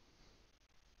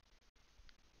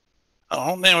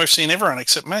 Oh, now we've seen everyone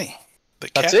except me. The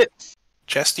cat. That's it.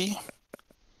 Chasty.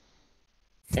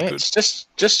 Yeah, it's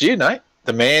just you, Nate.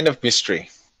 The man of mystery.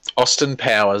 Austin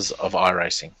Powers of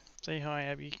iRacing. Say hi,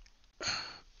 Abby.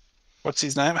 What's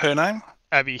his name? Her name?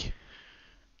 Abby.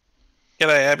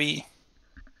 G'day, Abby.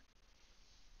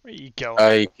 Where you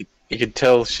going? You could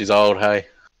tell she's old, hey?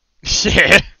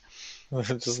 Yeah.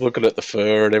 Just looking at the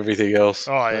fur and everything else.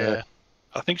 Oh yeah.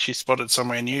 I think she spotted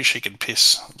somewhere new she could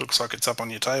piss. Looks like it's up on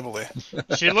your table there.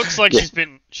 She looks like she's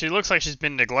been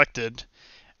neglected,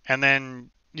 and then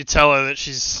you tell her that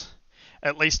she's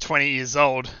at least 20 years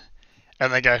old,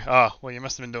 and they go, "Oh, well, you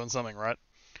must have been doing something, right?"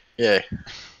 Yeah.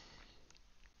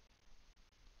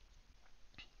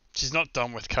 She's not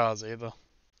done with cars either.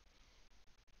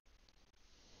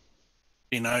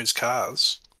 She knows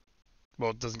cars.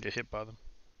 Well, it doesn't get hit by them.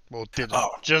 Well, it didn't.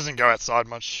 Oh. She doesn't go outside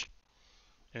much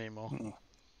anymore.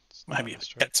 Maybe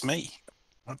that's me.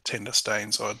 I tend to stay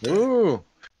inside. Ooh.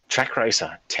 Track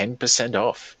Racer, 10%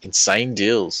 off. Insane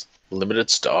deals. Limited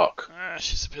stock.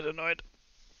 She's a bit annoyed.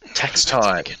 Tax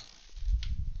time.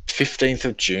 15th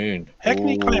of June. How can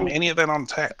you claim any of that on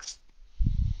tax?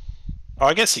 Oh,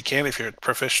 I guess you can if you're a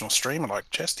professional streamer like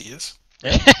Chesty is.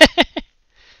 Yeah.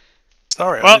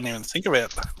 Sorry, I didn't even think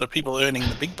about the people earning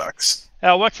the big bucks.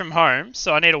 I work from home,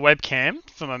 so I need a webcam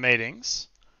for my meetings.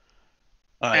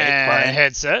 Oh, and a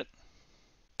headset.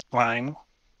 Plain.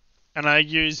 And I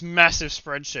use massive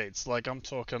spreadsheets. Like, I'm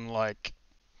talking like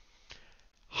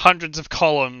hundreds of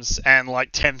columns and like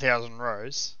 10,000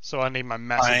 rows. So I need my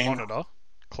massive monitor.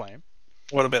 Claim.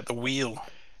 What about the wheel?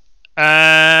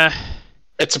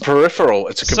 It's a peripheral.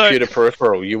 It's a computer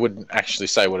peripheral. You wouldn't actually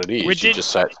say what it is. You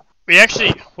just say. I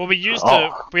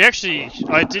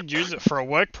did use it for a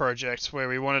work project where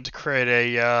we wanted to create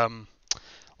a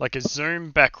like a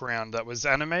Zoom background that was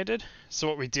animated. So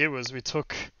what we did was we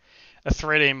took a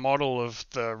 3D model of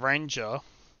the Ranger,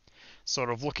 sort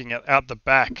of looking out the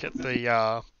back at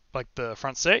the like the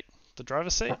front seat, the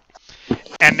driver's seat,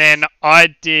 and then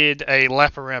I did a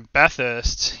lap around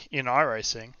Bathurst in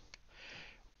iRacing,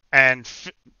 and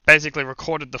basically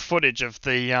recorded the footage of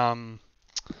the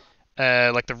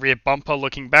like the rear bumper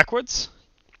looking backwards,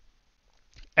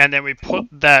 and then we put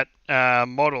that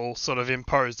model sort of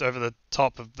imposed over the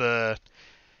top of the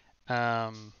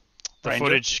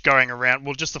footage going around.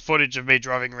 Well, just the footage of me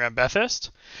driving around Bathurst.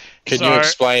 Can you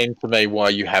explain to me why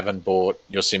you haven't bought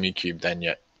your SimiCube then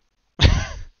yet?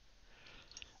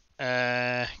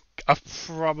 I've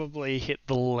probably hit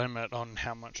the limit on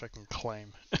how much I can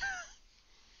claim.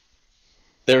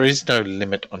 There is no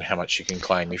limit on how much you can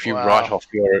claim. If you write off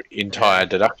your entire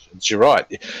deductions, you're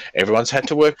right. Everyone's had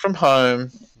to work from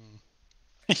home.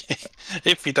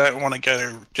 If you don't want to go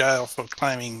to jail for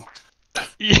claiming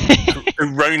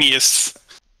erroneous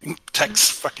tax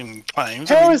fucking claims.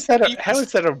 How is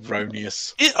that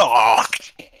erroneous?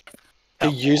 He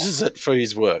uses it for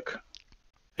his work.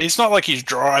 It's not like he's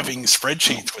driving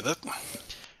spreadsheets with it.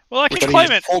 Well, I can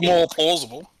claim it. More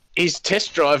plausible. He's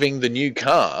test driving the new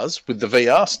cars with the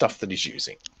VR stuff that he's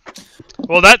using.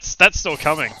 Well, that's still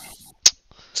coming.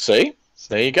 See?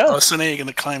 There you go. Oh, so now you're going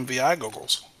to claim VR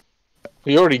goggles.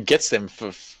 He already gets them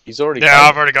for... He's already... Yeah,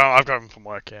 I've got them from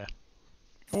work, yeah.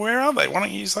 Where are they? Why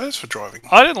don't you use those for driving?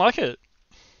 I didn't like it.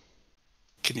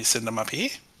 Can you send them up here?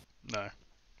 No.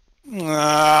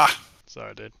 So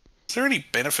I did. Is there any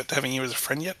benefit to having you as a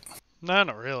friend yet? No,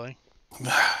 not really.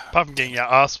 Apart from getting your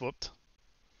ass whooped.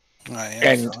 Oh,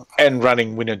 yeah, and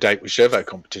running winner date with Shervo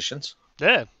competitions.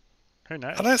 Yeah. Who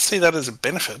knows? I don't see that as a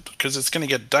benefit because it's going to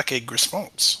get duck egg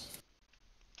response.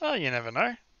 Oh, you never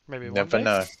know. Maybe one Never day.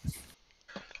 know.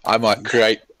 I might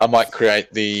create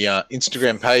the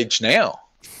Instagram page now.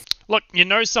 Look, you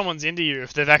know someone's into you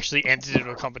if they've actually entered into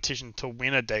a competition to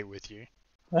win a date with you.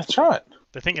 That's right.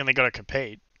 They're thinking they got to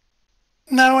compete.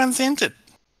 No one's entered.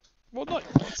 Well, look,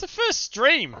 it's the first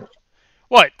stream.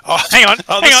 What? Oh, hang on.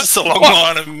 Oh, hang this on. is a long What?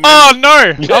 line of... Oh,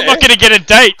 no. Yeah. I'm not going to get a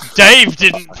date. Dave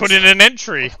didn't put in an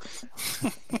entry.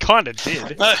 Kind of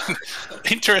did.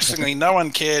 Interestingly, no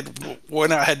one cared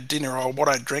when I had dinner or what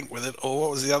I drank with it, or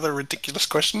what was the other ridiculous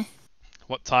question?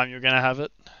 What time you were going to have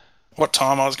it? What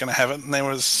time I was going to have it, and there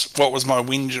was what was my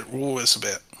whinge at Woolworths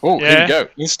about. Oh, Here we go.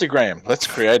 Instagram. Let's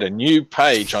create a new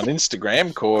page on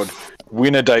Instagram called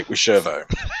Win a Date with Shervo.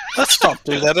 Let's not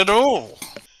do that at all.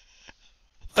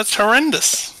 That's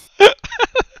horrendous.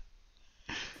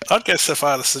 I'd go so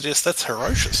far to suggest that's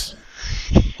ferocious.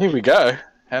 Here we go.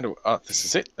 This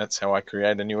is it. That's how I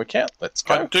create a new account. Let's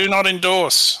go. I do not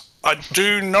endorse. I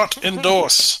do not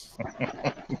endorse.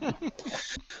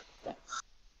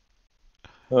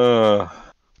 I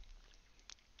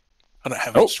don't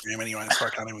have Instagram anyway, so I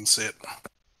can't even see it.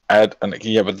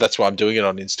 Yeah, but that's why I'm doing it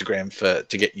on Instagram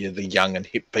to get you the young and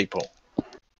hip people.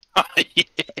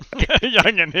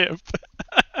 Young and hip.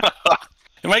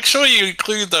 Make sure you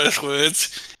include those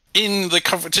words in the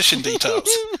competition details.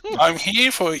 I'm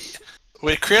here for...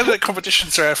 We created a competition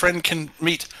so our friend can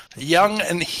meet young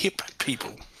and hip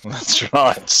people. That's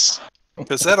right.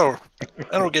 Because that'll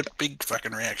get big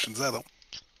fucking reactions, that'll.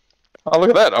 Oh, look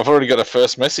at that. I've already got a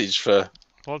first message for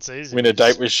What's easy? win a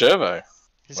date with Shervo.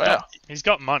 Wow. He's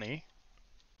got money.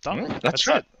 Done. That's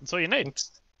right. It. That's all you need.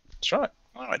 That's right.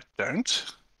 No, I don't.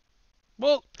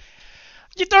 Well,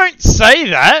 you don't say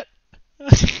that.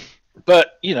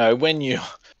 But, you know, when you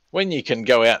can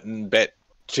go out and bet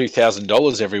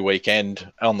 $2,000 every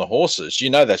weekend on the horses, you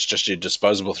know that's just your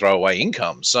disposable throwaway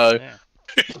income. So,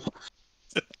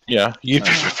 you know, you'd be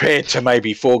prepared to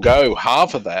maybe forego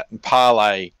half of that and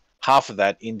parlay half of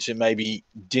that into maybe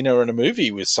dinner and a movie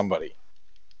with somebody.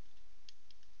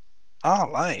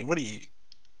 Parlay? What are you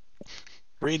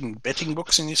reading betting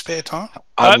books in your spare time?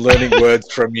 I'm learning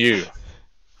words from you.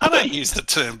 I don't use the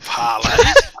term parlay.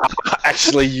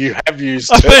 Actually, you have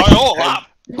used I it.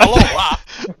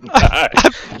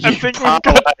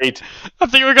 I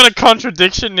think we've got a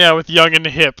contradiction now with Young and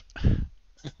Hip.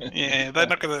 Yeah, they're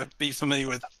not going to be familiar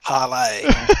with parlay.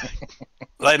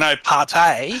 They know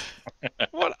partay.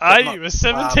 What are you, a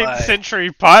 17th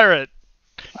century pirate?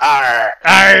 Arr,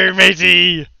 arr,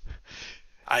 matey.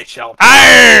 I shall.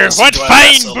 Arr, what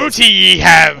fine booty ye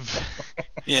have.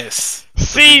 Yes.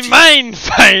 See mine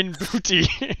fine booty.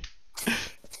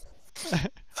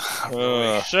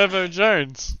 Shervo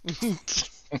Jones.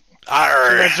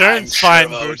 Arr, Jones fine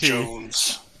booty.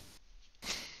 Jones.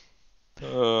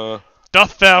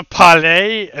 Doth thou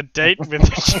parlay a date with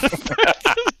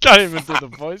Can't even do the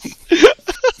voice.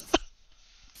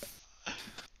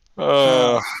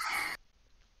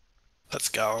 That's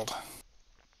gold.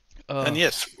 And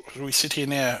yes, we sit here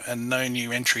now and no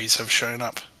new entries have shown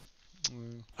up.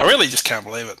 I really just can't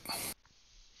believe it.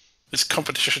 This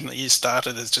competition that you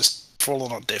started has just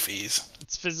fallen on deaf ears.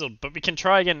 It's fizzled, but we can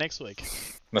try again next week.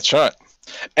 That's right.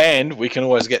 And we can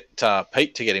always get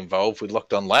Pete to get involved with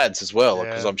Locked On Lads as well,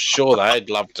 because I'm sure they'd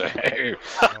love to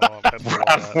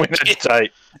win a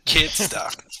date. Kid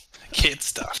stuffed. Kid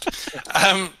stuffed.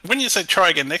 When you say try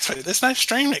again next week, there's no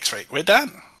stream next week. We're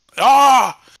done.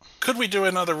 Oh! Could we do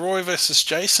another Roy versus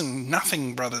Jason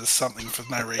Nothing Brothers something for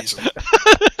no reason?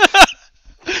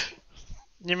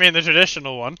 You mean the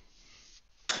traditional one?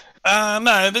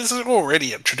 No, there's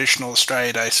already a traditional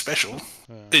Australia Day special.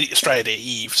 The Australia Day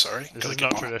Eve, sorry. This is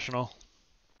not traditional.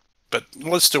 But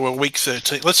let's do a week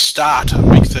 13. Let's start a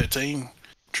week 13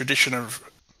 tradition of,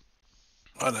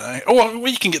 I don't know. Oh, well,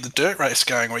 you can get the dirt race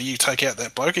going where you take out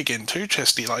that bloke again too,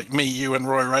 Chesty, like me, you and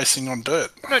Roy racing on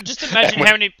dirt. No, just imagine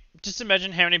how many... Just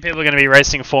imagine how many people are going to be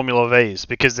racing Formula Vs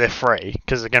because they're free,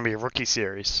 because they're going to be a rookie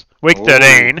series. Week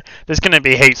 13, there's going to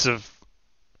be heaps of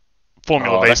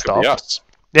Formula V stuff.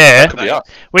 Yeah, could be us.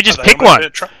 We just pick one.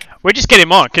 We just get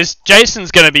him on, because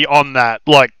Jason's going to be on that,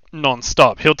 like,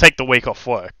 non-stop. He'll take the week off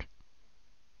work.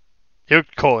 He'll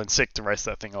call in sick to race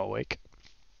that thing all week.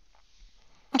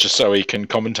 Just so he can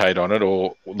commentate on it,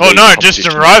 or... Oh no, just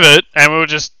drive it, and we'll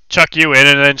just chuck you in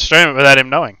and then stream it without him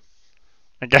knowing.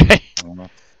 Okay?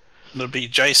 It'll be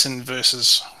Jason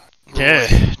versus Roy.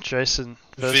 Yeah, Jason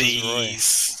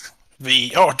versus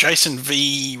Roy. Jason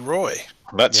v Roy.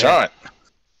 That's right.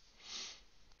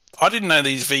 I didn't know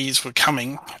these Vs were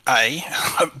coming, A.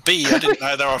 B, I didn't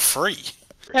know they were free.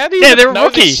 How do you they're know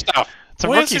rookie. This stuff? It's a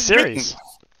rookie series.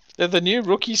 They're the new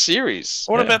rookie series.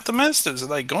 What about the Mazdas? Are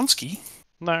they Gonski?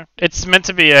 No, it's meant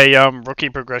to be a rookie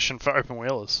progression for open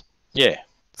wheelers. Yeah.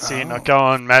 So you go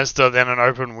on Mazda, then an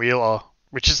open wheeler,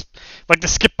 which is like the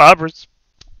Skip Barber's.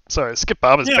 Sorry, Skip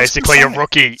Barber's basically a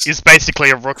rookie. Is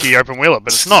basically a rookie open wheeler,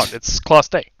 but it's not. It's Class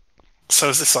D. So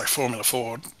is this like Formula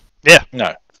Ford? Yeah.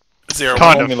 No. Is there a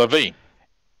Formula V?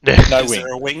 Yeah. No is wing.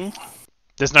 there a wing?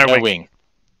 There's no wing.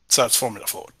 So it's Formula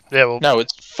Ford. Yeah. Well. No,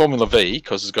 it's Formula V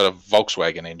because it's got a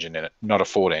Volkswagen engine in it, not a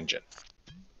Ford engine.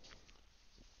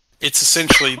 It's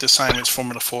essentially the same as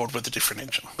Formula Ford with a different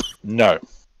engine. No.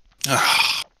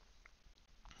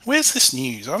 Where's this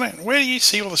news? Where do you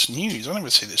see all this news? I never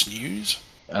see this news.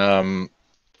 I'm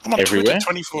on everywhere.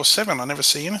 Twitter 24/7. I never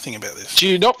see anything about this. Do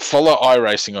you not follow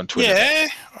iRacing on Twitter? Yeah,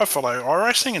 I follow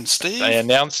iRacing and Steve. They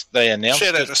announced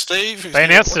Shout out to Steve. They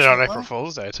announced it on April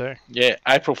Fool's Day too. Yeah,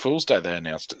 April Fool's Day they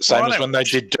announced it. Same as when they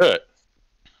did Dirt.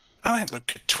 I don't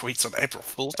look at tweets on April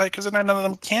Fool's Day because none of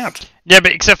them count. Yeah,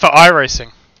 but except for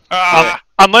iRacing.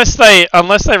 Unless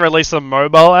they release a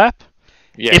mobile app,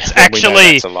 yeah, it's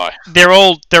actually that's a lie. They're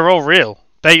all real.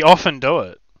 They often do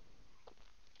it.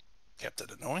 Kept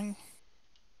it annoying.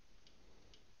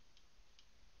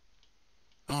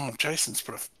 Oh, Jason's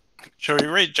put a... Shall we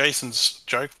read Jason's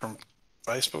joke from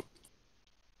Facebook?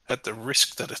 At the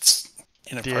risk that it's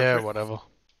inappropriate. Yeah, whatever.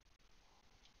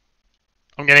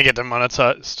 I'm gonna get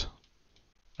demonetized.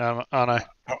 Oh no.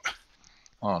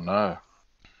 Oh no.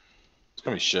 It's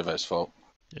gonna be Chevro's fault.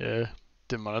 Yeah,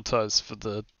 demonetized for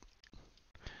the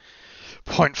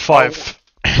 0.5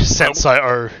 Sensei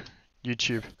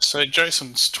YouTube. So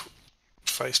Jason's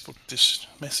Facebook this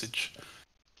message.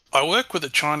 I work with a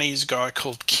Chinese guy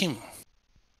called Kim,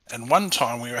 and one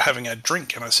time we were having a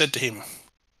drink, and I said to him,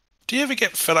 "Do you ever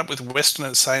get fed up with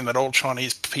Westerners saying that all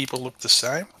Chinese people look the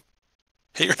same?"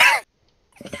 He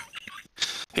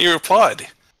replied,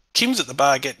 "Kim's at the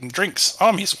bar getting drinks.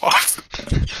 I'm his wife."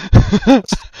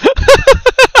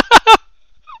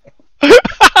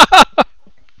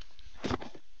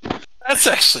 That's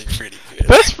actually pretty good.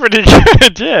 That's pretty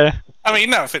good, yeah. I mean,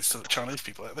 no offense to the Chinese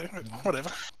people out there, but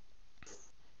whatever.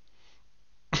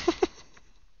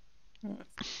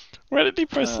 Where did he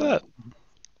post that?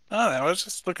 I don't know, I was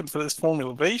just looking for this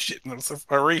Formula V shit, and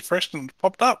I refreshed and it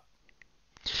popped up.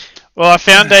 Well, I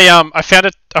found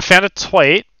a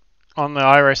tweet on the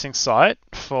iRacing site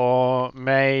for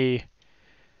May.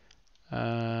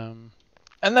 And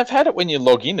they've had it when you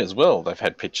log in as well. They've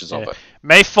had pictures of it.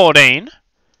 May 14.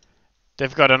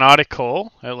 They've got an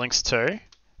article it links to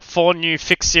 4 new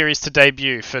fixed series to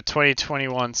debut for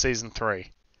 2021 Season 3.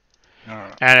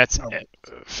 And it's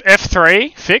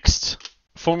F3 fixed,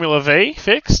 Formula V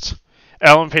fixed,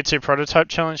 LMP2 Prototype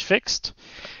Challenge fixed,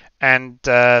 and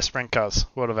Sprint Cars,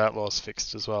 World of Outlaws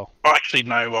fixed as well. I actually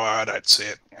know why I don't see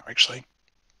it, actually.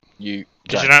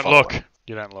 Because you don't look.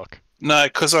 You don't look. No,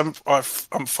 because I'm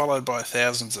followed by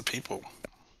thousands of people.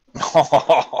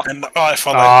 And I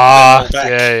follow them all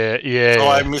back. Yeah. So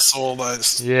I miss all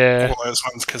those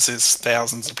ones because there's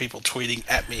thousands of people tweeting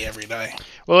at me every day.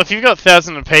 Well, if you've got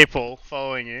thousands of people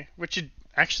following you, which you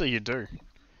do,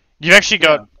 you've actually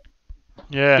got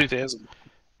 2,000,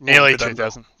 nearly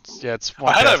 2,000. Yeah, it's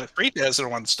 1, I had over 3,000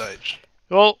 at one stage.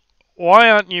 Well,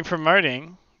 why aren't you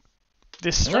promoting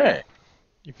this stream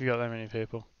if you've got that many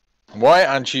people? Why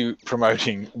aren't you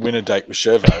promoting Win a Date with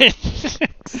Shervo?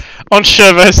 On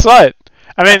Shervo's site.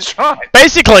 I mean,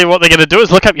 basically what they're going to do is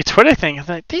look up your Twitter thing and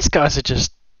think, these guys are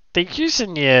just, they're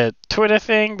using your Twitter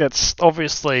thing that's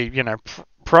obviously,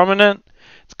 prominent.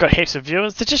 It's got heaps of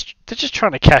viewers. They're just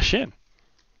trying to cash in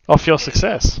off your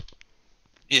success.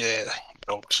 Yeah,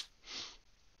 dogs.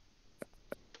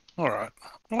 Alright.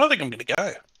 Well, I think I'm going to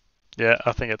go. Yeah,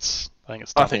 I think it's time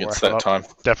that time.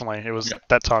 Definitely. It was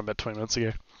that time about 20 minutes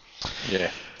ago. Yeah,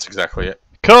 that's exactly it.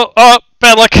 Cool. Oh,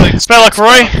 bad luck. Bad luck,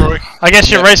 Roy. I guess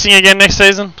you're racing again next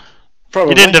season.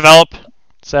 Probably. You didn't develop.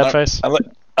 Sad face.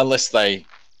 Unless they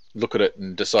look at it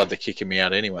and decide they're kicking me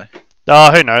out anyway.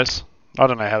 Oh, who knows? I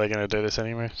don't know how they're going to do this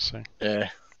anyway. So. Yeah.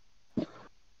 Oh,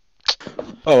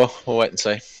 well, we'll wait and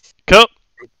see. Cool.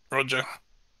 Roger.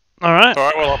 Alright.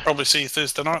 Alright, well, I'll probably see you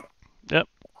Thursday night. Yep.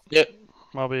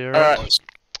 I'll be around. Alright.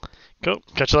 Cool.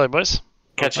 Catch you later, boys.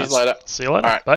 Catch you later. See you later. Alright. Bye.